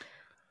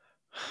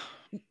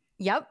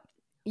 Yep.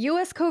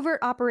 U.S. covert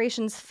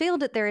operations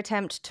failed at their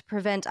attempt to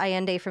prevent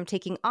Allende from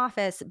taking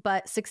office,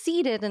 but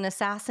succeeded in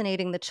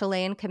assassinating the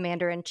Chilean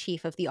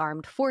commander-in-chief of the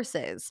armed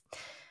forces.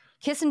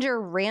 Kissinger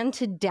ran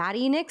to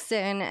Daddy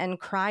Nixon and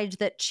cried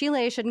that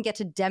Chile shouldn't get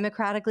to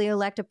democratically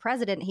elect a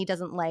president he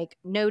doesn't like,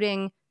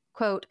 noting,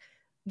 quote,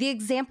 the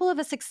example of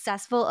a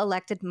successful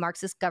elected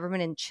Marxist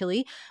government in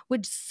Chile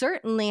would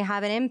certainly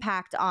have an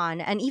impact on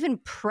and even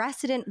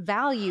precedent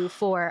value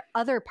for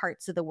other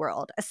parts of the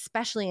world,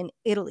 especially in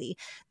Italy.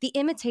 The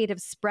imitative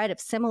spread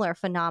of similar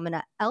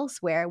phenomena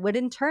elsewhere would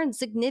in turn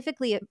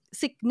significantly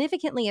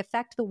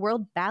affect the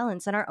world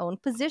balance and our own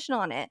position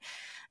on it.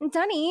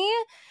 Dunny,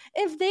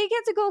 if they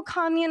get to go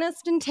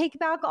communist and take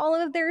back all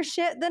of their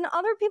shit, then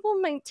other people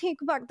might take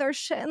back their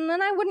shit, and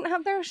then I wouldn't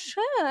have their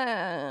shit.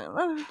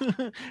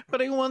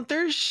 But I want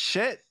their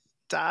shit,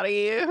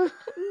 Daddy.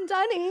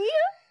 Daddy.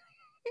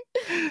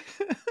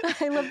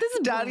 I love this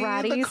Daddy,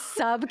 bratty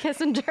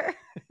sub-Kissinger.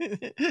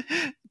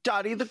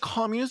 Daddy, the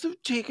communists have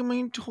taken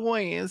my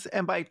toys.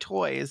 And by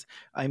toys,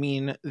 I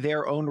mean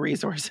their own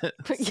resources.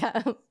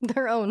 Yeah,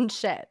 their own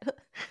shit.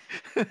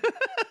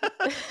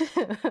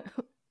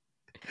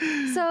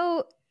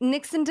 So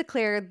Nixon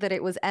declared that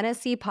it was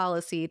NSC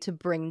policy to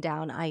bring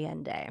down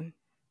Allende.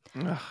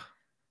 Ugh.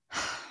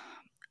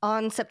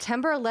 On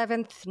September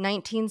 11th,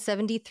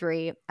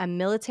 1973, a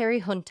military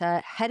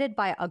junta headed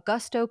by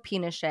Augusto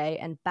Pinochet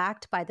and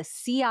backed by the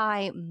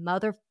CI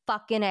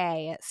motherfucking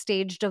A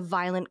staged a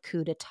violent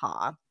coup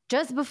d'etat.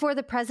 Just before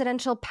the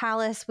presidential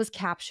palace was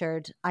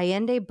captured,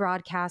 Allende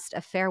broadcast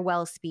a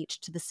farewell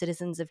speech to the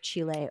citizens of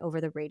Chile over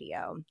the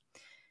radio.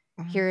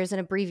 Here's an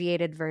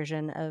abbreviated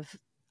version of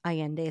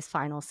Allende's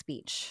final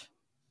speech.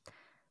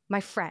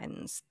 My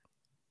friends,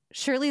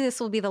 surely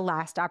this will be the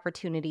last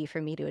opportunity for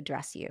me to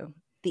address you.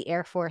 The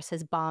Air Force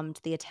has bombed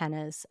the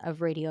antennas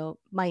of Radio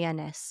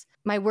Mayanes.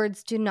 My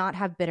words do not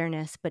have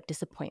bitterness, but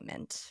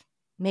disappointment.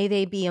 May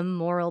they be a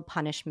moral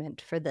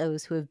punishment for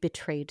those who have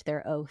betrayed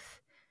their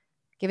oath.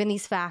 Given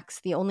these facts,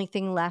 the only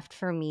thing left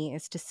for me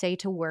is to say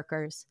to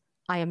workers,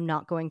 I am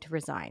not going to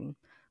resign.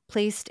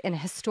 Placed in a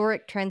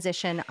historic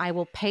transition, I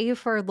will pay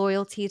for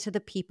loyalty to the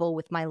people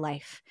with my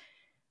life.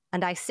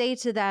 And I say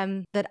to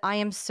them that I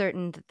am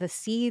certain that the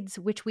seeds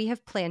which we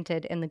have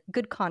planted in the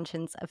good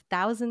conscience of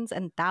thousands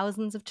and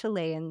thousands of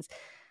Chileans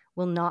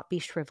will not be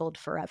shriveled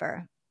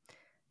forever.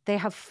 They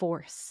have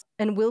force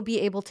and will be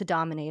able to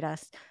dominate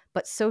us,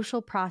 but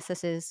social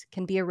processes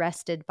can be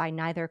arrested by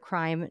neither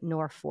crime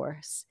nor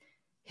force.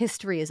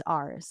 History is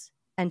ours,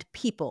 and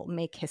people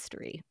make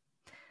history.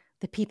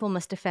 The people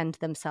must defend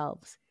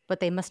themselves, but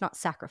they must not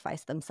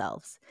sacrifice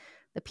themselves.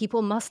 The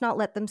people must not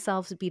let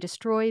themselves be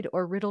destroyed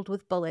or riddled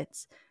with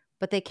bullets.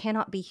 but they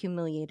cannot be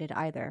humiliated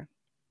either.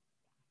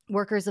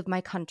 Workers of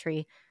my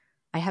country,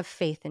 I have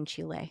faith in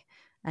Chile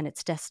and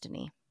its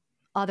destiny.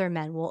 Other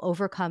men will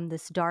overcome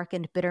this dark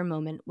and bitter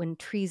moment when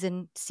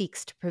treason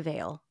seeks to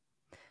prevail.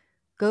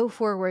 Go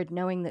forward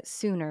knowing that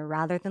sooner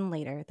rather than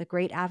later, the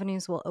great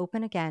avenues will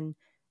open again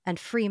and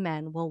free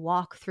men will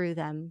walk through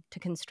them to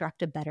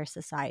construct a better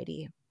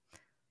society.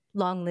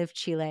 Long live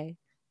Chile.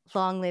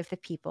 Long live the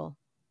people.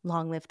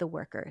 Long live the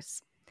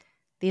workers.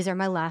 These are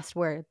my last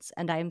words,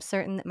 and I am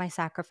certain that my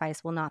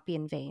sacrifice will not be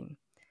in vain.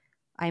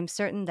 I am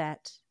certain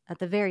that, at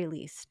the very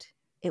least,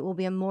 it will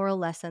be a moral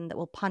lesson that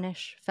will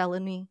punish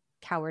felony,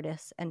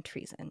 cowardice, and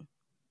treason.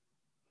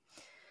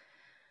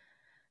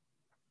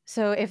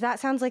 So if that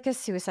sounds like a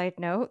suicide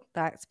note,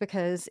 that's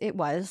because it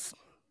was.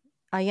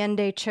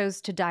 Allende chose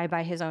to die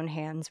by his own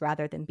hands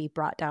rather than be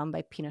brought down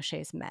by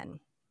Pinochet's men.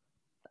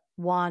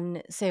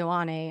 Juan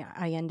Seoane,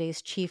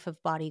 Allende's chief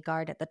of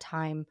bodyguard at the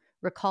time,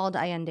 recalled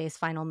Allende's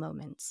final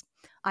moments.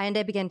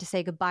 Allende began to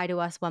say goodbye to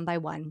us one by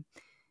one.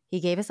 He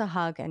gave us a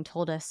hug and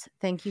told us,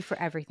 "Thank you for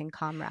everything,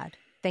 comrade.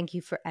 Thank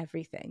you for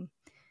everything."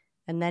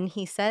 And then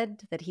he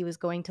said that he was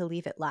going to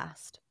leave at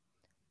last.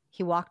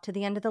 He walked to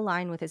the end of the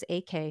line with his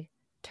AK,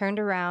 turned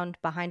around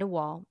behind a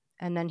wall,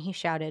 and then he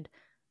shouted,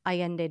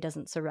 "Allende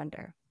doesn't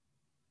surrender."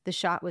 The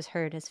shot was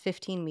heard as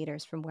 15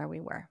 meters from where we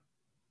were.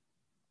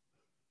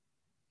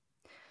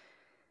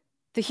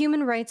 The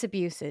human rights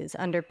abuses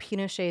under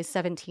Pinochet's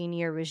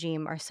 17-year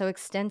regime are so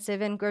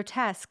extensive and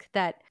grotesque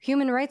that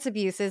human rights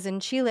abuses in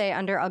Chile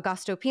under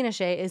Augusto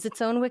Pinochet is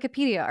its own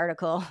Wikipedia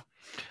article.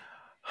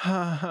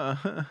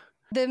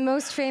 The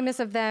most famous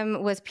of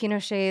them was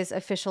Pinochet's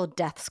official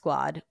death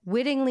squad,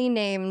 wittingly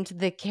named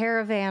the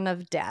Caravan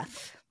of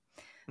Death.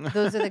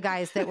 Those are the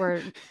guys that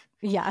were,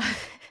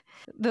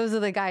 those are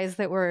the guys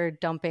that were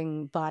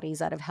dumping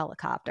bodies out of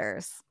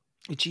helicopters.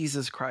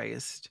 Jesus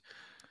Christ.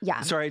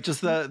 Yeah. Sorry,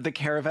 just the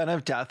Caravan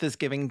of Death is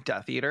giving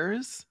Death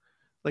Eaters.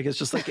 Like, it's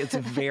just like, it's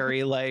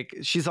very like,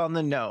 she's on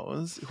the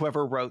nose.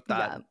 Whoever wrote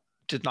that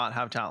did not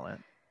have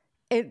talent.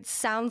 It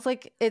sounds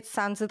like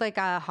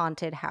a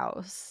haunted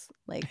house.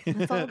 Like,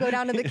 let's all go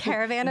down to the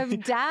Caravan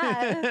of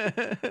Death.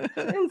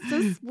 It's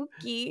so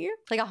spooky.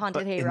 Like a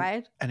haunted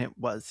hayride. And it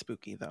was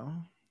spooky, though.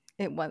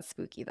 It was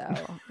spooky,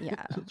 though.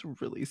 Yeah. It's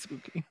really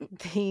spooky.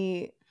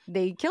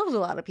 They killed a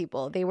lot of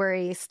people. They were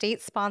a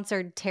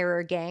state-sponsored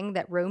terror gang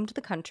that roamed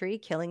the country,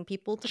 killing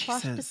people to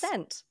quash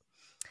dissent.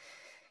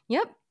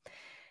 Yep.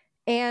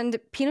 And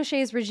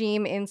Pinochet's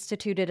regime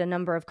instituted a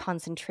number of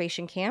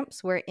concentration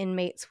camps where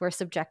inmates were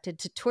subjected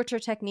to torture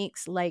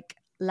techniques like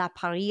la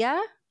parilla.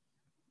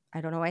 I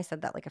don't know why I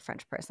said that like a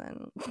French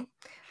person.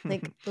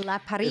 Like la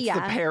parilla. It's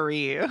the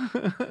Paris.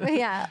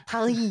 Yeah,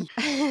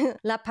 Paris.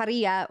 La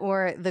parilla,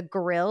 or the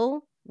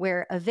grill,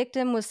 where a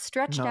victim was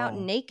stretched out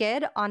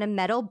naked on a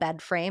metal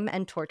bed frame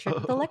and tortured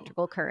with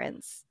electrical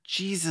currents.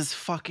 Jesus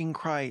fucking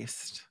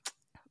Christ.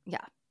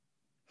 Yeah.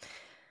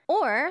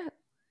 Or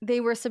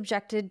they were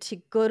subjected to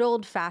good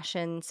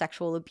old-fashioned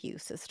sexual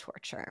abuse as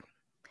torture.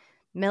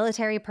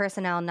 Military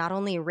personnel not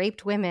only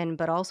raped women,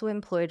 but also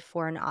employed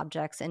foreign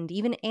objects and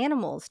even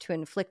animals to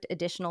inflict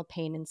additional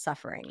pain and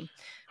suffering.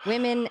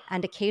 Women,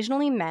 and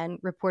occasionally men,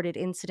 reported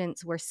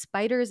incidents where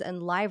spiders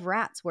and live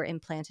rats were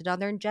implanted on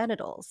their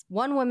genitals.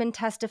 One woman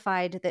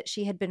testified that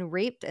she had been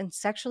raped and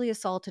sexually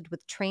assaulted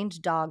with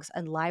trained dogs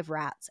and live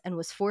rats and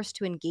was forced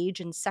to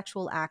engage in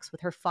sexual acts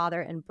with her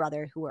father and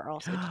brother, who were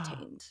also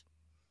detained.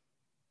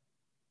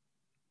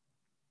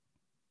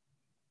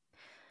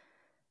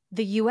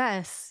 The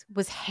U.S.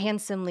 was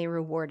handsomely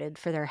rewarded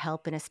for their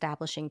help in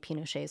establishing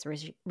Pinochet's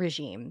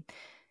regime.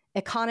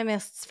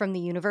 Economists from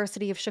the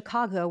University of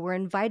Chicago were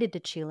invited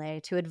to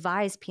Chile to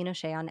advise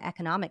Pinochet on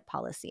economic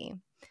policy.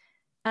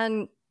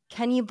 And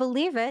can you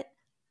believe it?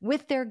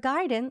 With their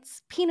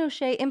guidance,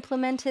 Pinochet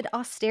implemented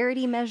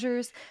austerity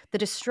measures, the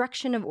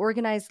destruction of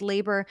organized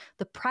labor,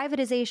 the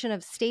privatization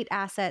of state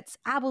assets,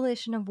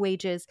 abolition of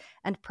wages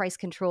and price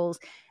controls,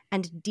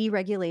 and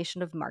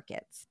deregulation of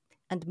markets.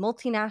 And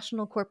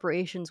multinational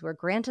corporations were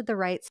granted the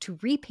rights to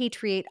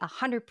repatriate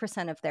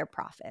 100% of their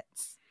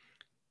profits.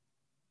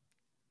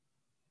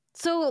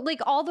 So, like,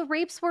 all the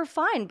rapes were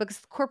fine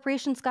because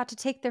corporations got to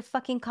take their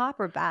fucking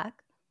copper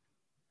back.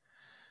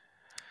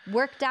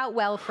 Worked out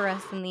well for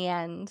us in the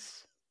end.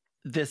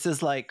 This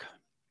is like,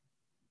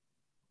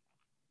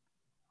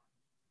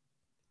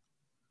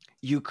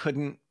 you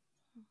couldn't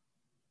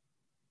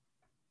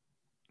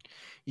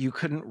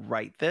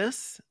write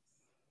this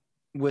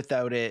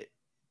without it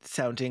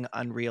sounding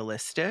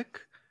unrealistic,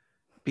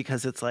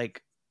 because it's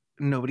like,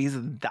 nobody's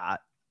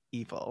that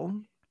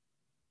evil.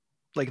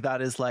 Like,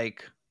 that is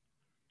like,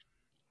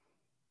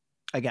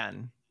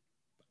 again,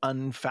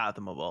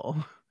 unfathomable.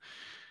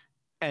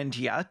 And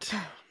yet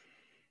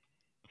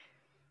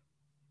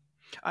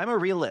I'm a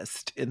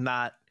realist in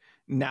that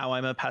now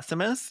I'm a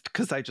pessimist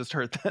because I just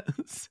heard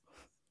this.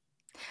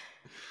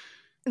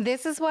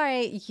 This is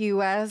why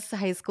U.S.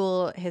 high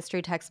school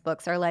history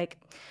textbooks are like,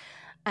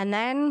 and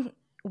then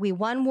we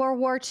won World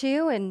War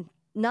II and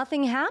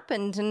nothing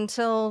happened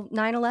until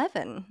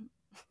 9/11.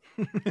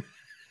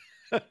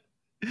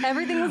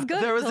 Everything was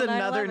good. There was till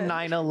another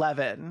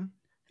 9/11.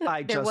 9/11.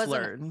 I There just wasn't.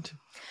 learned.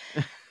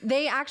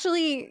 They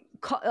actually,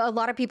 a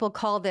lot of people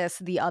call this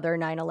the other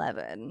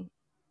 9/11.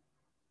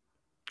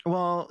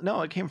 Well,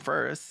 no, it came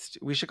first.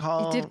 We should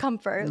call It did come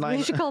first.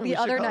 We should call the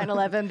other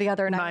 9/11 the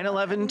other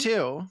 9/11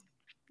 too.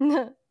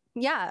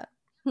 Yeah,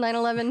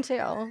 9/11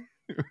 too.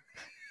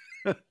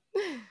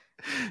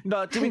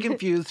 Not to be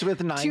confused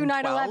with 9/12.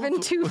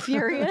 9/11 too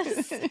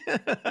furious.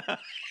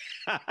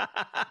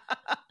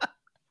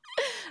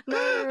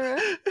 No.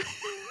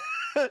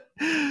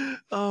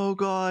 Oh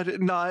God,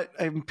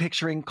 I'm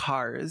picturing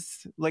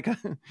cars. Like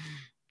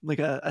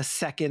a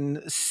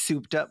second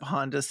souped up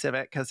Honda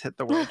Civic has hit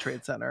the World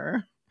Trade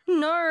Center.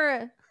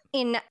 No.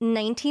 In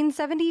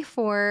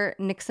 1974,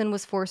 Nixon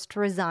was forced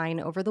to resign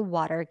over the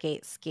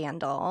Watergate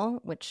scandal,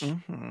 which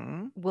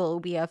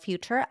will be a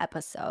future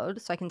episode,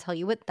 so I can tell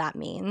you what that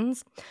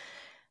means.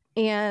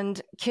 And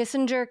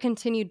Kissinger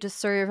continued to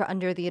serve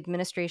under the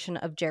administration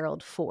of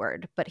Gerald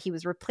Ford, but he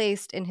was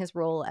replaced in his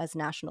role as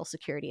National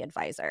Security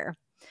Advisor.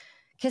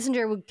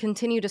 Kissinger would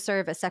continue to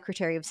serve as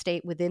Secretary of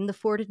State within the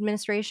Ford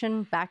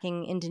administration,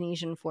 backing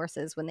Indonesian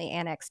forces when they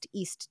annexed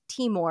East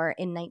Timor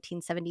in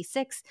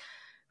 1976,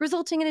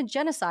 resulting in a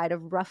genocide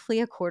of roughly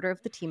a quarter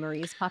of the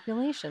Timorese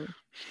population.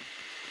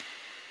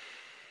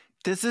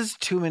 This is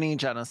too many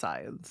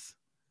genocides.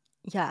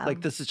 Yeah.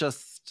 Like this is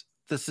just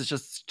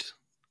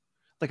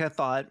like I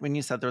thought when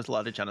you said there was a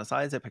lot of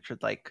genocides, I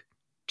pictured like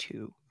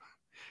 2.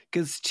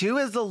 Because 2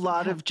 is a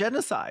lot of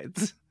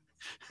genocides.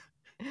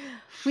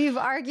 We've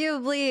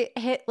arguably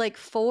hit like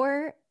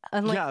 4.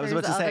 And like, yeah, I was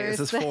about to say, is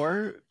this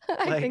 4?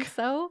 I think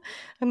so.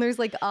 And there's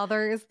like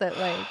others that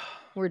like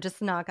we're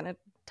just not going to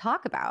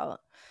talk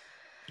about.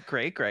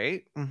 Great.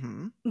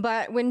 Mm-hmm.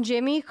 But when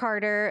Jimmy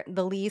Carter,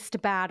 the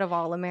least bad of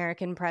all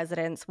American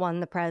presidents, won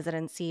the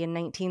presidency in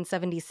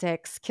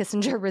 1976,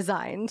 Kissinger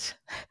resigned.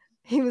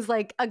 He was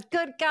like, a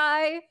good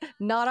guy,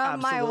 not on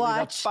my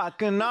watch.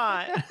 Fucking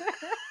not.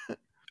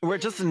 We're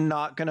just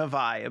not gonna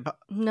vibe.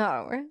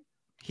 No.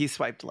 He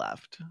swiped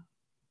left.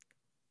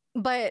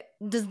 But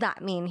does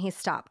that mean he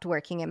stopped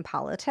working in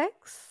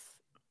politics?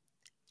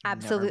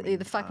 Absolutely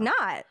the fuck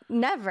not.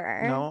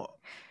 Never. No.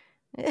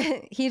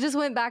 He just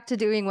went back to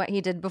doing what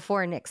he did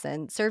before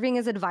Nixon, serving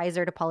as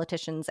advisor to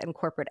politicians and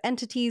corporate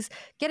entities,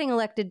 getting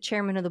elected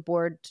chairman of the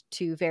board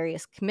to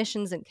various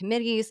commissions and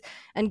committees,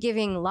 and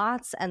giving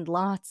lots and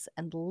lots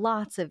and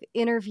lots of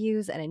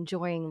interviews and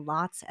enjoying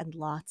lots and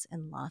lots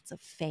and lots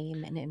of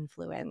fame and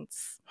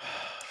influence.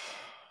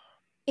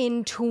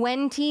 In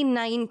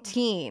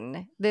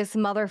 2019, this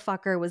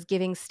motherfucker was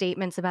giving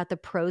statements about the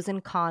pros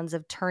and cons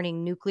of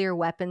turning nuclear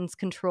weapons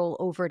control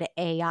over to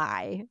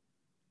AI.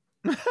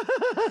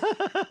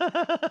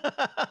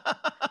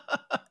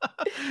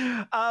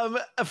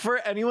 For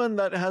anyone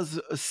that has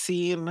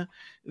seen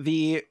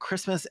the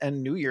Christmas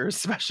and New Year's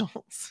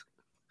specials,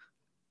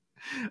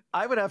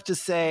 I would have to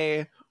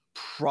say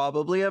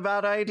probably a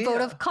bad idea. Vote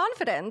of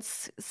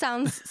confidence.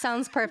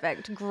 Sounds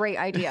perfect. Great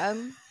idea.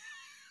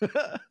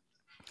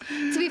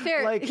 To be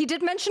fair, he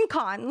did mention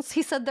cons.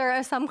 He said there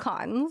are some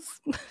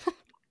cons.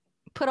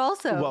 But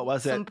also, what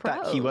was it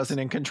that he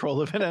wasn't in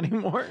control of it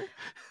anymore?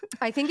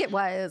 I think it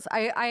was.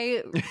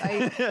 I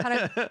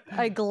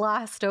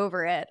glassed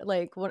over it.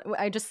 Like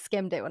I just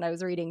skimmed it when I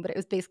was reading, but it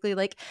was basically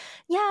like,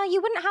 yeah,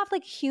 you wouldn't have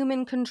like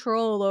human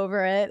control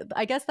over it.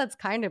 I guess that's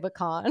kind of a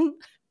con.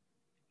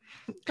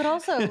 But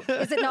also,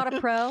 is it not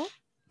a pro?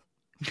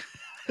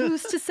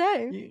 Who's to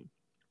say?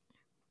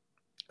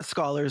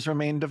 Scholars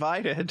remain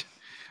divided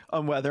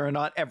on whether or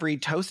not every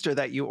toaster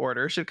that you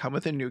order should come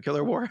with a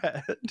nuclear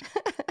warhead.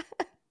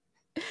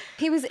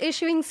 He was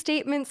issuing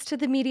statements to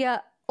the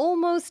media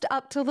almost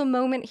up till the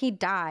moment he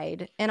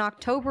died. In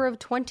October of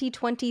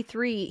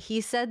 2023,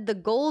 he said the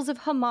goals of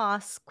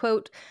Hamas,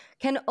 quote,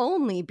 can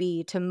only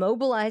be to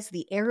mobilize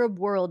the Arab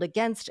world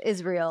against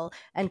Israel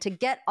and to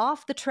get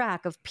off the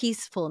track of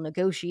peaceful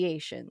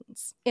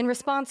negotiations. In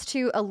response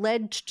to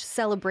alleged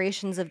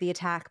celebrations of the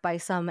attack by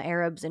some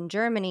Arabs in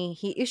Germany,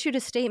 he issued a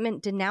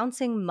statement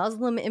denouncing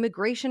Muslim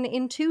immigration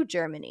into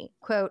Germany.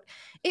 Quote,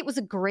 it was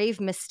a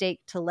grave mistake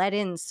to let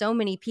in so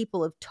many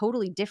people of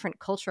totally different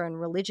culture and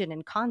religion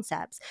and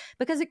concepts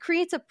because it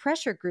creates a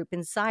pressure group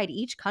inside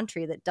each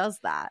country that does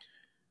that.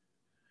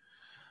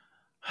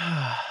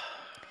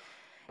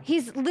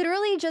 He's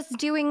literally just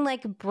doing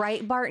like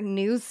Breitbart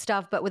news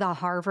stuff, but with a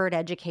Harvard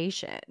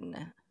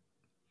education.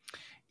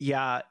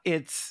 Yeah,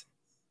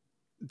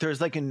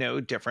 there's like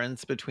no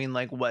difference between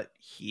like what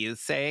he is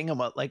saying and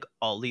what like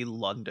Ollie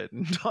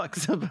London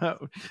talks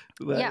about.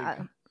 Like,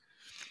 yeah.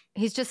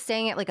 He's just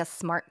saying it like a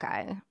smart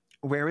guy.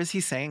 Where is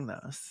he saying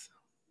this?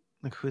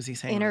 Like, who is he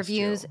saying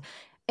interviews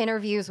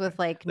with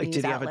like news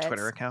did he outlets. have a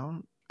Twitter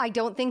account? I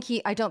don't think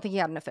he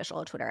had an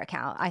official Twitter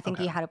account. I think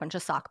he had a bunch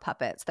of sock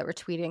puppets that were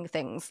tweeting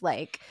things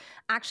like,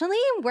 actually,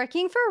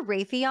 working for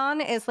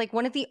Raytheon is like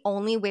one of the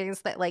only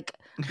ways that like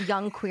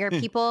young queer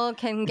people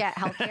can get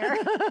healthcare.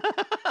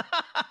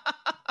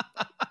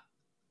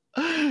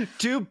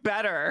 Do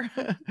better.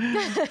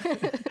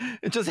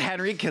 It's just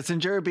Henry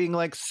Kissinger being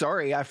like,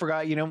 sorry, I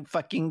forgot you don't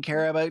fucking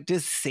care about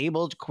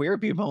disabled queer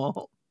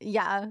people.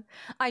 Yeah.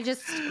 I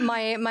just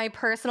my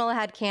personal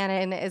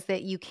headcanon is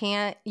that you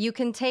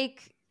can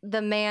take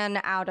the man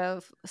out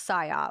of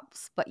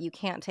psyops, but you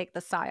can't take the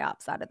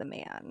psyops out of the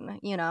man,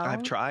 you know?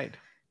 I've tried.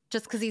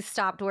 Just because he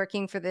stopped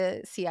working for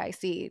the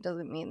CIC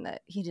doesn't mean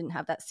that he didn't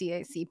have that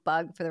CIC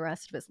bug for the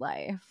rest of his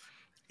life.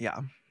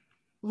 Yeah.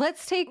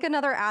 Let's take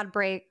another ad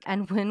break,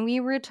 and when we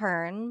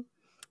return,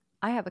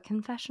 I have a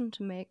confession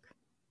to make.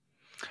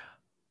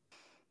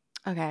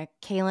 Okay,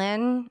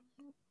 Kaylin,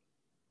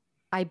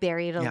 I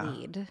buried a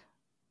lead.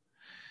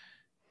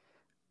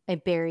 I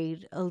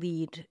buried a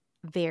lead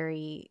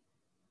very,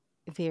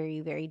 very,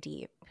 very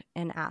deep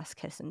in Ask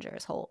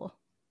Kissinger's hole.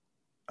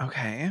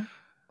 Okay.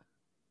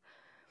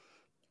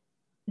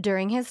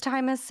 During his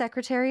time as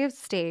Secretary of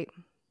State,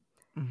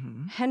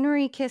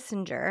 Henry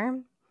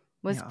Kissinger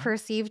was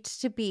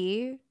perceived to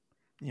be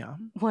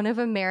one of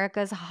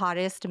America's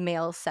hottest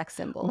male sex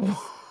symbols.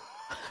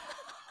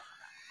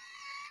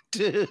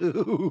 Dude.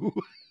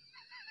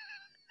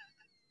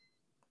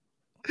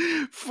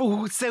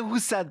 Who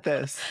said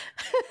this?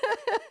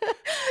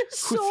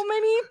 So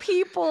many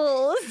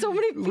people.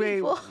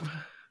 Wait.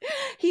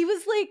 He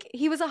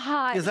was a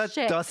hot Is that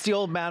shit. dusty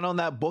old man on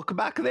that book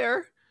back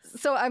there?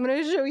 So I'm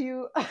going to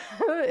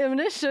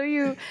show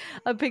you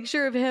a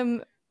picture of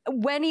him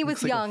when he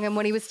was young and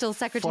when he was still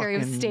Secretary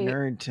of State.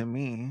 Nerd to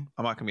me.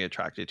 I'm not going to be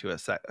attracted to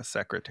a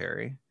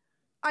secretary.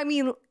 I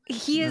mean,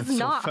 he is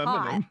not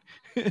hot.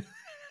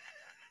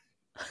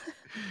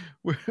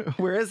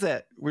 Where is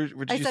it? Where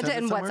did I you sent it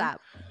in somewhere?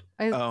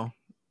 WhatsApp.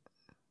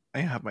 I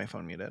have my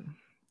phone muted.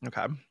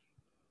 Okay.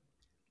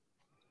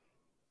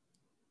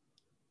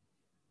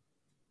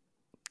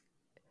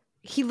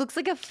 He looks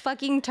like a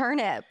fucking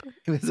turnip.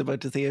 He was about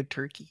to say a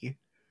turkey.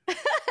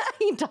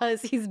 He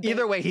does. He's big.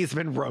 Either way, he's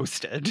been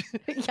roasted.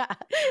 Yeah.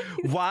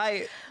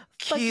 Why?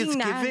 He's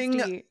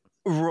giving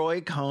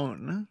Roy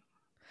Cohn.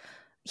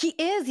 He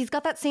is. He's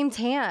got that same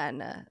tan.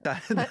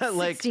 That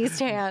 60s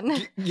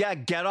tan. Yeah,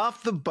 get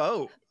off the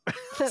boat.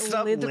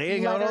 Stop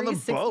laying out on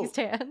the boat.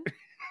 Tan.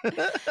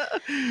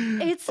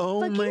 It's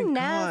fucking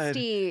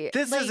nasty.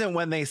 This isn't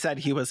when they said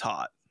he was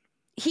hot.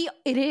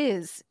 It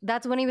is.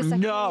 That's when he was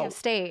Secretary of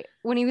State.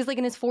 When he was like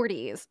in his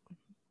 40s.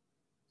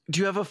 Do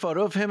you have a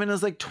photo of him in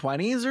his like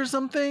 20s or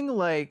something?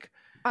 Like,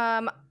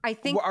 I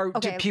think.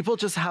 Did people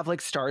just have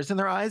like stars in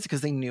their eyes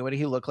because they knew what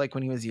he looked like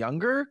when he was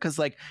younger? Because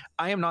like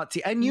I am not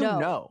seeing, and you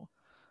know.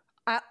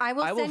 I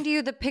will send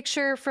you the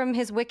picture from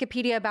his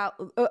Wikipedia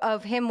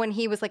of him when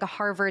he was like a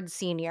Harvard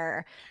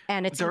senior,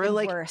 and it's even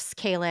worse,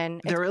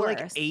 Kaylin. There are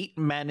like 8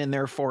 men in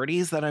their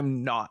 40s that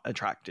I'm not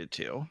attracted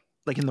to.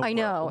 Like in the world.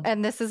 Know,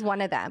 and this is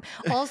one of them.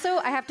 Also,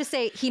 I have to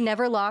say, he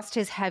never lost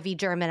his heavy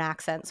German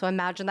accent. So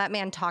imagine that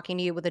man talking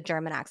to you with a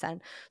German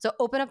accent. So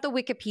open up the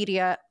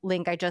Wikipedia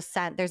link I just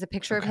sent. There's a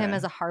picture of him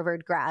as a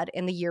Harvard grad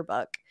in the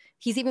yearbook.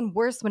 He's even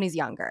worse when he's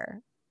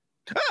younger.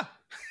 Ah!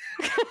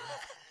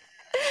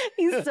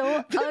 He's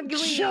so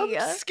ugly. Jump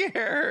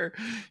scare.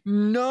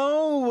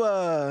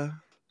 No.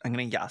 I'm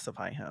going to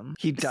yassify him.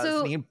 He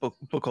does need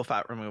buccal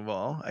fat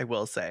removal, I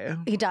will say.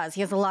 He does.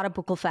 He has a lot of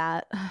buccal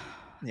fat.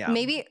 Yeah.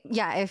 Maybe,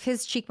 if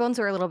his cheekbones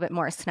were a little bit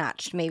more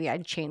snatched, maybe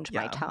I'd change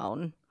my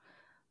tone.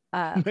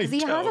 Because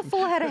he has a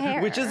full head of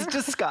hair. Which is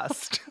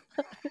disgust.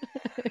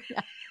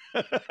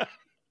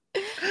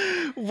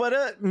 What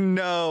a...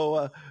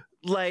 No.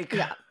 Like...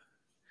 Yeah.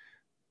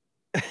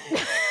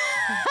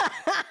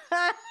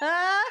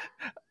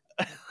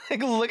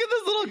 Like, look at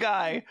this little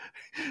guy.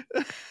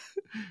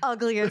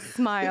 Ugliest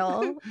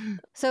smile.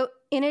 So,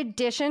 in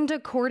addition to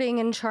courting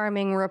and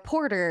charming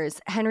reporters,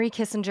 Henry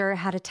Kissinger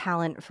had a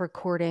talent for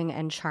courting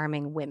and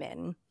charming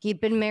women. He'd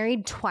been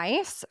married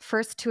twice,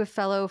 first to a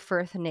fellow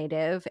Firth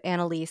native,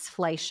 Annalise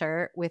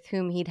Fleischer, with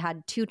whom he'd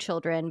had 2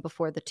 children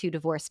before the 2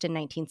 divorced in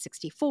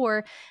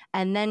 1964,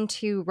 and then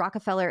to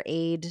Rockefeller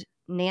aide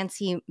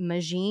Nancy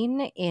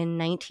Magin in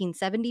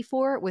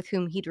 1974, with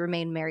whom he'd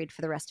remained married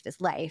for the rest of his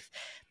life.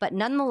 But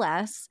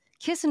nonetheless,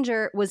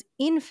 Kissinger was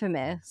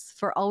infamous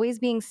for always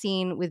being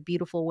seen with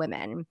beautiful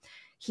women.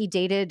 He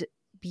dated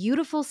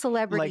beautiful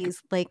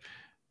celebrities like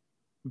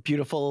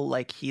beautiful,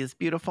 like he is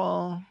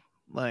beautiful.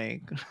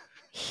 Like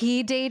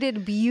he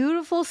dated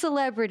beautiful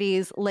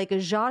celebrities like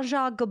Zsa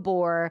Zsa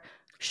Gabor,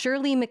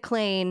 Shirley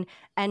MacLaine,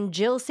 and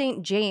Jill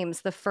St.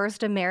 James, the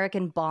first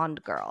American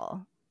Bond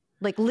girl.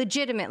 Like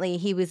legitimately,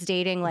 he was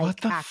dating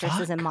like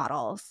actresses and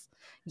models.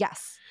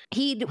 Yes.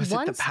 Was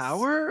it the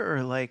power,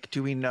 or like,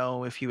 do we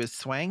know if he was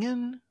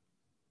swanging?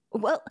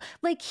 Well,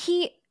 like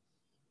he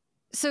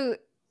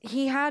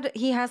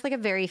has like a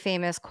very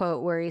famous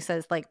quote where he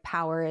says like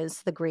power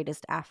is the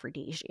greatest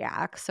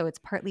aphrodisiac. So it's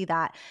partly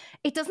that.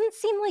 It doesn't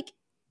seem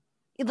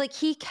like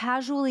he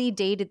casually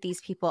dated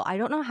these people. I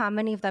don't know how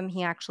many of them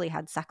he actually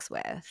had sex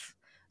with.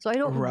 So I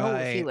don't know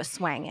if he was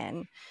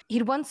swanging.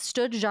 He'd once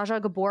stood Zsa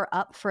Zsa Gabor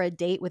up for a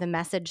date with a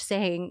message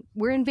saying,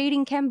 "We're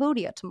invading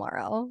Cambodia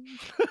tomorrow."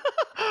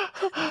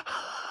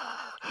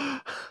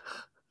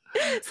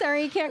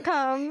 Sorry, you can't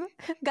come.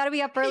 Gotta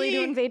be up early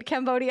to invade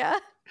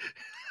Cambodia.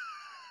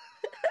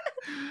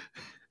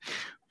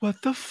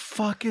 What the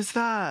fuck is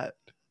that?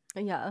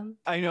 Yeah.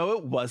 I know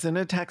it wasn't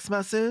a text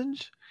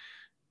message,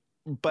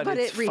 but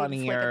it's it reads like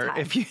funnier a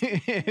if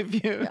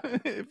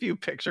you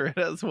picture it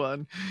as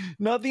one.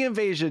 Not the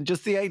invasion,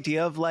 just the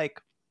idea of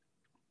like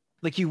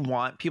you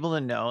want people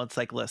to know it's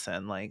like,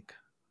 listen, like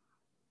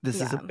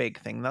this is a big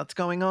thing that's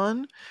going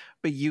on,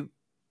 but you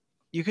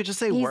could just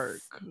say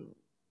work.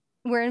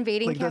 We're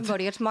invading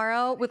Cambodia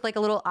tomorrow with like a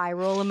little eye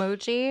roll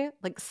emoji.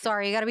 Like,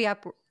 sorry, you gotta be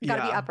up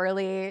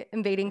early,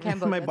 invading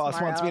Cambodia. My boss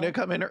tomorrow. wants me to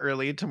come in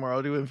early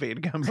tomorrow to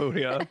invade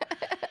Cambodia.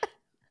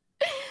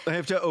 I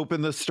have to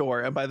open the store,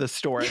 and by the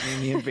store I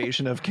mean the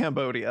invasion of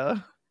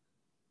Cambodia.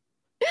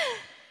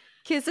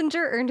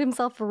 Kissinger earned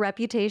himself a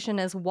reputation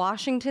as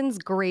Washington's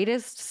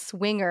greatest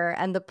swinger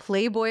and the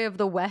playboy of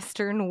the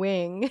Western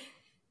Wing.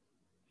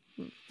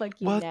 Like,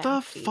 what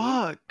nasty. The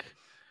fuck?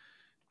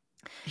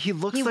 He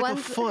looks like a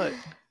foot.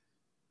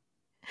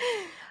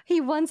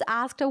 He once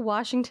asked a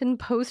Washington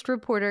Post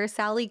reporter,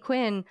 Sally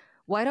Quinn,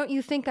 "Why don't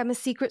you think I'm a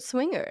secret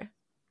swinger?"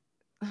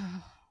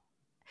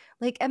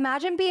 Like,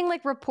 imagine being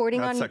like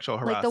reporting That's on sexual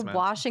like harassment. the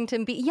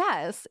Washington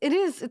Yes, it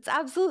is. It's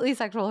absolutely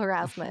sexual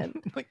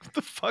harassment. Like,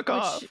 the fuck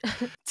off.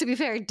 To be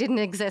fair, didn't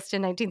exist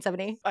in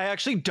 1970. I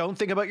actually don't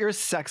think about your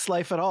sex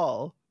life at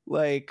all.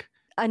 Like,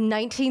 a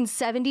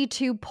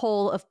 1972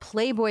 poll of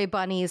Playboy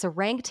bunnies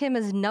ranked him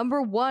as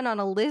 #1 on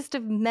a list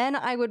of men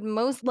I would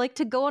most like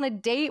to go on a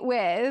date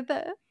with.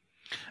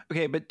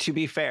 Okay, but to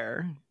be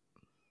fair,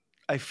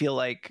 I feel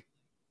like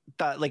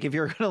that, like, if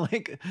you're gonna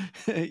like,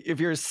 if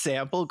your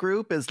sample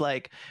group is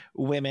like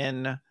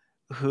women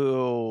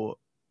who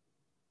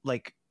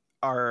like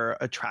are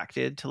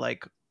attracted to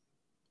like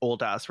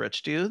old ass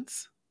rich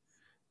dudes,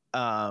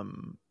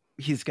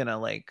 he's gonna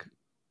like.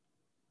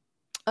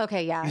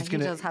 Okay, yeah, he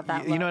does have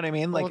that. You know what I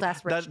mean? Like,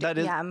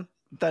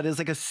 that is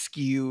like a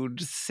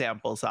skewed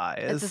sample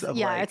size.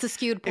 It's a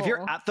skewed poll. If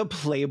you're at the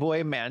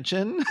Playboy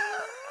mansion,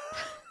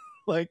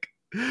 like,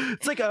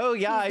 it's like, oh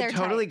yeah, I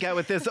totally get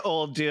with this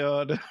old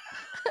dude.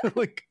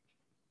 Like,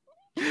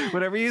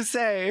 whatever you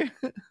say.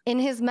 In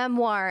his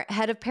memoir,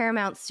 head of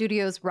Paramount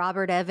Studios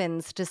Robert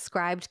Evans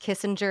described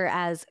Kissinger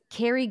as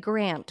Cary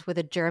Grant with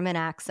a German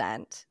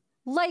accent.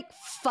 Like,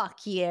 fuck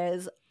he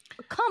is.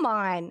 Come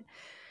on.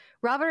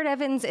 Robert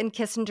Evans and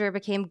Kissinger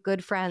became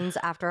good friends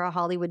after a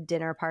Hollywood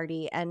dinner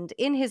party, and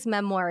in his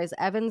memoirs,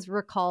 Evans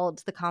recalled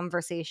the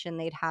conversation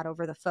they'd had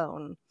over the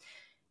phone.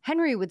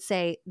 Henry would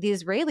say, "The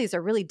Israelis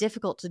are really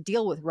difficult to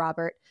deal with,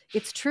 Robert.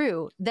 It's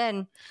true.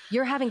 Then,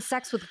 you're having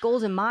sex with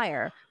Golda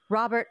Meir.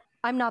 Robert,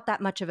 I'm not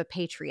that much of a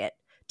patriot.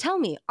 Tell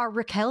me, are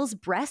Raquel's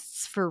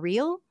breasts for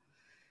real?"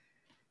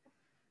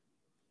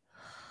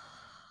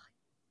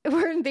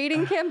 We're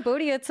invading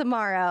Cambodia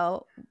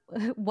tomorrow.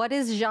 What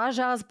is Zsa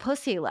Zsa's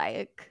pussy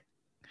like?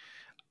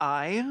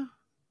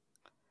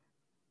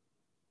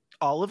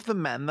 All of the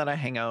men that I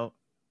hang out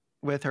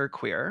with are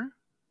queer.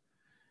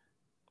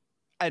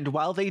 And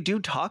while they do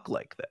talk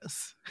like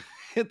this,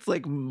 it's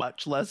like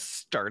much less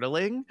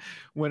startling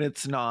when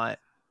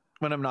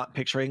I'm not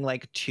picturing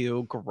like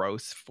two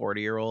gross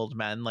 40-year-old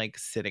men like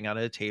sitting at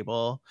a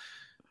table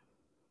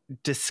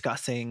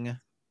discussing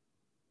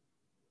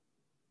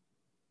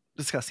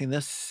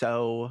this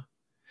so,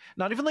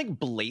 not even like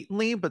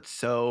blatantly, but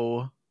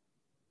so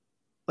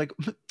like,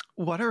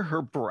 what are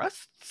her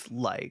breasts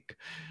like?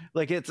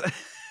 Like, it's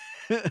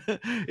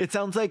it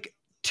sounds like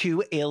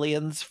two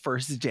aliens'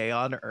 first day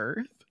on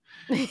Earth.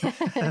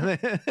 I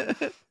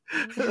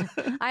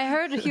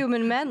heard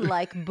human men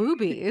like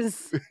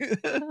boobies.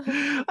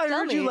 I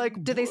heard you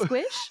like. Do they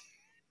squish?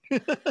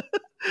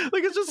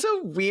 Like, it's just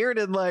so weird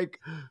and like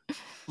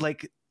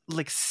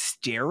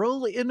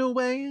sterile in a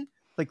way.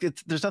 Like,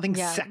 there's nothing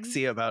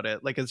sexy about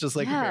it. Like, it's just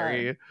like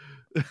very.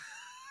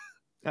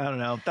 I don't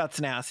know.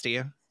 That's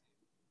nasty.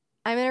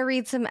 I'm going to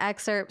read some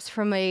excerpts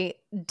from a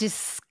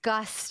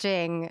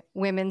disgusting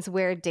Women's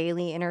Wear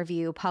Daily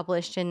interview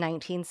published in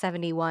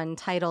 1971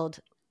 titled,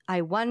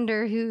 "I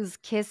Wonder Who's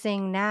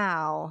Kissing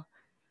Now."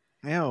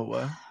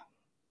 Ew.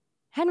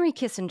 Henry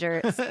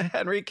Kissinger.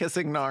 Henry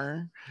kissing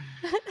Nar.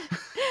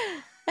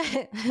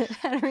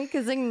 Henry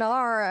kissing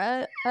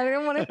Nar. I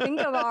don't want to think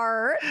of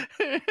art.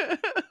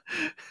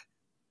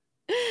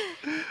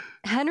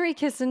 Henry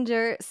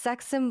Kissinger,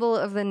 sex symbol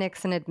of the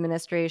Nixon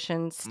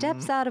administration,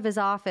 steps out of his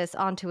office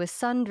onto a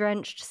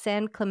sun-drenched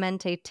San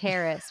Clemente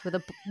terrace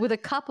with a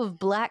cup of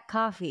black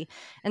coffee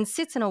and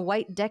sits in a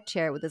white deck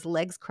chair with his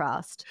legs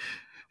crossed.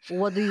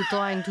 "What are you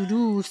trying to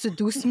do?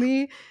 Seduce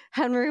me?"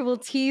 Henry will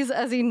tease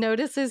as he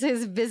notices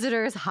his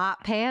visitor's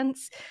hot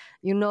pants.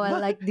 "You know, I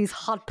like these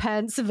hot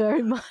pants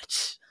very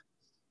much."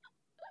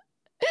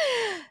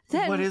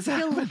 What is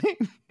happening?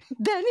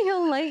 Then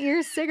he'll light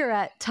your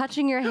cigarette,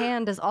 touching your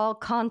hand as all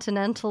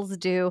continentals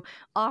do,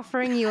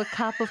 offering you a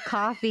cup of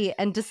coffee,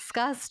 and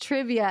discuss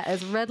trivia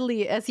as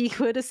readily as he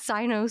would a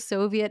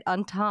Sino-Soviet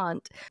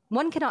entente.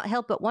 One cannot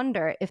help but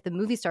wonder if the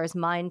movie stars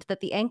mind that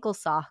the ankle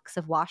socks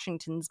of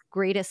Washington's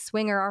greatest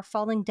swinger are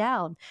falling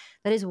down,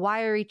 that his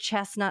wiry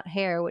chestnut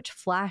hair, which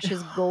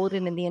flashes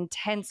golden in the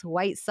intense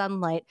white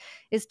sunlight,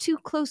 is too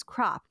close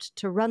cropped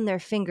to run their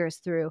fingers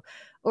through,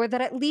 or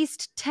that at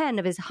least 10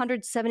 of his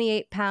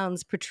 178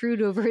 pounds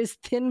protrude over his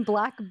thin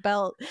black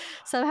belt,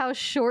 somehow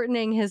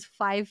shortening his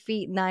 5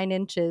 feet 9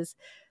 inches.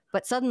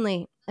 But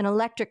suddenly, an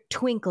electric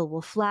twinkle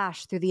will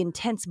flash through the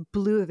intense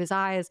blue of his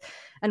eyes,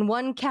 and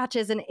one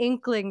catches an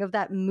inkling of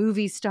that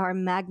movie star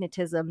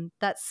magnetism,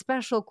 that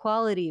special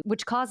quality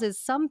which causes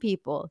some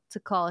people to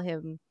call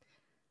him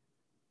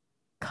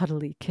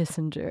Cuddly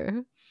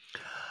Kissinger.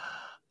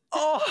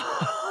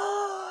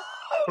 Oh,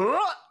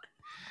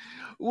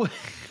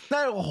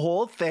 that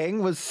whole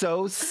thing was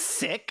so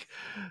sick.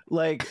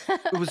 Like,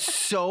 it was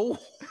so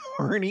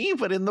horny,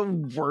 but in the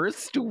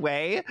worst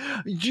way.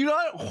 Do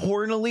not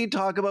hornily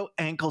talk about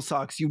ankle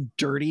socks, you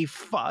dirty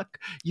fuck.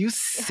 You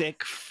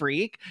sick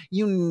freak.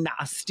 You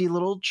nasty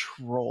little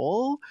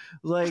troll.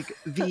 Like,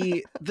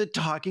 the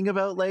talking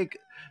about, like,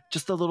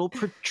 just a little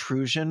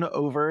protrusion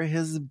over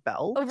his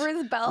belt. Over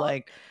his belt?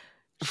 Like,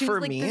 she for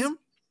was like, me... this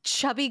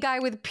chubby guy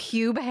with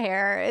pube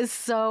hair is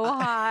so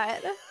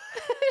hot.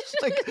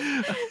 Like...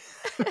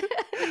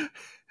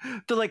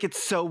 Like,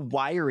 it's so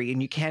wiry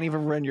and you can't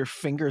even run your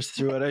fingers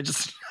through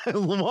it. I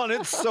want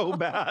it so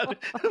bad.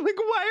 I'm like,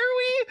 why are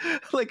we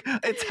like,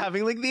 it's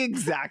having like the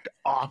exact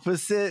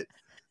opposite.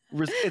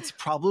 It's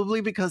probably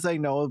because I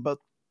know about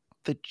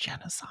the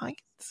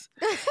genocides,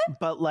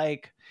 but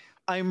like,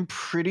 I'm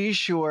pretty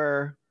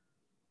sure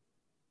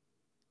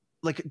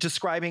like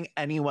describing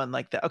anyone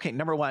like that. Okay,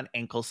 number one,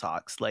 ankle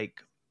socks.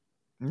 Like,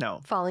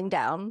 no. Falling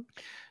down.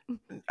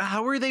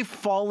 How are they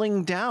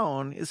falling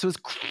down? So his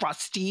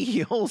crusty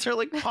heels are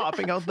like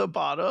popping out the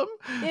bottom.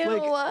 Ew.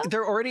 Like,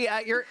 they're already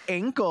at your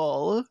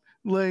ankle.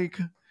 Like,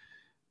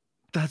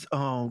 that's,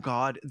 oh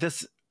God.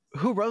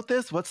 Who wrote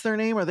this? What's their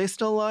name? Are they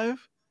still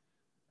alive?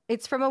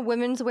 It's from a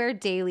Women's Wear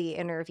Daily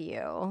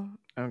interview.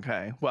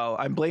 Okay. Well,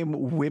 I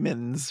blame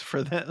women's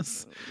for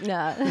this.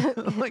 Yeah.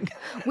 Like,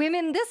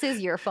 women, this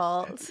is your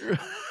fault.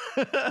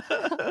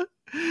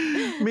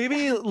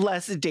 Maybe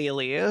less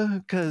daily,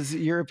 because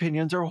your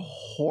opinions are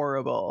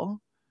horrible.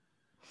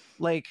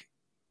 Like,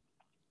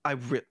 I'm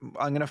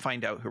going to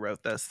find out who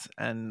wrote this,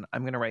 and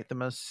I'm going to write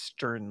them a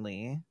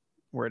sternly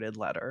worded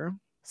letter.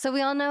 So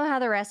we all know how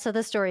the rest of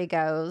the story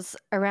goes.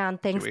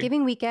 Around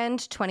Thanksgiving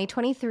weekend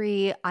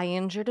 2023, I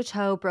injured a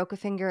toe, broke a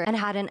finger, and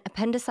had an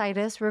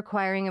appendicitis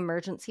requiring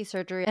emergency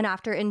surgery. And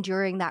after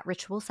enduring that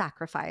ritual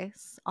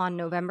sacrifice, on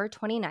November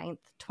 29th,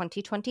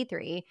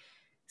 2023,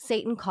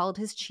 Satan called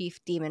his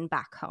chief demon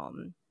back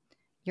home.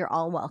 You're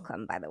all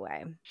welcome, by the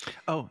way.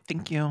 Oh,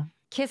 thank you.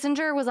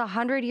 Kissinger was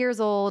 100 years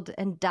old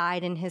and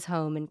died in his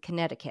home in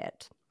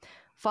Connecticut.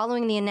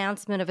 Following the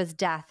announcement of his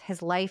death,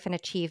 his life and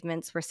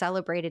achievements were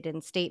celebrated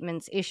in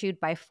statements issued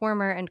by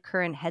former and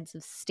current heads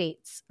of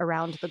states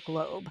around the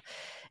globe,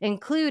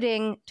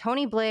 including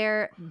Tony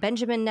Blair,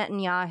 Benjamin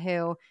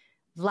Netanyahu,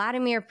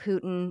 Vladimir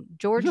Putin,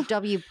 George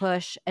W.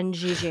 Bush, and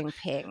Xi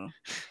Jinping.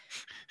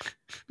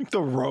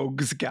 The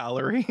rogues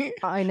gallery.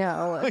 I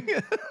know.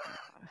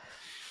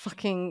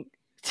 Fucking.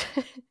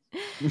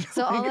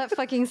 So all that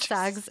fucking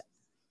sucks.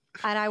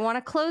 And I want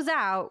to close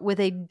out with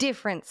a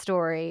different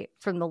story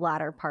from the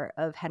latter part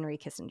of Henry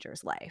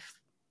Kissinger's life.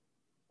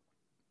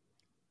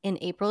 In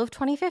April of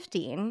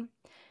 2015,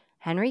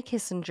 Henry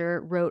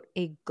Kissinger wrote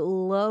a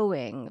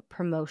glowing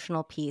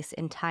promotional piece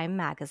in Time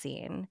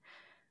magazine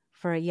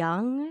for a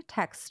young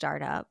tech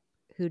startup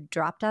who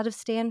dropped out of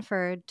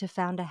Stanford to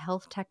found a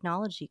health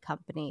technology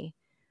company,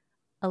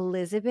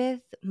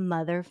 Elizabeth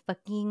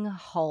motherfucking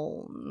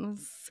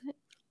Holmes.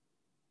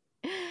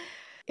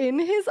 In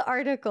his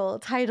article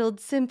titled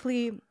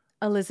simply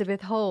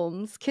Elizabeth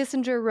Holmes,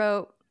 Kissinger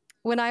wrote,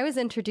 "When I was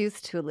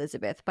introduced to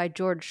Elizabeth by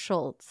George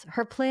Shultz,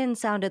 her plan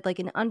sounded like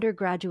an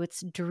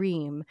undergraduate's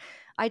dream.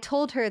 I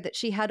told her that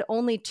she had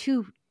only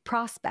two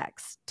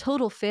prospects,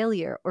 total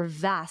failure or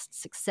vast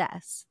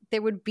success.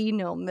 There would be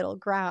no middle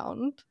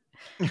ground."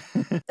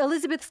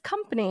 Elizabeth's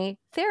company,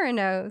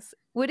 Theranos,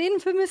 would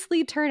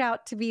infamously turn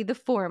out to be the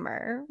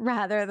former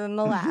rather than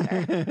the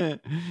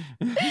latter.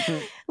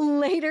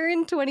 Later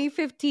in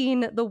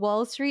 2015, the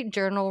Wall Street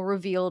Journal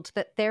revealed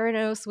that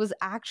Theranos was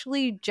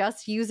actually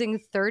just using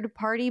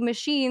third-party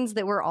machines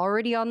that were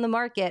already on the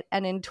market,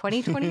 and in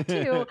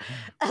 2022,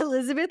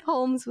 Elizabeth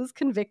Holmes was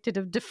convicted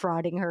of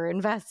defrauding her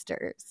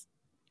investors.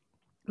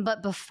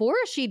 But before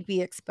she'd be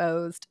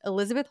exposed,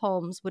 Elizabeth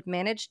Holmes would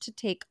manage to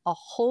take a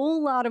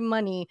whole lot of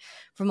money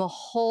from a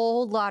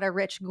whole lot of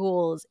rich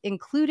ghouls,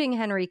 including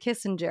Henry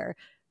Kissinger,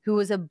 who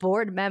was a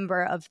board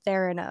member of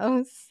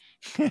Theranos.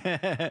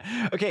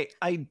 Okay,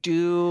 I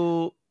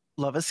do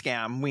love a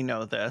scam. We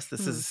know this.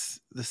 This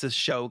is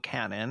show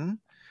canon.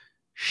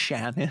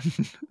 Shannon.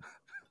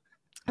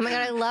 Oh my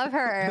God, I love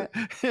her.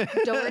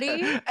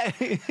 Doherty?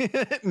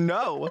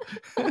 No.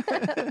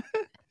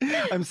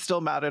 I'm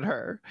still mad at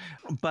her.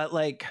 But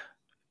like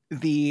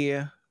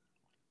the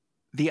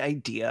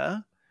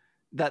idea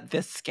that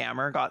this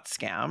scammer got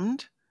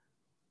scammed,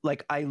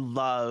 like I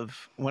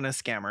love when a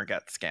scammer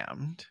gets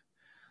scammed.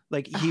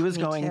 Like he was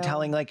going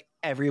telling like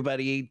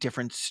everybody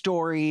different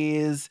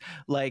stories.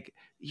 Like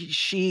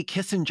she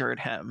Kissingered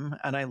him,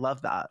 and I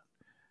love that.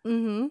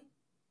 Mm-hmm.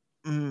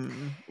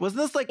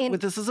 Wasn't this like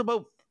this is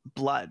about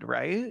blood,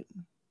 right?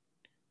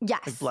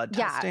 Yes. Like blood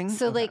yeah. testing?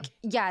 So Okay. like,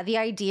 yeah, the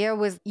idea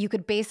was you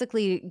could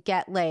basically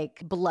get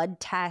like blood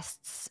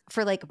tests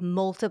for like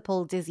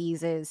multiple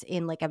diseases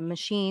in like a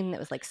machine that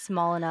was like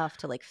small enough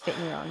to like fit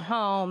in your own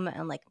home.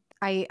 And like,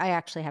 I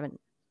actually haven't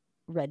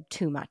read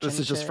too much. This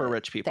is just for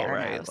rich people,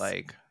 right? Theranos.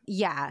 Like,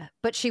 yeah,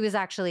 but she was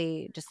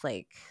actually just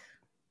like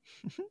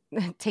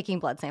taking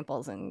blood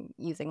samples and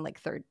using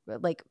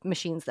like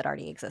machines that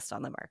already exist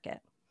on the market.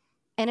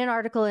 In an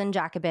article in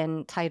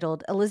Jacobin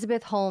titled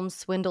 "Elizabeth Holmes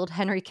Swindled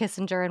Henry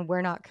Kissinger and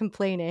We're Not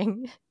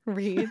Complaining,"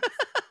 reads,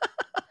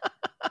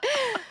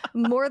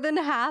 more than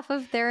half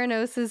of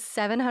Theranos'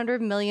 $700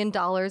 million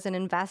in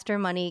investor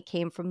money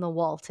came from the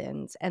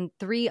Waltons and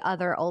 3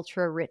 other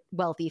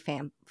ultra-wealthy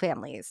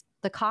families,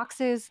 the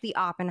Coxes, the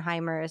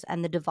Oppenheimers,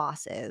 and the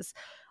DeVosses.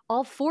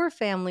 All 4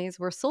 families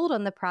were sold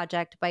on the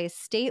project by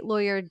estate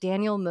lawyer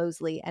Daniel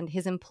Mosley and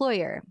his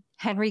employer,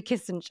 Henry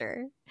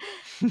Kissinger.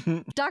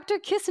 Dr.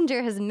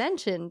 Kissinger has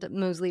mentioned,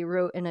 Mosley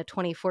wrote in a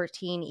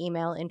 2014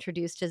 email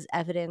introduced as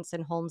evidence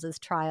in Holmes's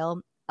trial,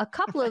 a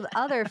couple of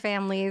other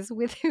families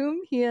with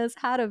whom he has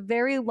had a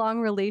very long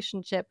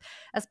relationship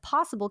as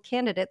possible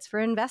candidates for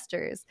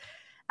investors.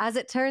 As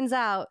it turns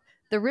out,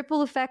 the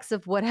ripple effects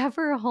of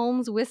whatever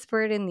Holmes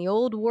whispered in the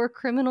old war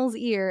criminal's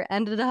ear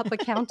ended up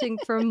accounting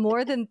for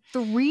more than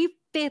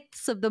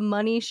 3/5 of the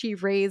money she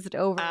raised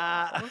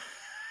overall.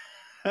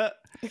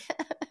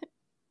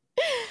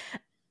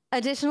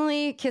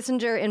 Additionally,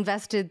 Kissinger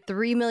invested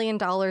 $3 million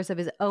of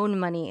his own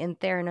money in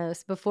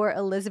Theranos before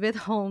Elizabeth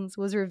Holmes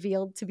was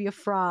revealed to be a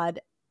fraud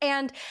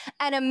and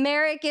an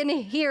American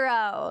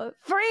hero.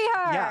 Free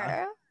her!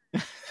 Yeah.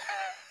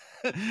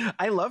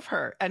 I love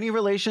her. Any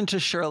relation to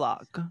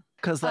Sherlock?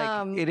 Because,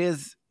 like, it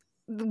is...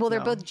 Well, they're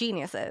both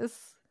geniuses.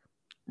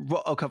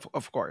 Well, okay,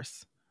 of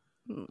course.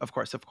 Of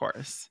course. It's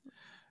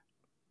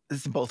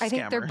both scammers. I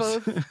think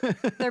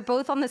they're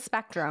both on the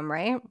spectrum,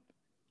 right?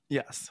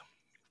 Yes.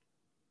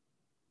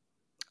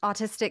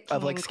 Autistic king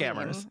of like and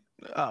scammers. queen.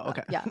 Oh,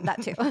 okay. Yeah,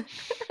 that too.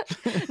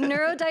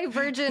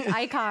 Neurodivergent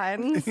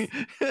icons.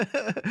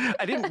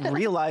 I didn't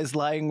realize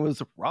lying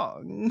was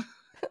wrong.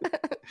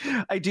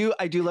 I do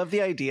love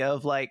the idea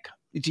of like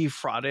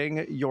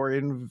defrauding your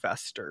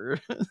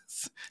investors.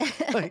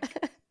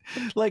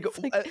 like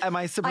am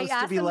I supposed I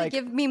asked to be them like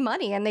to give me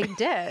money and they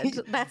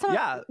did. That's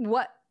not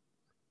what.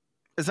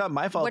 It's not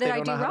my fault. What They did I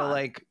don't know do how to wrong?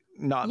 like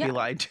not be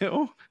lied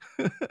to.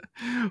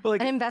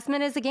 Like, An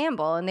investment is a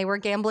gamble, and they were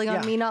gambling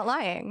on me not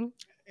lying.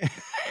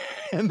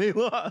 and they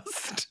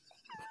lost.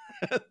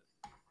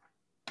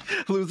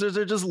 Losers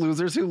are just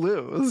losers who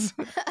lose.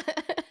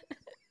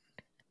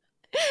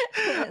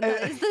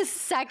 That is the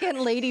second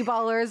Lady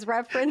Ballers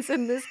reference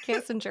in this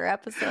Kissinger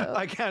episode.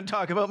 I can't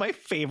talk about my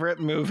favorite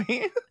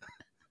movie.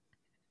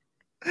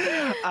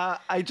 I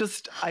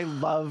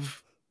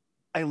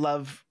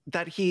love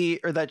that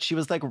she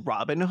was like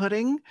Robin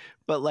Hooding,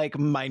 but like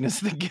minus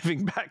the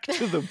giving back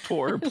to the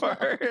poor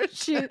part.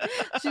 She's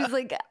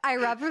like, I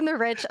rob from the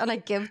rich and I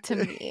give to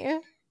me.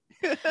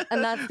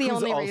 And that's the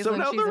only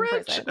reason she's in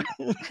prison.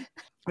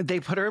 They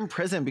put her in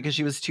prison because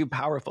she was too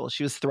powerful.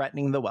 She was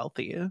threatening the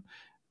wealthy.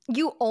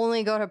 You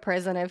only go to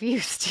prison if you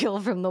steal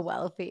from the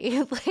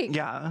wealthy. Like,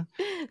 yeah.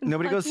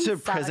 Nobody goes to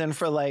prison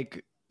for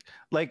like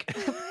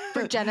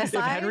for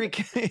genocide.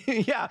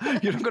 Yeah,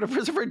 you don't go to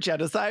prison for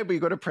genocide, but you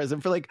go to prison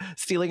for like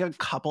stealing a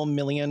couple $1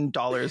 million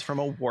from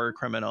a war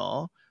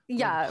criminal.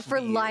 Yeah, like, for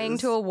lying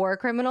to a war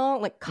criminal.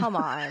 Like, come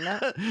on.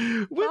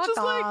 Which is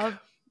like,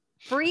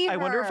 free her. I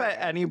wonder if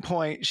at any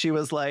point she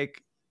was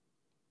like,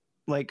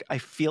 I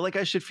feel like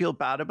I should feel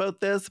bad about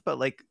this, but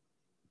like,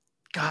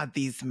 God,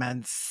 these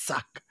men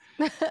suck.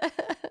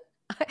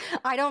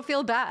 I don't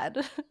feel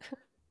bad.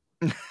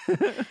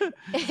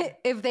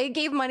 If they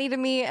gave money to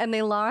me and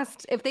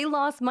if they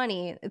lost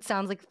money, it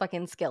sounds like a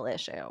fucking skill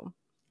issue.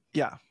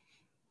 Yeah.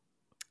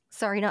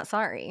 Sorry, not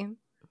sorry.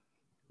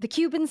 The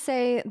Cubans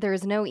say there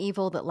is no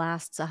evil that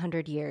lasts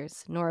 100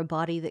 years, nor a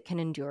body that can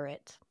endure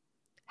it.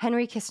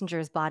 Henry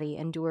Kissinger's body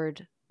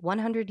endured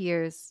 100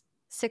 years,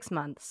 6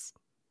 months,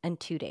 and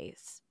 2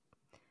 days.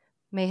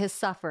 May his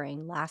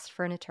suffering last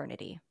for an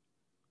eternity.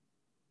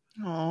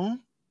 Oh.